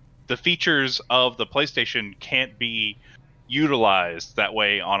the features of the PlayStation can't be utilized that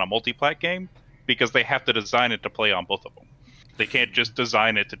way on a multi-plat game because they have to design it to play on both of them. They can't just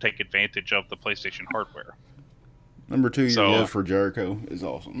design it to take advantage of the PlayStation hardware. Number 2, your love for Jericho is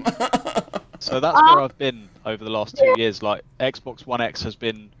awesome. So that's where I've been over the last 2 years. Like, Xbox One X has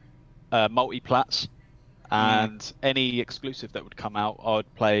been multi-plats, and any exclusive that would come out, I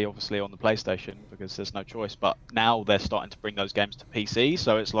would play obviously on the PlayStation because there's no choice. But now they're starting to bring those games to PC,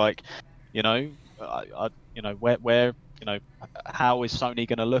 so it's like, where how is Sony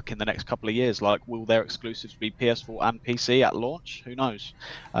going to look in the next couple of years? Like, will their exclusives be PS4 and PC at launch? Who knows?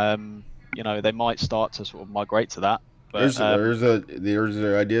 They might start to sort of migrate to that. But, there's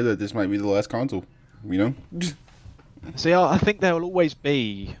the idea that this might be the last console. See, I think there will always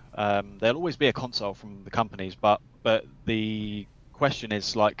be a console from the companies, but the question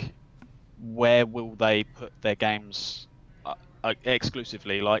is like, where will they put their games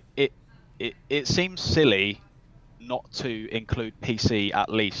exclusively? Like, it seems silly not to include PC at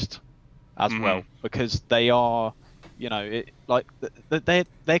least as well, because they are, they're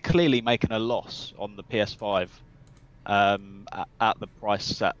clearly making a loss on the PS5 at the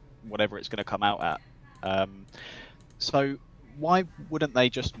price at whatever it's going to come out at. So why wouldn't they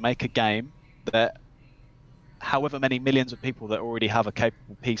just make a game that however many millions of people that already have a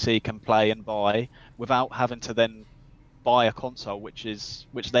capable PC can play and buy without having to then buy a console which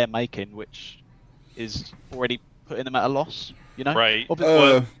they're making, which is already putting them at a loss, Right. But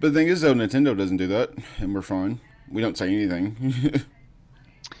the thing is, though, Nintendo doesn't do that, and we're fine. We don't say anything.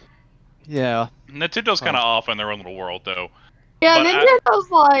 Yeah. Nintendo's kind of off in their own little world, though. Yeah, But Nintendo's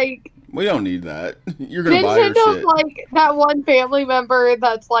like... We don't need that. You're going to buy our Nintendo's shit. like that one family member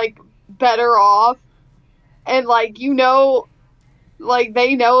that's like better off. And like, they know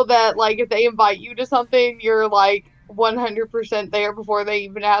that like if they invite you to something, you're like 100% there before they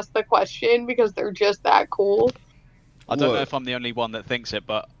even ask the question because they're just that cool. I don't know if I'm the only one that thinks it,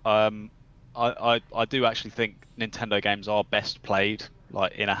 but I do actually think Nintendo games are best played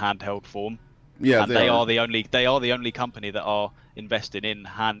like in a handheld form. Yeah, and they are the only company that are investing in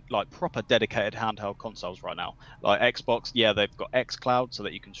proper dedicated handheld consoles right now. Like Xbox, yeah, they've got xCloud so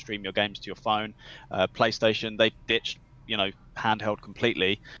that you can stream your games to your phone. PlayStation, they ditched handheld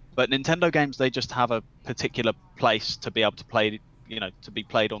completely, but Nintendo games, they just have a particular place to be able to play, to be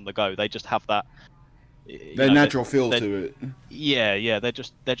played on the go. They just have that natural feel to it. Yeah, they're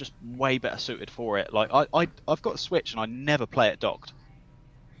just way better suited for it. Like I've got a Switch and I never play it docked.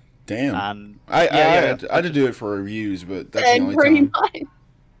 Damn. And I had to do it for reviews, but that's the only time.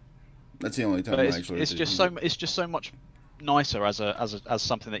 That's the only time. But it's just so much nicer as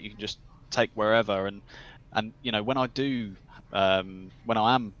something that you can just take wherever. And when I do, when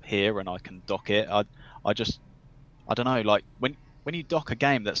I am here and I can dock it, I don't know, like when you dock a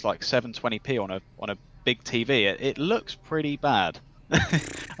game that's like 720p on a big TV, it looks pretty bad.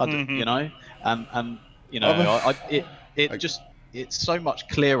 It's so much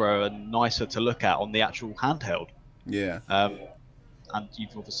clearer and nicer to look at on the actual handheld. Yeah. And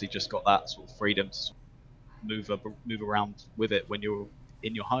you've obviously just got that sort of freedom to sort of move around with it when you're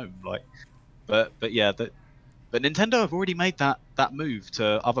in your home, like. But Nintendo have already made that move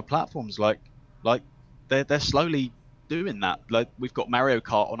to other platforms, like they're slowly doing that. Like we've got Mario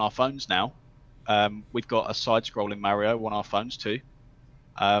Kart on our phones now. We've got a side-scrolling Mario on our phones too.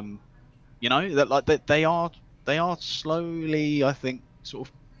 They are slowly, I think, sort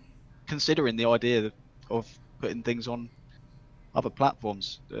of considering the idea of putting things on other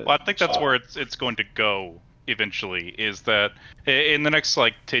platforms. Well, I think that's where it's going to go eventually, is that in the next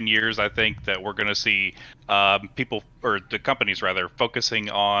 10 years, I think that we're going to see people, or the companies rather, focusing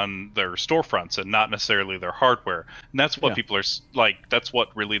on their storefronts and not necessarily their hardware. And that's what people are that's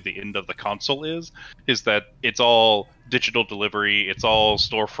what really the end of the console is that it's all digital delivery, it's all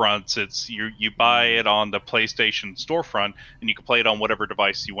storefronts, it's you buy it on the PlayStation storefront and you can play it on whatever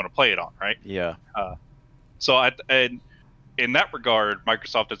device you want to play it on, right? Yeah. And in that regard,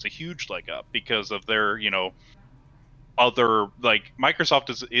 Microsoft has a huge leg up because of their, other,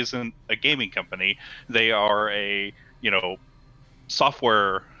 Microsoft isn't a gaming company. They are a,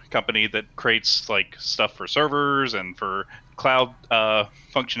 software company that creates stuff for servers and for cloud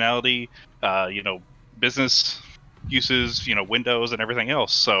functionality, business uses, Windows and everything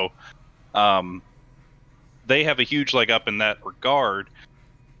else. So they have a huge leg up in that regard.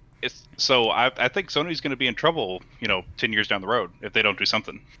 I think Sony's going to be in trouble, 10 years down the road if they don't do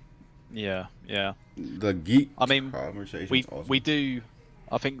something. Yeah. The geek. I mean, we awesome. do.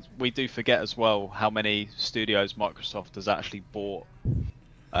 I think we do forget as well how many studios Microsoft has actually bought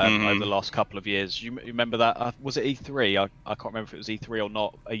over the last couple of years. You remember that? Was it E3? I can't remember if it was E3 or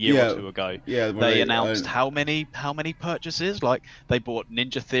not. A year or two ago. Yeah. They announced how many purchases? Like they bought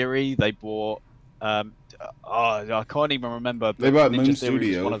Ninja Theory. They bought. I can't even remember. They bought Ninja Moon Theory was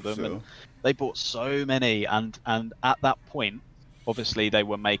Studio, one of them, so. and they bought so many. And at that point, obviously they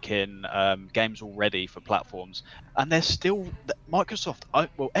were making games already for platforms, and they're still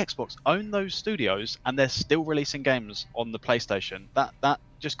Xbox own those studios, and they're still releasing games on the PlayStation. That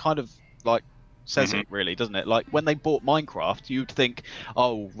just kind of says it really, doesn't it? Like when they bought Minecraft, you'd think,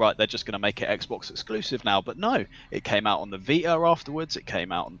 oh right, they're just going to make it Xbox exclusive now, but no, it came out on the Vita afterwards, it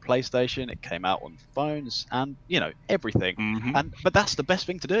came out on PlayStation, it came out on phones, and everything. But that's the best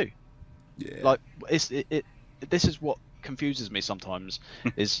thing to do. Yeah. This is what confuses me sometimes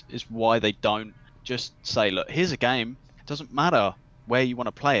is why they don't just say, look, here's a game, it doesn't matter where you want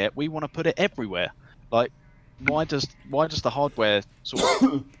to play it, we want to put it everywhere. Like why does the hardware sort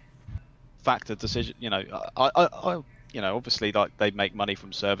of factor decision? I obviously they make money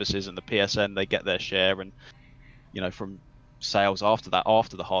from services, and the PSN, they get their share, and from sales after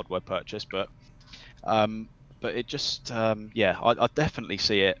the hardware purchase, but it just I definitely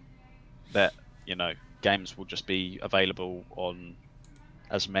see it that games will just be available on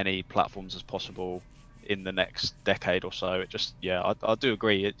as many platforms as possible in the next decade or so. It just I do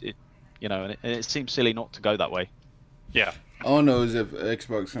agree, and it seems silly not to go that way. Yeah. All I know is if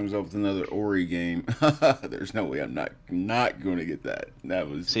Xbox comes up with another Ori game, there's no way I'm not going to get that.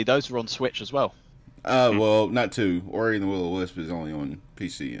 See, those are on Switch as well. Well, not two. Ori and the Will of the Wisp is only on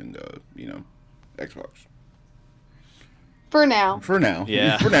PC and Xbox. For now.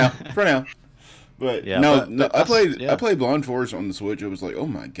 Yeah. For now. But I played Blonde Forest on the Switch. It was like, oh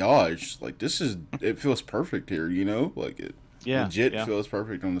my gosh, it feels perfect here, it legit feels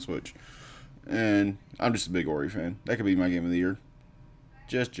perfect on the Switch. And I'm just a big Ori fan. That could be my game of the year.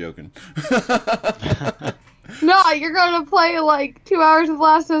 Just joking. No, you're gonna play 2 hours of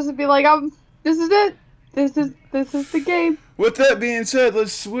Last of Us and be like, this is it. This is the game. With that being said,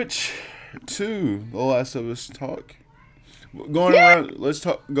 let's switch to the Last of Us talk. Going around, let's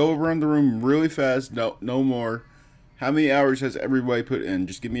talk. Go around the room really fast. No more. How many hours has everybody put in?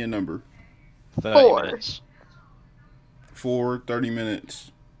 Just give me a number. 30 4. minutes. 30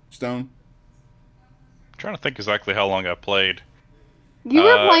 minutes. Stone. I'm trying to think exactly how long I played. You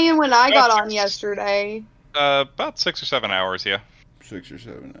were playing when I got about on 6 yesterday. About 6 or 7 hours, yeah. 6 or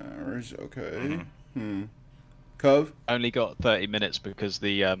 7 hours. Okay. Mhm. Cove. Only got 30 minutes because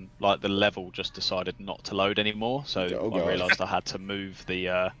the the level just decided not to load anymore. So Oh, I God. realised I had to move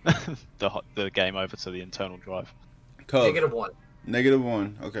the the game over to the internal drive. Cove. -1.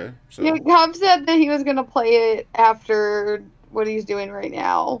 -1. Okay. So Yeah, Cub said that he was gonna play it after what he's doing right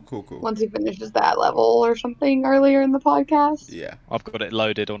now. cool. Once he finishes that level or something earlier in the podcast. Yeah. I've got it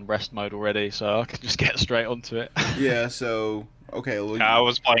loaded on rest mode already, so I can just get straight onto it. Yeah. So okay. Well, I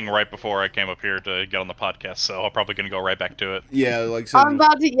was playing right before I came up here to get on the podcast, so I'm probably going to go right back to it. yeah. Like I said,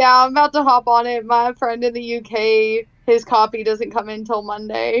 I'm about to hop on it. My friend in the UK, his copy doesn't come in till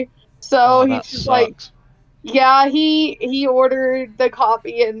Monday. So Oh, he's that just like, sucks. yeah, he ordered the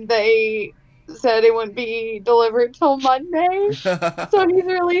copy and they said it wouldn't be delivered till Monday. So he's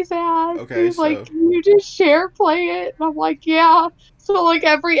really sad. Okay, He's like, so- can you just share play it? And I'm like, yeah. So like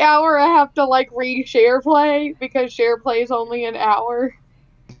every hour I have to like re-share play because share play is only an hour.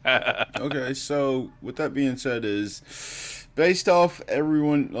 Okay, so with that being said, is based off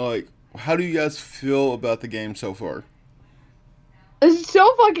everyone, like, how do you guys feel about the game so far? It's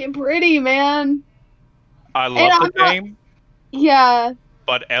so fucking pretty, man. I And love I'm the not- game, Yeah.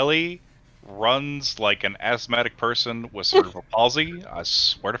 but Ellie runs like an asthmatic person with cerebral palsy. I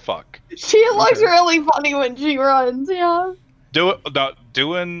swear to fuck. She looks Okay. really funny when she runs, yeah.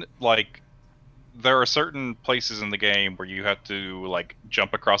 Doing like, there are certain places in the game where you have to like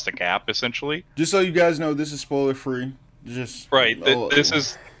jump across the gap, essentially. Just so you guys know, this is spoiler free. Just Right. oh, This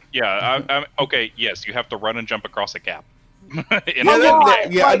is I'm okay. Yes, you have to run and jump across a gap. In Yeah, a that- game.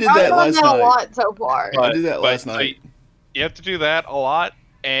 that- yeah, I did that I've done last that night. a lot so far. I did that last so night. You have to do that a lot,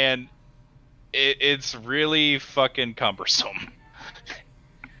 and it's really fucking cumbersome.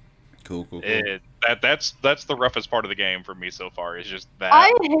 Cool. That's the roughest part of the game for me so far. Is just that.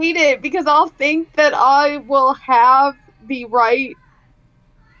 I hate it because I'll think that I will have the right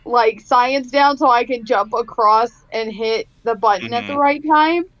like science down so I can jump across and hit the button at the right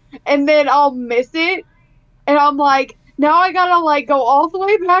time, and then I'll miss it, and I'm like, now I gotta like go all the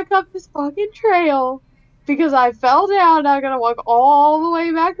way back up this fucking trail because I fell down. I gotta walk all the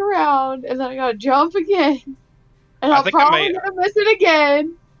way back around, and then I gotta jump again, and I I'm think I probably may- gonna miss it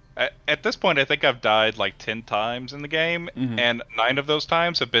again. At this point, I think I've died like 10 times in the game, Mhm. and 9 of those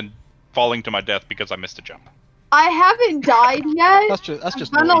times have been falling to my death because I missed a jump. I haven't died yet. That's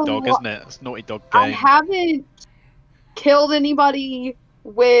just I've done Naughty a Dog, lo- isn't it? It's Naughty Dog I game. haven't killed anybody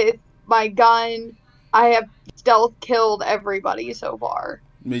with my gun. I have stealth killed everybody so far.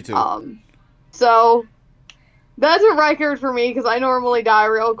 Me too. So that's a record for me because I normally die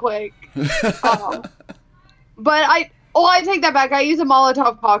real quick. But I take that back. I use a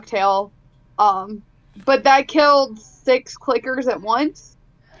Molotov cocktail. But that killed 6 clickers at once.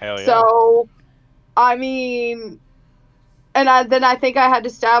 Hell yeah. So, I mean, and then I think I had to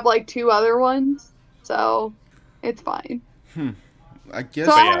stab like 2 other ones. So, it's fine. I guess.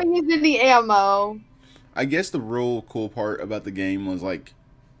 So I yeah. haven't used any ammo. I guess the real cool part about the game was like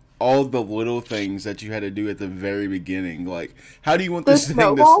all the little things that you had to do at the very beginning. Like, how do you want The this thing to?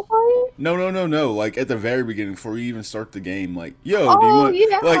 snowball fight? No. Like at the very beginning, before you even start the game, like, yo, do you Oh, want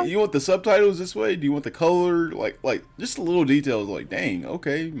yeah. like you want the subtitles this way? Do you want the color? Like just the little details. Like, dang,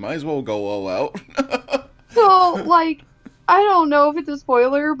 okay, might as well go all out. So, like, I don't know if it's a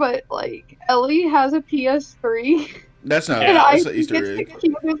spoiler, but, like, Ellie has a PS3. That's not. And I That's an think Easter it's egg. the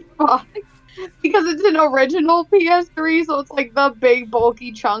cutest fuck. Because it's an original PS3, so it's, like, the big,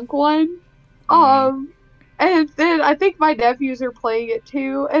 bulky chunk one. And then I think my nephews are playing it,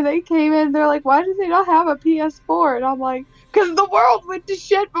 too. And they came in, they're like, why do they not have a PS4? And I'm like, because the world went to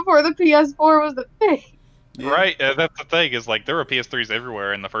shit before the PS4 was the thing. Yeah. Right, that's the thing, is like there were PS3s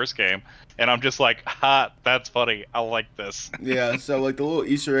everywhere in the first game, and I'm just like, ha, that's funny, I like this. Yeah, so like the little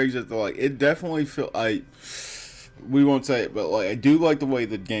Easter eggs that they're like, it definitely we won't say it, but like I do like the way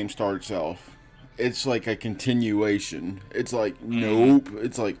the game starts off. It's like a continuation. It's like nope.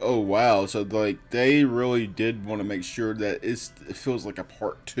 It's like, oh wow. So like they really did want to make sure that it feels like a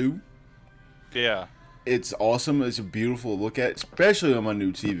part 2. Yeah. It's awesome. It's a beautiful to look at, especially on my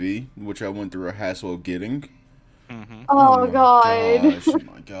new TV, which I went through a hassle of getting. Oh, my God. Gosh, oh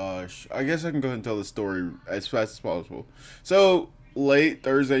my gosh. I guess I can go ahead and tell the story as fast as possible. So, late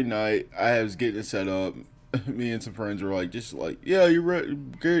Thursday night, I was getting it set up. Me and some friends were like, just like, yeah, you're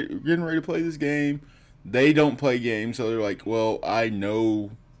getting ready to play this game. They don't play games, so they're like, well, I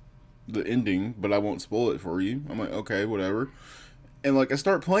know the ending, but I won't spoil it for you. I'm like, okay, whatever. And like I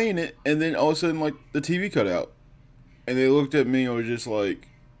start playing it, and then all of a sudden, like the TV cut out, and they looked at me and was just like,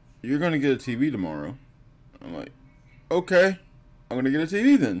 "You're gonna get a TV tomorrow." I'm like, "Okay, I'm gonna get a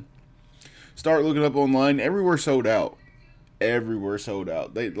TV then." Start looking up online, everywhere sold out. Everywhere sold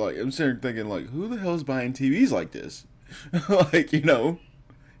out. They like I'm sitting there thinking like, who the hell is buying TVs like this? Like,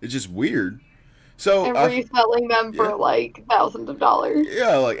 it's just weird. So And reselling them for like thousands of dollars.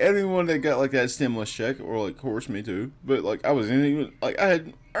 Yeah, like anyone that got like that stimulus check, or like, of course, me too. But like, I wasn't even like I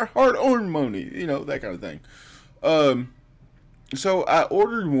had hard-earned money, that kind of thing. So I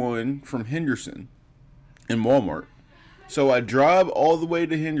ordered one from Henderson in Walmart. So I drive all the way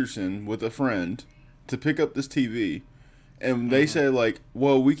to Henderson with a friend to pick up this TV, and they say like,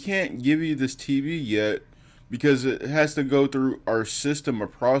 well, we can't give you this TV yet because it has to go through our system or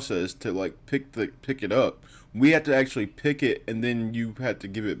process to like pick it up. We have to actually pick it, and then you have to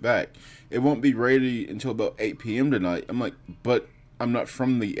give it back. It won't be ready until about 8 p.m. tonight. I'm like, but I'm not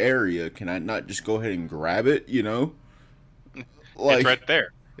from the area. Can I not just go ahead and grab it? Like, it's right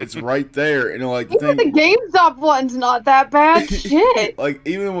there. It's right there, and like the GameStop one's not that bad. Shit. Like,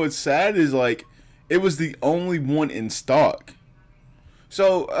 even what's sad is like, it was the only one in stock.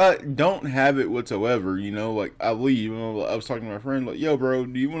 So I don't have it whatsoever, like I leave. I was talking to my friend, like, yo, bro,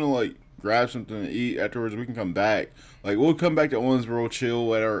 do you want to like grab something to eat afterwards? We can come back. Like, we'll come back to Owensboro,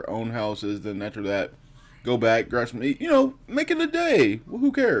 chill at our own houses. Then after that, go back, grab some to eat. Make it a day. Well,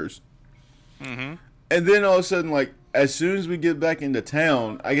 who cares? Mm-hmm. And then all of a sudden, like, as soon as we get back into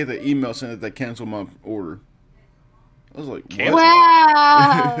town, I get the email saying that they canceled my order. I was like, what?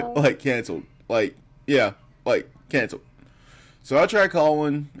 Wow. Like, canceled. Like, yeah, like, canceled. So I tried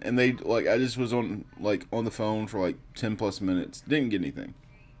calling, and I just was on the phone for like 10 plus minutes. Didn't get anything.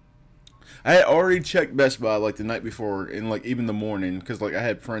 I had already checked Best Buy like the night before, and like even the morning, because like I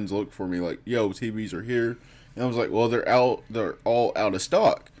had friends look for me, like, yo, TVs are here. And I was like, well, they're all out of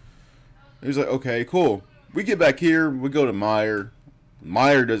stock. He was like, okay, cool. We get back here, we go to Meijer.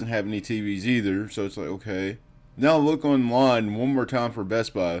 Meijer doesn't have any TVs either, so it's like, okay. Now look online one more time for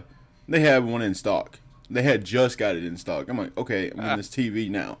Best Buy. They have one in stock. They had just got it in stock. I'm like, okay, I'm getting this TV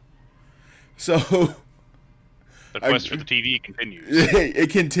now. So the quest for the TV continues. It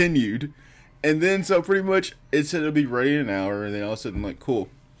continued. And then, so pretty much, it said it'll be ready in an hour. And then all of a sudden, like, cool.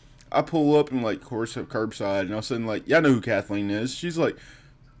 I pull up and, like, of course, curbside. And all of a sudden, like, yeah, I know who Kathleen is. She's like,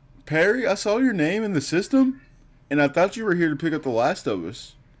 Perry, I saw your name in the system. And I thought you were here to pick up The Last of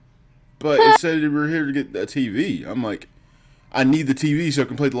Us. But it said you were here to get a TV. I'm like, I need the TV so I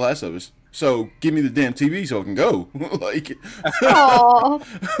can play The Last of Us. So give me the damn TV so I can go. Like,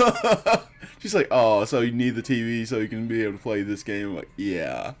 she's like, oh, so you need the TV so you can be able to play this game? I'm like,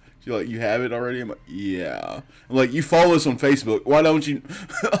 yeah. She's like, you have it already? I'm like, yeah. I'm like, you follow us on Facebook. Why don't you?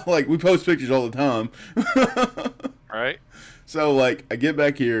 Like, we post pictures all the time. Right. So, like, I get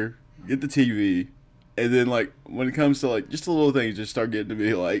back here, get the TV, and then, like, when it comes to, like, just the little things, just start getting to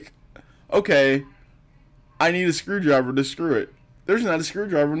be like, okay, I need a screwdriver to screw it. There's not a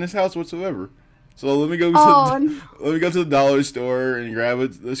screwdriver in this house whatsoever. So let me go to the dollar store and grab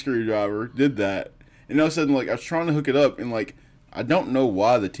the screwdriver. Did that. And all of a sudden, like, I was trying to hook it up, and, like, I don't know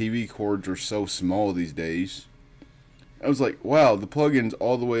why the TV cords are so small these days. I was like, wow, the plug-in's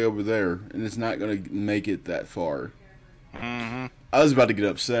all the way over there, and it's not going to make it that far. Mm-hmm. I was about to get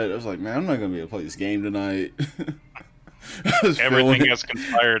upset. I was like, man, I'm not going to be able to play this game tonight. Everything has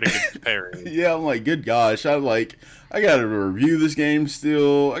conspired against Perry. Yeah, I'm like, good gosh. I got to review this game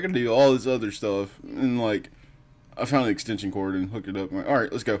still. I got to do all this other stuff. And, like, I found the extension cord and hooked it up. I'm like, all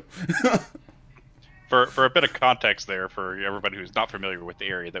right, let's go. For a bit of context there, for everybody who's not familiar with the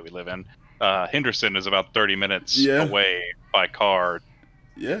area that we live in, Henderson is about 30 minutes away by car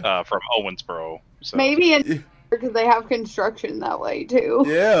from Owensboro. So. Maybe because they have construction that way, too.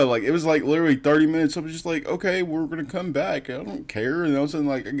 Yeah, like, it was, like, literally 30 minutes. I was just like, okay, we're going to come back. I don't care. And all of a sudden,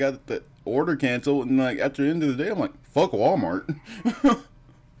 like, I got the order canceled. And, like, at the end of the day, I'm like, fuck Walmart.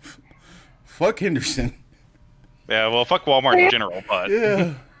 Fuck Henderson. Yeah, well, fuck Walmart in general, but...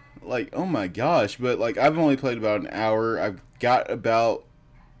 Yeah. Like, oh my gosh. But, like, I've only played about an hour. I've got about...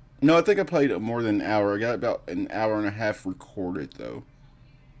 No, I think I played more than an hour. I got about an hour and a half recorded, though.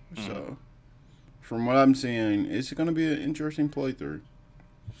 So... From what I'm seeing, it's going to be an interesting playthrough.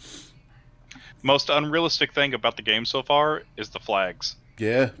 Most unrealistic thing about the game so far is the flags.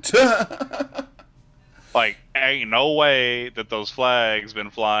 Yeah. Like, ain't no way that those flags been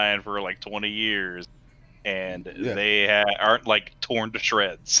flying for like 20 years. and Yeah. they aren't like torn to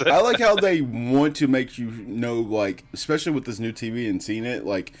shreds. I like how they want to make you know, like, especially with this new TV and seeing it,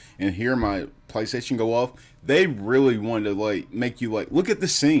 like, and hear my PlayStation go off. They really want to like make you like look at the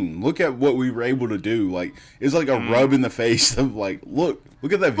scene, look at what we were able to do. Like, it's like a rub in the face of like, look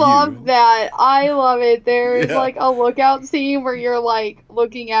at that view. Love that. I love it. There's Yeah. like a lookout scene where you're like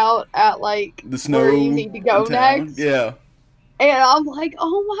looking out at like The snow where you need to go in town. next. Yeah. And I'm like,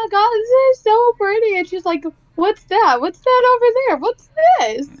 oh my god, this is so pretty. And she's like, what's that? What's that over there? What's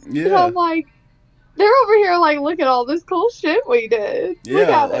this? And Yeah. I'm like, they're over here like, look at all this cool shit we did. Look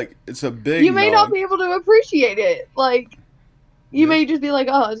Yeah, at it. like it's a big You may nod. not be able to appreciate it. Like, you Yeah. may just be like,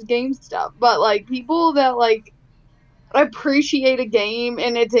 oh, it's game stuff. But like people that like appreciate a game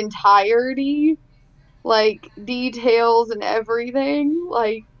in its entirety, like details and everything,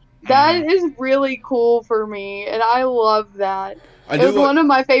 like that is really cool for me, and I love that. I It do was like, one of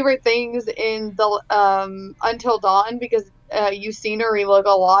my favorite things in the Until Dawn, because you scenery look a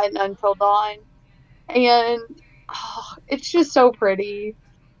lot in Until Dawn, and it's just so pretty.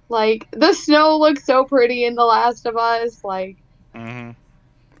 Like the snow looks so pretty in The Last of Us. Like Mm-hmm.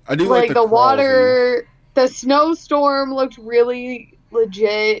 I do like like the crawl water, the snowstorm looked really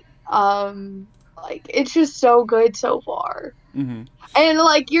legit. Like it's just so good so far. thing. Mhm. And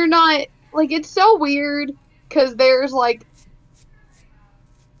like you're not like it's so weird because there's like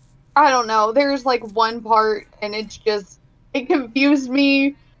I don't know, there's like one part and it's just it confused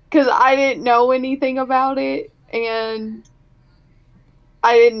me because I didn't know anything about it and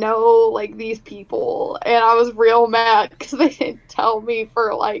I didn't know like these people and I was real mad because they didn't tell me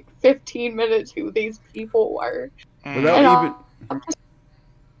for like 15 minutes who these people were. Without And even. I'm just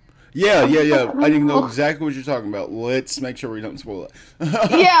Yeah. I didn't know Oh. exactly what you're talking about. Let's make sure we don't spoil it.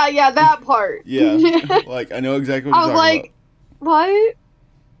 yeah, that part. Yeah. Like I know exactly what I you're was talking like, what?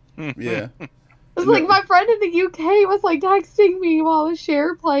 about. Yeah. It's like my friend in the UK was like texting me while I was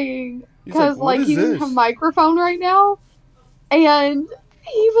share playing He's because "What like is he doesn't this?" have a microphone right now, and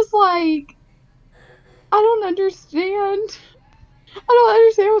he was like, I don't understand. I don't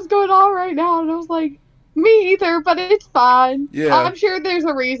understand what's going on right now, and I was like, me either, but it's fine. Yeah. I'm sure there's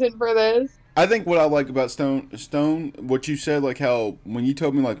a reason for this. I think what I like about Stone, what you said, like how when you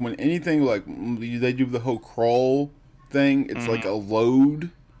told me, like when anything like they do the whole crawl thing, it's like a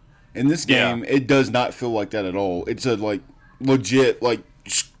load. In this Yeah. game, it does not feel like that at all. It's a like legit like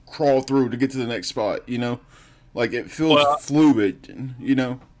just crawl through to get to the next spot. You know, like it feels Well- fluid. You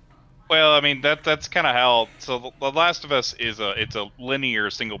know. Well, I mean that's kind of how. So The Last of Us is it's a linear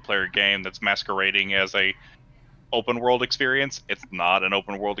single player game that's masquerading as a open world experience. It's not an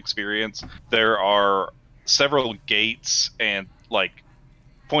open world experience. There are several gates and like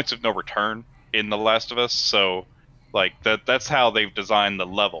points of no return in The Last of Us. So like that's how they've designed the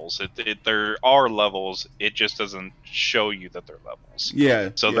levels. There are levels. It just doesn't show you that they're levels. Yeah.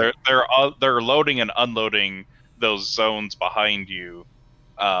 So yeah. they're loading and unloading those zones behind you.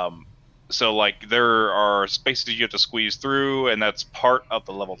 So like there are spaces you have to squeeze through, and that's part of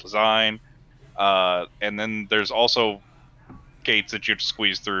the level design. And then there's also gates that you have to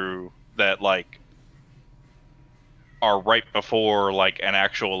squeeze through that like are right before like an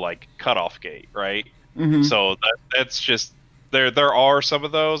actual like cutoff gate, right? Mhm. So that's just there are some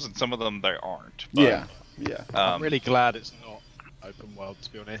of those, and some of them there aren't. But, Yeah. Yeah. I'm really glad it's not open world,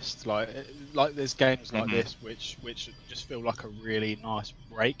 to be honest. Like there's games like Mhm. this which just feel like a really nice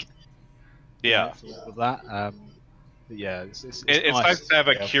break. yeah. For all of that. But yeah, it's It's nice to have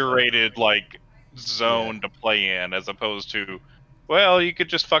a yeah. curated like zone to play in, as opposed to, well, you could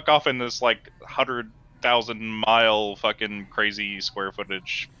just fuck off in this like 100,000 mile fucking crazy square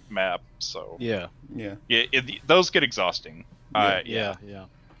footage map. So Yeah, Yeah. those get exhausting. Yeah. yeah.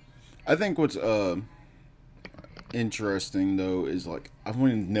 I think what's interesting though is like I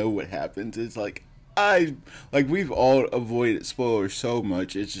want to know what happens. It's like we've all avoided spoilers so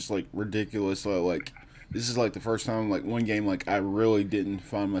much. It's just like ridiculous. Like this is like the first time like one game like I really didn't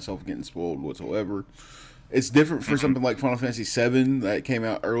find myself getting spoiled whatsoever. It's different for something like Final Fantasy VII that came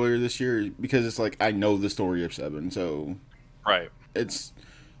out earlier this year because it's like I know the story of 7, so Right. it's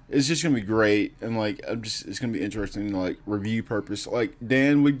just gonna be great, and like it's gonna be interesting, like review purpose. Like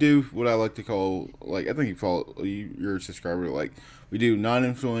Dan, we do what I like to call, like I think you call it, you're a subscriber. Like we do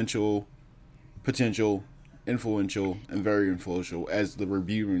non-influential, potential, influential, and very influential as the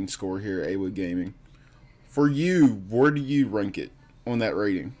reviewing score here at A-Wood Gaming. For you, where do you rank it on that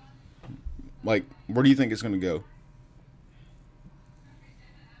rating? Like, where do you think it's gonna go?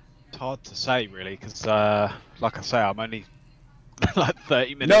 It's hard to say really, because like I say, I'm only like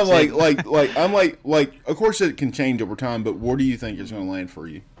 30 minutes. No, in. I'm like, of course it can change over time, but where do you think it's gonna land for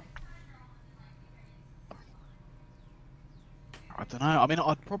you? don't know. I mean,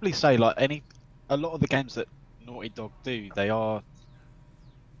 I'd probably say like a lot of the games that Naughty Dog do, they are,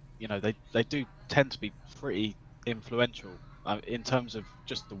 they do tend to be pretty influential in terms of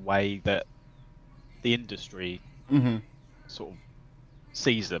just the way that the industry sort of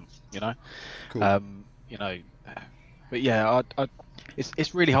sees them. Cool. But yeah,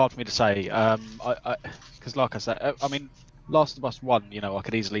 it's really hard for me to say. Because like I said, I mean, Last of Us 1, I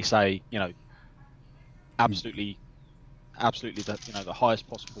could easily say, absolutely the highest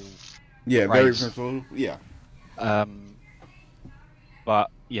possible Yeah, very praise. influential. Yeah.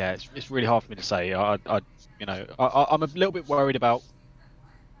 But yeah, it's really hard for me to say. I'm a little bit worried about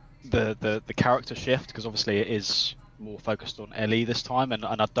the character shift, because obviously it is more focused on Ellie this time, and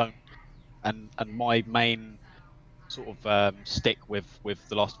I don't, and my main sort of stick with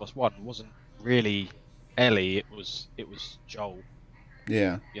The Last of Us 1 wasn't really Ellie, it was Joel.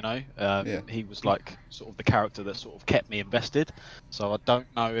 Yeah. He was like sort of the character that sort of kept me invested. So I don't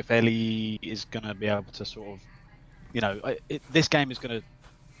know if Ellie is going to be able to sort of, this game is going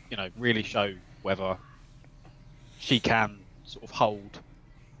to, really show whether she can sort of hold,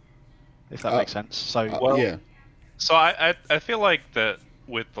 if that makes sense. So yeah. So I feel like that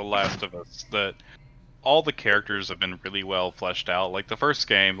with The Last of Us, that all the characters have been really well fleshed out. Like the first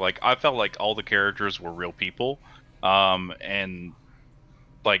game, like I felt like all the characters were real people, and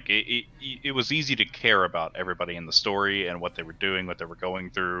like it was easy to care about everybody in the story and what they were doing, what they were going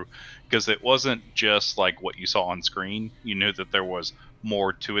through, because it wasn't just like what you saw on screen. You knew that there was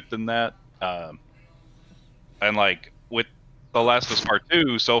more to it than that. And like with The Last of Us Part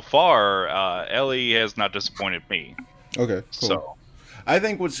 2, so far, Ellie has not disappointed me. Okay, cool. So I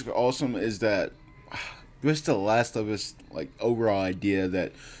think what's awesome is that just The Last of Us, like, overall idea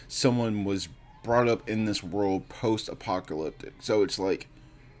that someone was brought up in this world post-apocalyptic. So it's like,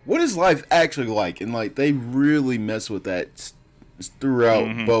 what is life actually like? And like they really mess with that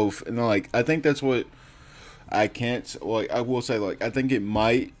throughout both. And like I think that's what I will say, like I think it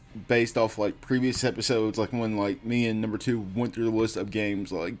might, based off like previous episodes, like when like me and number 2 went through the list of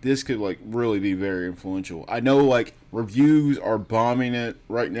games, like this could like really be very influential. I know like reviews are bombing it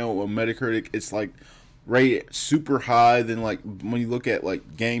right now on Metacritic. It's like rated super high. Then like when you look at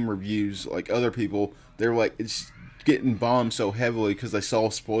like game reviews, like other people, they're like it's getting bombed so heavily because they saw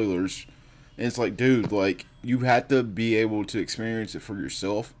spoilers. And it's like, dude, like you have to be able to experience it for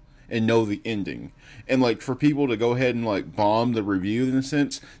yourself and know the ending. And like for people to go ahead and like bomb the review, in a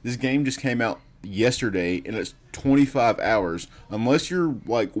sense, this game just came out yesterday and it's 25 hours. Unless you're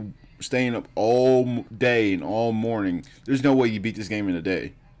like staying up all day and all morning, there's no way you beat this game in a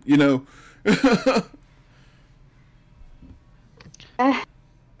day, Yeah.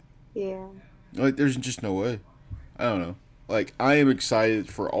 Like there's just no way. I don't know. Like, I am excited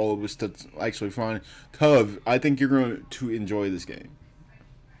for all of us to actually find Cove. I think you're going to enjoy this game.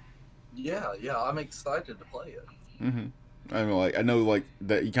 Yeah, I'm excited to play it. I know, like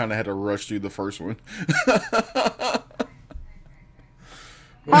that you kind of had to rush through the first one.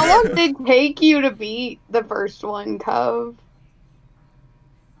 How long did it take you to beat the first one, Cove?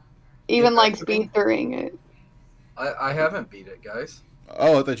 Even like speed throughing it. I haven't beat it, guys.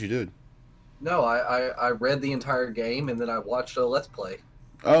 Oh, I thought you did. No, I read the entire game and then I watched a Let's Play.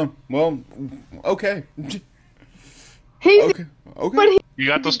 Oh, well, okay. Okay. Okay. you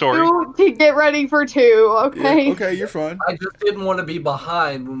got the story. To get ready for 2, okay? Yeah, okay, you're fine. I just didn't want to be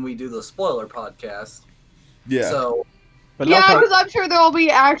behind when we do the spoiler podcast. Yeah. So. But Yeah, because I'm sure there'll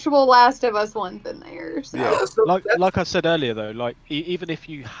be actual Last of Us ones in there. So. Yeah. like I said earlier, though, like even if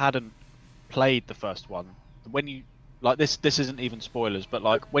you hadn't played the first one, when you like this isn't even spoilers, but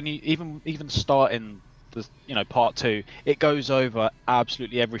like when you even start in the part 2, it goes over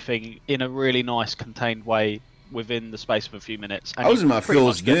absolutely everything in a really nice contained way within the space of a few minutes. And I was in my pretty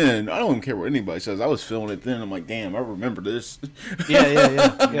feels much get- then. I don't even care what anybody says. I was feeling it then. I'm like, damn, I remember this.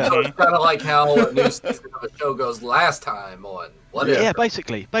 Yeah. So it's kind of like how a new season of a show goes last time on whatever. Yeah,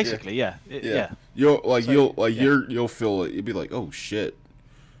 basically, yeah. Yeah. You'll feel it. You'll be like, oh shit.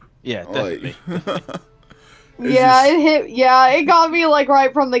 Yeah, Like, definitely. It got me like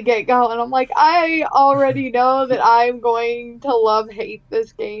right from the get-go, and I'm like, I already know that I'm going to love-hate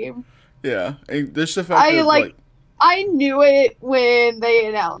this game. yeah, and there's the fact that I knew it when they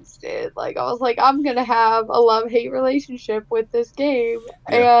announced it. Like, I was like, I'm gonna have a love-hate relationship with this game,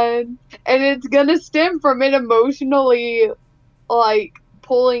 and it's gonna stem from it emotionally, like,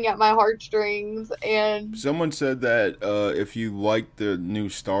 pulling at my heartstrings. And someone said that if you like the new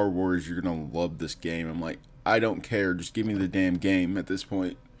Star Wars, you're gonna love this game. I'm like, I don't care. Just give me the damn game at this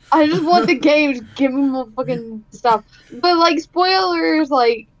point. I just want the game. Just give me more fucking stuff. But like spoilers,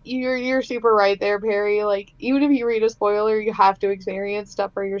 like you're super right there, Perry. Like, even if you read a spoiler, you have to experience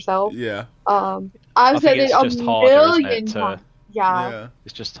stuff for yourself. Yeah. I've I said think it it's a just harder, isn't it, million to times. Yeah. Yeah.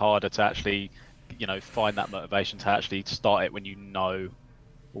 it's just harder to actually, find that motivation to actually start it when you know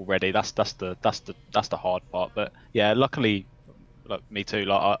already. That's the hard part. But yeah, luckily, like me too.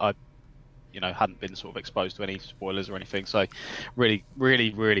 Like I hadn't been sort of exposed to any spoilers or anything. So really,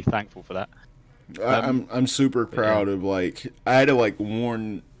 really, really thankful for that. I'm super proud of, like, I had to, like,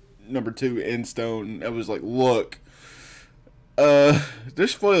 warn number 2 in Stone. I was like, look,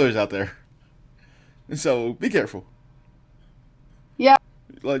 there's spoilers out there, so be careful. Yeah.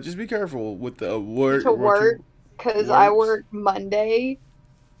 Like, just be careful with the work. To work, because I work Monday,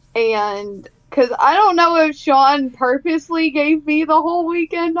 and because I don't know if Sean purposely gave me the whole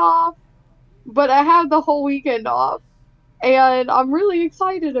weekend off, but I have the whole weekend off, and I'm really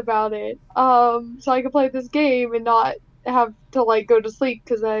excited about it. So I can play this game and not have to, like, go to sleep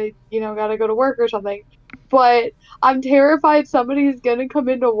because I, gotta go to work or something. But I'm terrified somebody's gonna come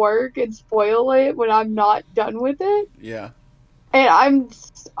into work and spoil it when I'm not done with it. Yeah. And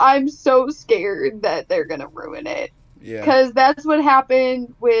I'm so scared that they're gonna ruin it. Yeah. Because that's what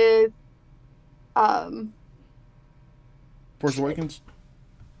happened with Force Awakens?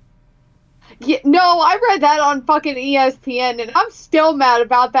 Yeah, no, I read that on fucking ESPN, and I'm still mad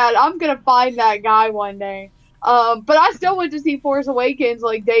about that. I'm gonna find that guy one day. But I still went to see Force Awakens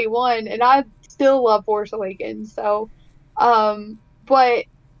like day one, and I still love Force Awakens. So, but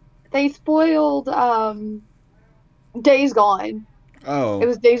they spoiled Days Gone. Oh. It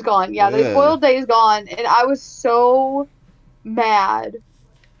was Days Gone. Yeah, they spoiled Days Gone, and I was so mad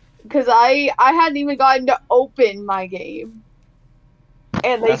because I hadn't even gotten to open my game.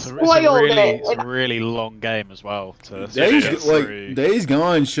 And they spoiled it. It's a really long game as well. Days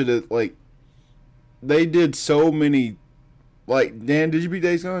Gone should have, like, they did so many. Like, Dan, did you beat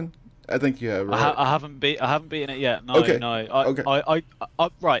Days Gone? I think you have. Right? I haven't beaten it yet. No, okay. no. Okay.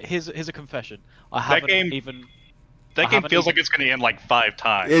 Right. Here's a confession. That game feels like it's going to end like 5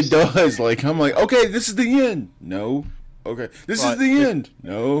 times. It does. Like, I'm like, okay, this is the end. No. Okay, this is the end.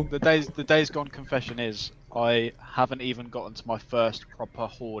 No. The Days Gone confession is I haven't even gotten to my first proper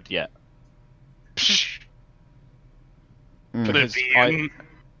horde yet. Because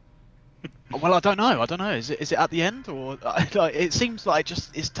well, I don't know. Is it at the end, or it seems like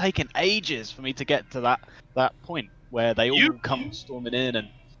it's taken ages for me to get to that point where they all come storming in, and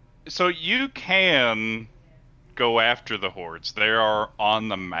so you can go after the hordes. They are on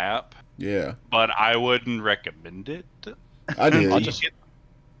the map. Yeah. But I wouldn't recommend it. I do. I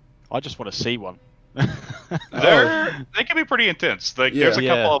just want to see one. They can be pretty intense. Like, there's a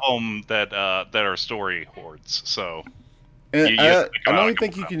couple of them that are story hordes. So. And I don't even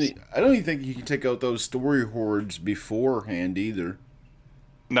think you can take out those story hordes beforehand either.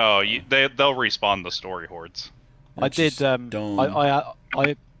 No, they'll respawn the story hordes. I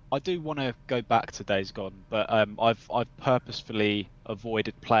do want to go back to Days Gone, but I've purposefully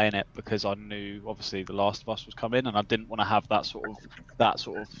avoided playing it because I knew obviously The Last of Us was coming, and I didn't want to have that sort of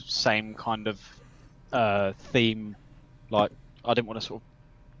same kind of theme. Like, I didn't want to sort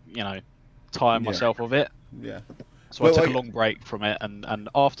of tire myself of it. Yeah. So I took a long break from it, and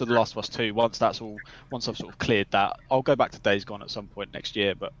after The Last of Us 2, once I've sort of cleared that, I'll go back to Days Gone at some point next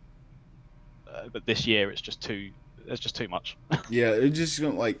year. But this year it's just too much. Yeah, it's just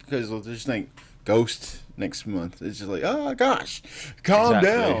because I'll just think Ghost next month. It's just like, oh gosh, calm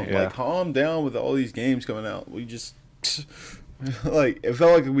down, calm down with all these games coming out. We just like, it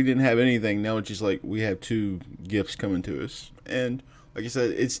felt like we didn't have anything. Now it's just like we have 2 gifts coming to us, and like I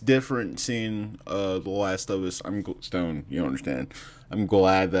said, it's different seeing The Last of Us. I'm Stone. You understand? I'm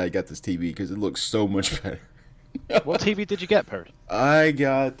glad that I got this TV because it looks so much better. What TV did you get, Perry? I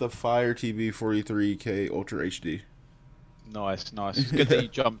got the Fire TV 43K Ultra HD. Nice. It's good that you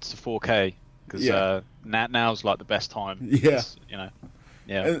jumped to 4K because now's like the best time. Yeah.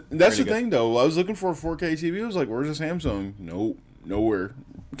 Yeah. And that's really the thing, though. I was looking for a 4K TV. I was like, "Where's the Samsung?" Nope, nowhere.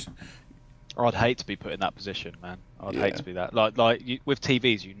 I'd hate to be put in that position, man. I'd hate to be that. Like with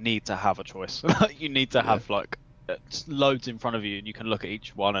TVs, you need to have a choice. You need to have loads in front of you, and you can look at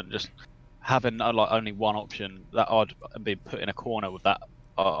each one. And just having only one option, that I'd be put in a corner with that.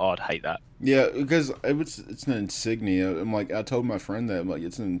 I'd hate that. Yeah, because it's an Insignia. I'm like, I told my friend that, I'm like,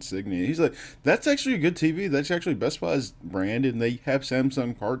 it's an Insignia. He's like, that's actually a good TV. That's actually Best Buy's brand, and they have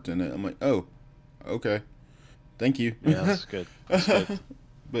Samsung parts in it. I'm like, oh, okay, thank you. Yeah, that's good. That's good.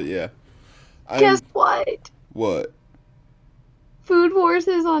 But yeah. Guess what? What? Food Wars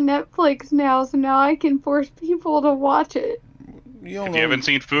is on Netflix now, so now I can force people to watch it. You don't If know. you haven't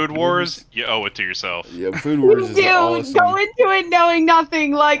seen Food Wars, you owe it to yourself. Yeah, Food Wars is Dude, awesome. go into it knowing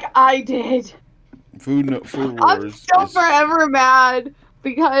nothing like I did. Food I'm Wars. still is- forever mad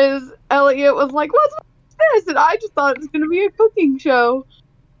because Elliot was like, "What's this?" And I just thought it was gonna be a cooking show.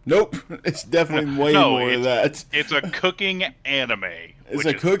 Nope, it's definitely way No, more than that. It's a cooking anime. It's which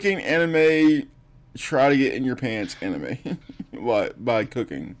a is- cooking anime. Try to get in your pants anime. by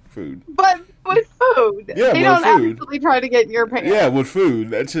cooking food. But with food, Yeah, they with don't food. actually try to get in your pants. Yeah, with food.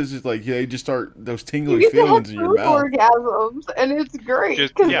 That's just like they just start those You tingly get to have feelings in your food mouth. orgasms, and it's great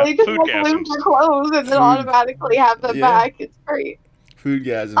Just- because yeah, they just food like lose gasms. their clothes and then Food- automatically have them Yeah. back. It's great. Food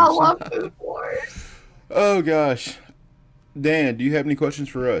gasms. I love Food Wars. Oh gosh, Dan, do you have any questions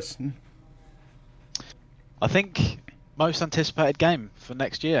for us? I think most anticipated game for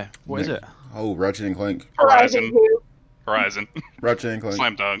next year. What is it? Oh, Ratchet and Clank. Horizon. Too. Horizon. Ratchet and Clank.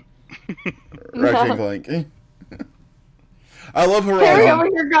 Slam dunk. Ratchet and Clank. I love Harry over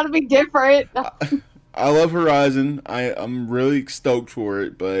Horizon. here got to be different. I love Horizon. I'm really stoked for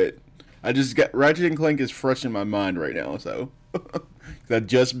it, but I just got Ratchet and Clank is fresh in my mind right now, so 'cause I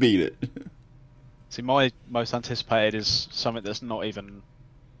just beat it. See, my most anticipated is something that's not even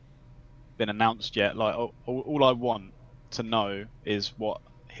been announced yet. Like, all I want to know is what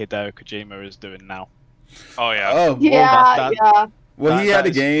Hideo Kojima is doing now. Oh yeah. Oh, Yeah, that- yeah. well, he that had a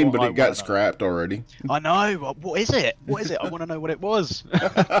is game, what but I it got wanna know. scrapped already. I know. What is it? What is it? I want to know what it was. I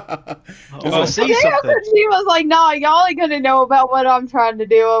Just want like- to see Yeah, something. she was like, "Nah, y'all ain't gonna know about what I'm trying to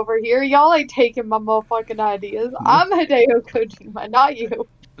do over here. Y'all ain't taking my motherfucking ideas. I'm Hideo Kojima, not you."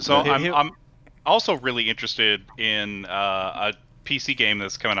 So Yeah. I'm also really interested in a PC game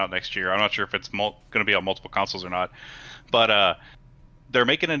that's coming out next year. I'm not sure if it's going to be on multiple consoles or not, but they're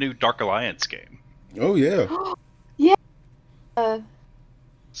making a new Dark Alliance game. Oh yeah.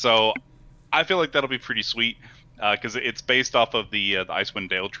 So I feel like that'll be pretty sweet because it's based off of the Icewind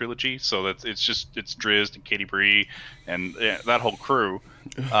Dale trilogy. So it's Drizzt and Katie Bree and that whole crew.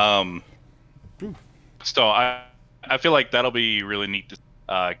 So I feel like that'll be really neat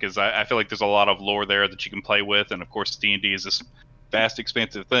because I feel like there's a lot of lore there that you can play with, and of course D&D is this vast,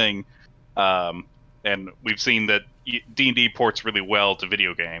 expansive thing, and we've seen that D&D ports really well to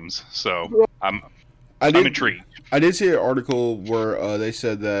video games. So I'm intrigued. I did see an article where they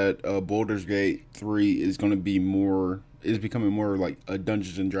said that Baldur's Gate 3 is going to be becoming more like a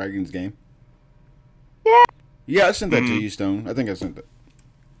Dungeons and Dragons game. Yeah. Yeah, I sent that to Mhm. you, Stone. I think I sent that.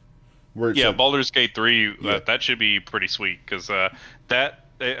 Where it Yeah, said- Baldur's Gate 3, Yeah. that should be pretty sweet because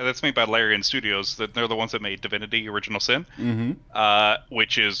that's made by Larian Studios. They're the ones that made Divinity: Original Sin,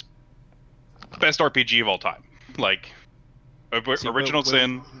 which is best RPG of all time. Like See, Original will-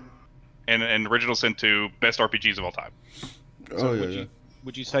 Sin and Original Sin 2, best RPGs of all time. Oh yeah, would yeah.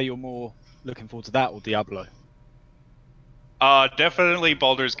 would you say you're more looking forward to that or Diablo? Definitely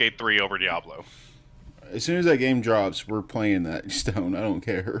Baldur's Gate 3 over Diablo. As soon as that game drops, we're playing that, Stone. I don't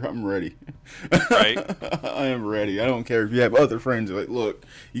care. I'm ready. Right. I am ready. I don't care if you have other friends. Like, look,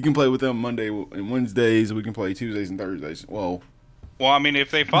 you can play with them Monday and Wednesdays. We can play Tuesdays and Thursdays. Well, Well, I mean,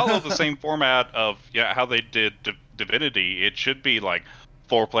 if they follow the same format of how they did Divinity, it should be like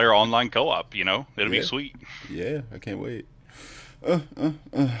 4-player online co-op. It'll Yeah. be sweet. yeah, I can't wait.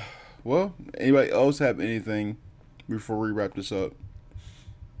 Well, anybody else have anything before we wrap this up?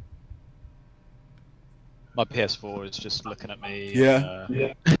 My PS4 is just looking at me. Yeah.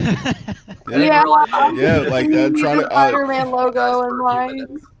 Yeah. Yeah, Yeah, like I'm trying to. Spider-Man logo in For a few line.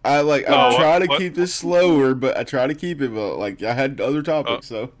 minutes. I Oh, try to what- keep this slower, but I try to keep it. But like I had other topics,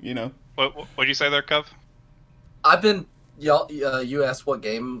 so you know. What'd you say there, Cov? I've been y'all. You asked what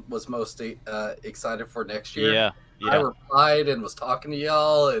game was most excited for next year. Yeah. I Yeah. replied and was talking to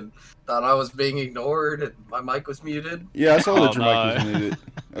y'all and thought I was being ignored and my mic was muted. Yeah, I saw that Oh, your mic was no. muted.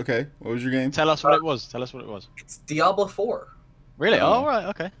 Okay, what was your game? Tell us what it was. Tell us what it was. It's Diablo 4. Really? Oh. Oh, right.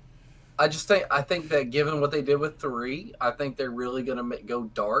 Okay. I think that given what they did with 3, I think they're really gonna go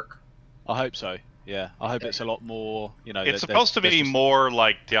dark. I hope so. Yeah. I hope it's a lot more. It's supposed to be more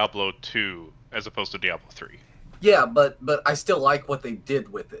like Diablo 2 as opposed to Diablo 3. Yeah, but I still like what they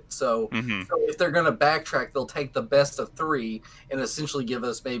did with it. So, Mm-hmm. so if they're gonna backtrack, they'll take the best of 3 and essentially give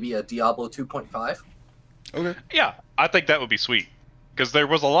us maybe a Diablo 2.5. Okay. Yeah, I think that would be sweet because there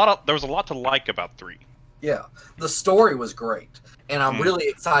was a lot to like about 3. Yeah, the story was great, and I'm Mhm. really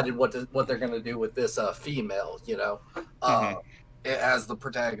excited what they're gonna do with this female, as the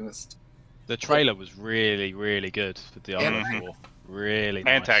protagonist. The trailer was really, really good for Diablo Mhm. 4. Really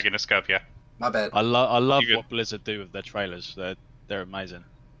nice. Antagonist Cov, yeah. My bad. I love You good? what Blizzard do with their trailers. They're amazing.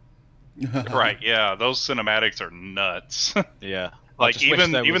 Right, yeah, those cinematics are nuts. Yeah. Like just wish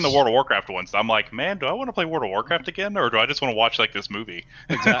even there even the was- World of Warcraft ones, I'm like, man, do I want to play World of Warcraft again, or do I just want to watch like this movie?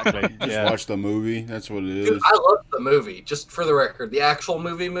 Exactly. Just Yeah. watch the movie. That's what it Dude, is. I loved the movie. Just for the record, the actual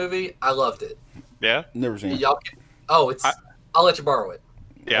movie, I loved it. Yeah, Never seen it. Y'all can, I'll let you borrow it.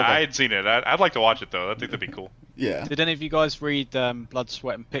 yeah, Okay. I had seen it. I'd like to watch it though. I think that'd be cool. Yeah. Did any of you guys read Blood,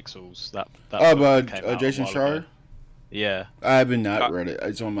 Sweat, and Pixels? That Oh, book that by came out a Jason while Schreier? ago? Yeah. I haven't not read it.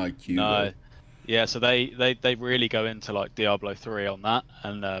 It's on my queue. No. though. Yeah. So they really go into like Diablo 3 on that,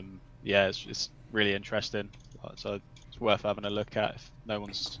 and yeah, it's really interesting. So it's worth having a look at if no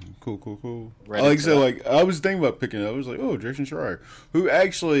one's. Cool. Read Like I into said, that. like I was thinking about picking it up. I was like, oh, Jason Schreier,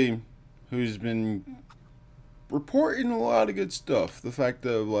 who's been reporting a lot of good stuff. The fact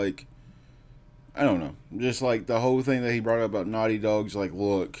of like, I don't know, just like the whole thing that he brought up about Naughty Dog's. Like,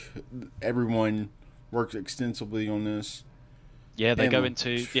 look, everyone worked extensively on this. Yeah, they Damn. go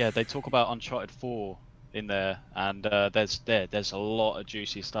into they talk about Uncharted 4 in there, and there's a lot of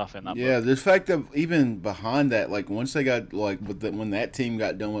juicy stuff in that. Yeah, book. the fact of even behind that, like once they got like when that team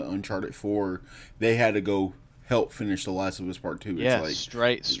got done with Uncharted 4, they had to go help finish The Last of Us Part 2. Yeah, It's like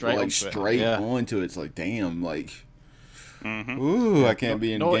straight like onto it. straight Yeah. onto it. It's like damn, like Hmm ooh, I can't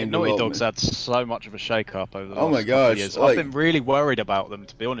be in Naughty game Naughty development. Dog's had so much of a shake-up over the Oh last my couple of gosh, years. like- I've been really worried about them,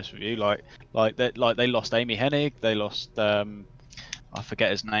 to be honest with you. Like they lost Amy Hennig, they lost I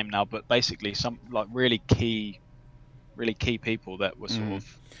forget his name now, but basically some like really key people that were sort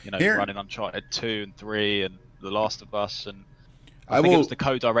of Here- running Uncharted 2 and 3 and The Last of Us, and I I think it will- was the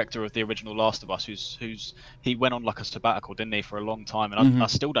co-director of the original Last of Us who's he went on like a sabbatical, didn't he, for a long time, and I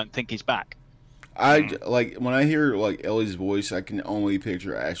still don't think he's back. I like when I hear like Ellie's voice, I can only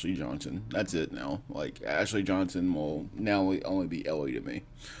picture Ashley Johnson. That's it now. Like Ashley Johnson will now only be Ellie to me.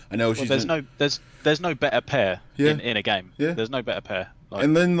 I know Well, she's there's no better pair Yeah. in a game. Yeah. There's no better pair. Like,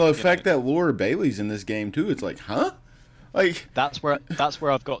 and then the you fact know. that Laura Bailey's in this game too. It's like, huh? Like That's where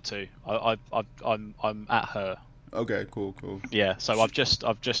I've got to. I'm at her. okay, cool. Yeah. So I've just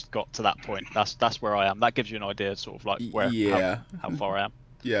got to that point. That's where I am. That gives you an idea, sort of like where Yeah. how far I am.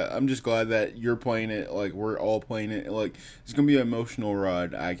 Yeah, I'm just glad that you're playing it. Like we're all playing it. Like it's gonna be an emotional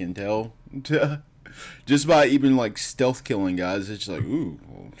ride. I can tell. Just by even like stealth killing guys, it's like, ooh,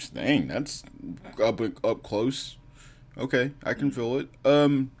 well, dang, that's up close. Okay, I can feel it.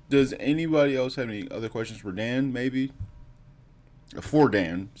 Does anybody else have any other questions for Dan? Maybe. For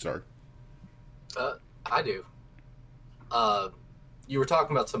Dan, sorry. I do. You were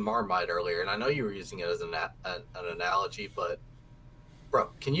talking about some Marmite earlier, and I know you were using it as an analogy, but bro,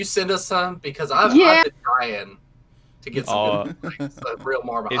 can you send us some? Because I've been trying to get some good, like, real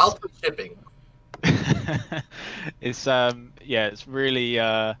Marmite. I'll put shipping. It's it's really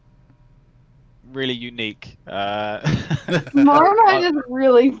really unique. Marmite is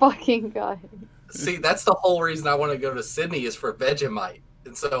really fucking good. See, that's the whole reason I want to go to Sydney is for Vegemite.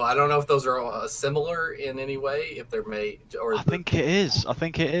 And so I don't know if those are similar in any way, if they're made, or I think it is.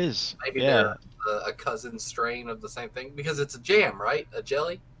 maybe Yeah. they're a cousin strain of the same thing because it's a jam, right? A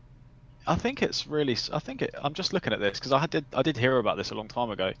jelly. I think it's really. I'm just looking at this because I did hear about this a long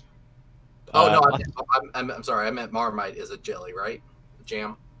time ago. Oh no, I I'm sorry. I meant Marmite is a jelly, right? A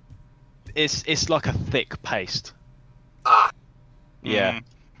jam. It's like a thick paste. Ah, Yeah.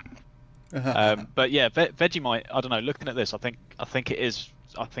 Mm-hmm. But yeah, Vegemite. I don't know. Looking at this, I think it is.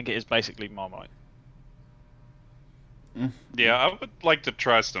 I think it is basically Marmite. Yeah, I would like to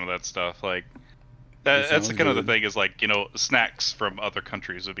try some of that stuff. Like That that's sounds kind of the good. thing is like snacks from other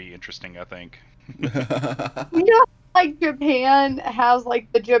countries would be interesting. I think. You know, like Japan has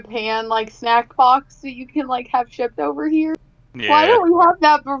like the Japan like snack box that you can like have shipped over here. Yeah, Why don't we have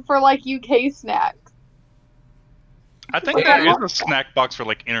that for like UK snacks? I think Wait, there is what? a snack box for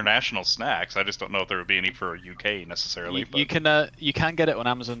like international snacks. I just don't know if there would be any for UK necessarily. You can get it on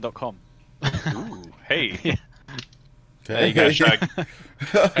Amazon.com. Ooh, hey, Yeah. There you go.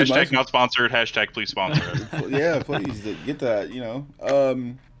 Hashtag Might- not sponsored. Hashtag please sponsor it. yeah, please get that.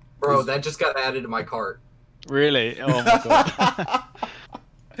 bro, that just got added to my cart. Really? Oh my god.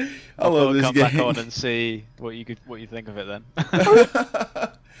 I love this come game. back on and see what you think of it then.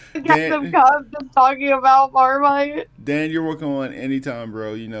 Got Dan- some cups just talking about Marmite. Dan, you're welcome on anytime,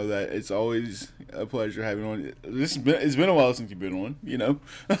 bro. You know that it's always a pleasure having on. It's been a while since you've been on. You know.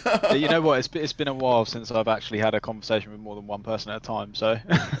 You know what? It's been a while since I've actually had a conversation with more than one person at a time. So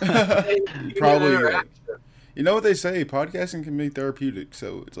Probably. Interaction. You know what they say? Podcasting can be therapeutic.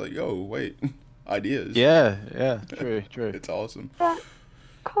 So it's like, oh wait, ideas. yeah, true. It's awesome.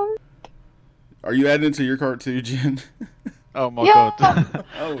 Cart. Are you adding it to your cart too, Jen? Oh my Yeah. god.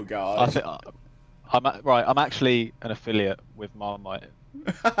 Oh I god. think I'm actually an affiliate with Marmite.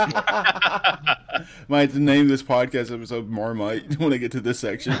 Might have to name this podcast episode Marmite when I get to this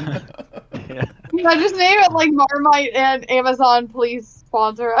section. Yeah. Yeah, just name it like Marmite and Amazon. Please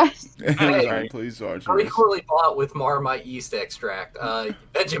sponsor us. Amazon, please sponsor us. Frequently bought with Marmite yeast extract.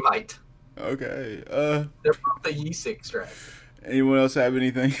 Vegemite. Okay. They're from the yeast extract. Anyone else have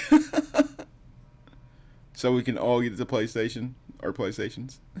anything? So we can all get the PlayStation or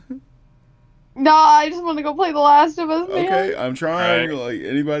PlayStations. No, I just want to go play The Last of Us, man. Okay, I'm trying. Right. Like,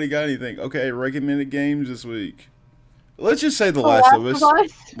 anybody got anything? Okay, recommended games this week. Let's just say The The Last of Us.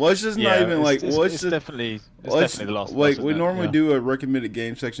 Us. Let's just Yeah, not even like. it's Let's just definitely let's the last. like we normally do a recommended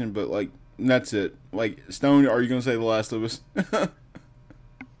game section, but like that's it. Like Stone, are you gonna say The Last of Us?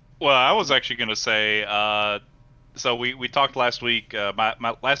 Well, I was actually going to say, so we talked last week.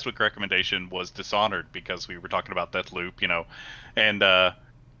 My last week recommendation was Dishonored because we were talking about Deathloop, and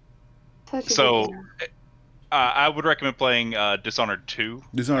Such a so good game. I would recommend playing Dishonored 2.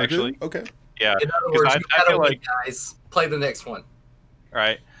 Dishonored 2? Actually. Okay. Yeah, In other 'cause words, I you gotta feel win, like guys. Play the next one.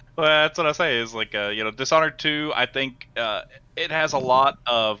 right. Well, that's what I say is like Dishonored 2. I think it has a lot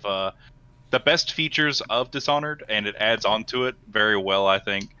of the best features of Dishonored, and it adds on to it very well. I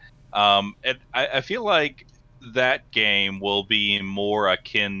think. I feel like that game will be more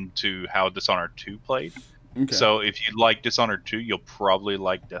akin to how Dishonored 2 played. Okay. So if you like Dishonored 2, you'll probably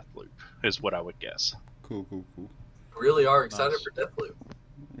like Deathloop, is what I would guess. Cool. Really are excited Nice. for Deathloop.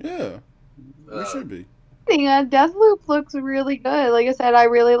 Yeah, we should be. Deathloop looks really good. Like I said, I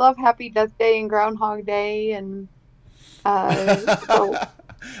really love Happy Death Day and Groundhog Day, and so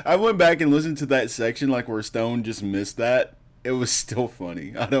I went back and listened to that section, like where Stone just missed that. It was still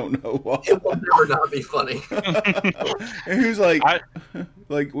funny. I don't know why. It will never not be funny. And he was like, I-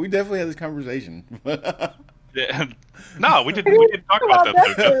 like we definitely had this conversation. Yeah. No, we didn't talk about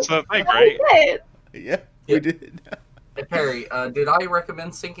Deathloop. That's the thing, right? Yeah, Yeah. we did. Hey, Perry, did I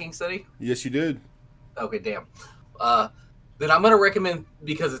recommend Sinking City? Yes, you did. Okay, damn. Then I'm gonna recommend,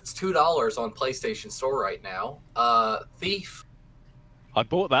 because it's $2 on PlayStation Store right now. Thief. I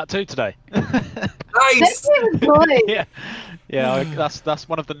bought that too today. that Nice. game is good. yeah. That's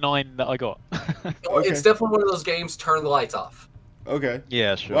one of the 9 that I got. Okay. It's definitely one of those games. Turn the lights off. Okay.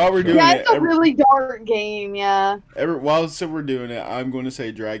 Yeah, sure. While we're doing Yeah, it, it's a really dark game. Yeah. while we're doing it, I'm going to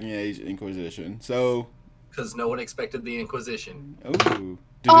say Dragon Age Inquisition. So, Because no one expected the Inquisition. ooh.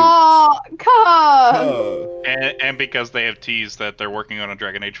 Oh, come. Oh, And because they have teased that they're working on a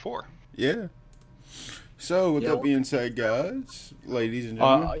Dragon Age 4. yeah. So, with Yeah. that being said, guys, ladies and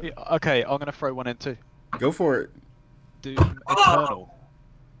gentlemen, Okay, I'm gonna throw one in too. go for it. Doom Eternal.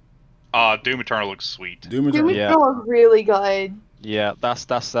 Doom Eternal looks sweet. Doom Doom Eternal. Yeah. Eternal is really good. Yeah, that's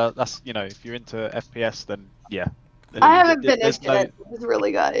if you're into FPS, then yeah. I haven't There's finished no- it. It's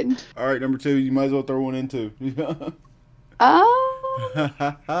really good. All right, number 2, you might as well throw one in too. I'm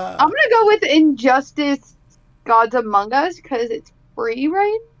gonna go with Injustice: Gods Among Us because it's free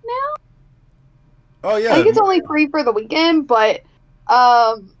right now. Oh yeah. I think it's only free for the weekend, but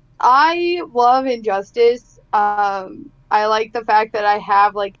I love Injustice. I like the fact that I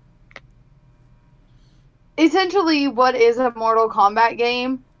have like essentially what is a Mortal Kombat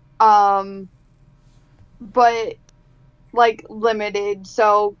game, but like limited.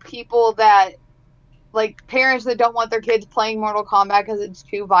 So people that like parents that don't want their kids playing Mortal Kombat because it's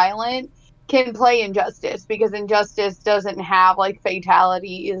too violent can play Injustice because Injustice doesn't have like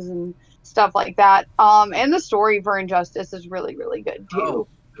fatalities and stuff like that. And the story for Injustice is really, really good too.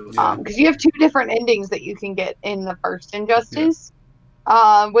 It was Yeah. Because you have 2 different endings that you can get in the first Injustice,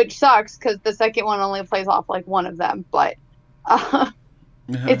 which sucks because the second one only plays off like one of them, but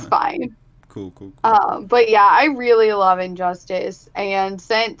it's fine. Cool. But yeah, I really love Injustice, and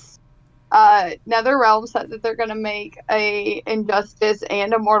since NetherRealm said that they're gonna make a Injustice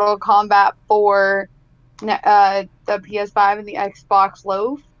and a Mortal Kombat for the PS5 and the Xbox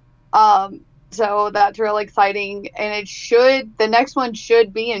Loaf, so that's real exciting, and the next one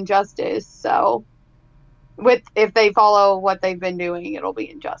should be Injustice. So, if they follow what they've been doing, it'll be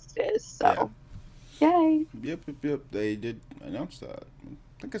Injustice. So, yay! Yep. They did announce that. I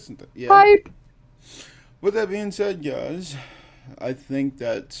think it's yeah. Hype. With that being said, guys, I think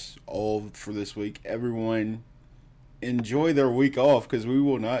that's all for this week. Everyone, enjoy their week off because we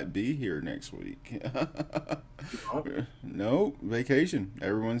will not be here next week. No, vacation.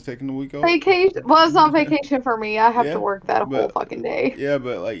 Everyone's taking the week off. Vacation. Well, it's not vacation for me. I have Yeah, to work that whole but- fucking day. Yeah,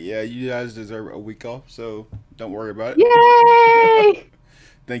 but you guys deserve a week off, so don't worry about it. Yay!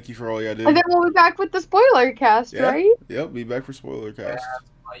 Thank you for all y'all do. And then we'll be back with the spoiler cast, Yeah. right? Yep, be back for spoiler cast.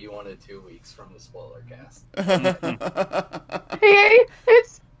 why you wanted 2 weeks from the spoiler cast. Hey,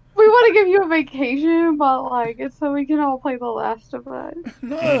 we want to give you a vacation, but like it's so we can all play The Last of Us.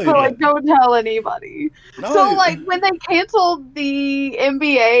 No, So like, don't tell anybody. no. So like, when they canceled the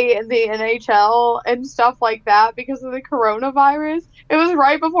NBA and the NHL and stuff like that because of the coronavirus, it was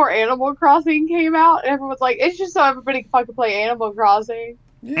right before Animal Crossing came out, and everyone's like, "It's just so everybody can fucking play Animal Crossing."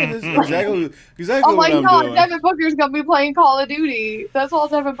 Yeah, that's exactly I'm what like, I'm no, doing. Devin Booker's gonna be playing Call of Duty. That's all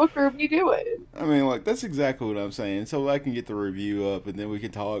Devin Booker will be doing. I mean, like, that's exactly what I'm saying. So I can get the review up, and then we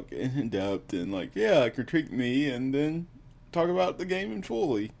can talk in depth, and like, yeah, critique me, and then talk about the game in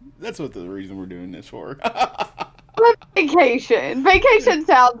fully. That's what the reason we're doing this for. Vacation. Vacation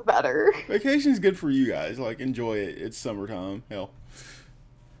sounds better. Vacation's good for you guys. Like, enjoy it. It's summertime. Hell,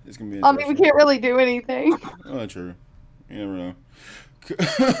 it's gonna be. I mean, we can't really do anything. Oh, true. You never know.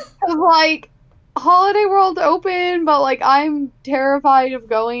 Cause like, Holiday World's open, but like, I'm terrified of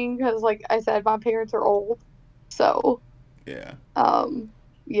going because, like I said, my parents are old. So, Yeah.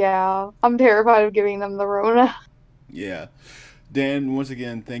 yeah, I'm terrified of giving them the Rona. Yeah. Dan, once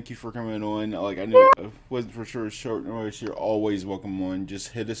again, thank you for coming on. Like, I knew it wasn't for sure short notice. You're always welcome on. Just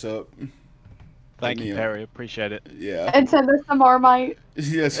hit us up. Thank Let you, me Perry. Appreciate it. Yeah. And send us some Marmite.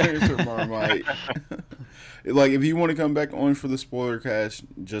 Yes, sir, Marmite. Like, if you want to come back on for the spoiler cast,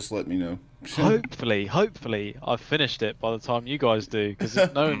 just let me know. Hopefully, I've finished it by the time you guys do. Because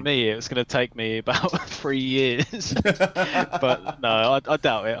knowing me, it's going to take me about 3 years. But no, I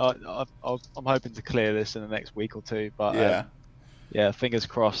doubt it. I'm hoping to clear this in the next week or two. But Yeah. yeah, fingers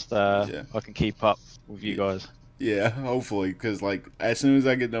crossed. I can keep up with you guys. Yeah, hopefully, because like as soon as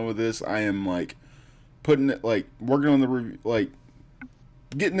I get done with this, I am like putting it, like working on the like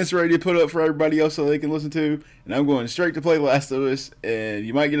getting this ready to put up for everybody else so they can listen to, and I'm going straight to play Last of Us, and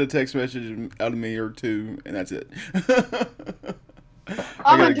you might get a text message out of me or two, and that's it.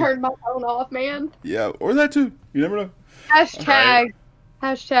 I'm gonna turn my phone off, man. Yeah, or that too. You never know. Hashtag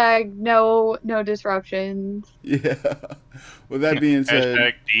no disruptions. Yeah. With that being said,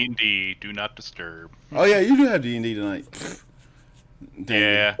 Hashtag D&D, do not disturb. oh yeah, you do have D&D tonight. Dang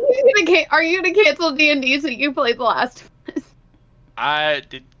Yeah, Are you gonna cancel D&D so you play The Last of Us? I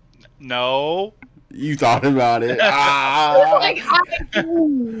did. No. You thought about it. Like,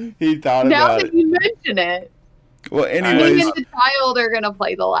 He thought now about that it. you mention it, Well, me anyways. and the child are gonna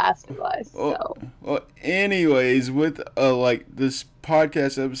play The Last of Us. So. Well, anyways, with like this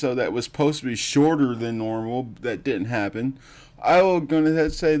podcast episode that was supposed to be shorter than normal, that didn't happen. I will gonna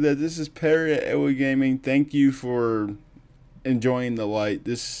say that this is Perry at Elwood Gaming. Thank you for enjoying the light.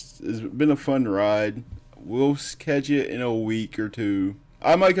 This has been a fun ride. We'll catch you in a week or two.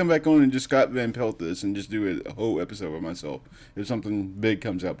 I might come back on and just Scott Van Pelt this and just do a whole episode by myself if something big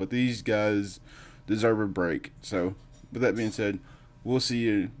comes out. But these guys deserve a break. So, with that being said, we'll see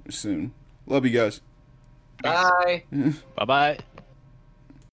you soon. Love you guys. Bye. Bye bye.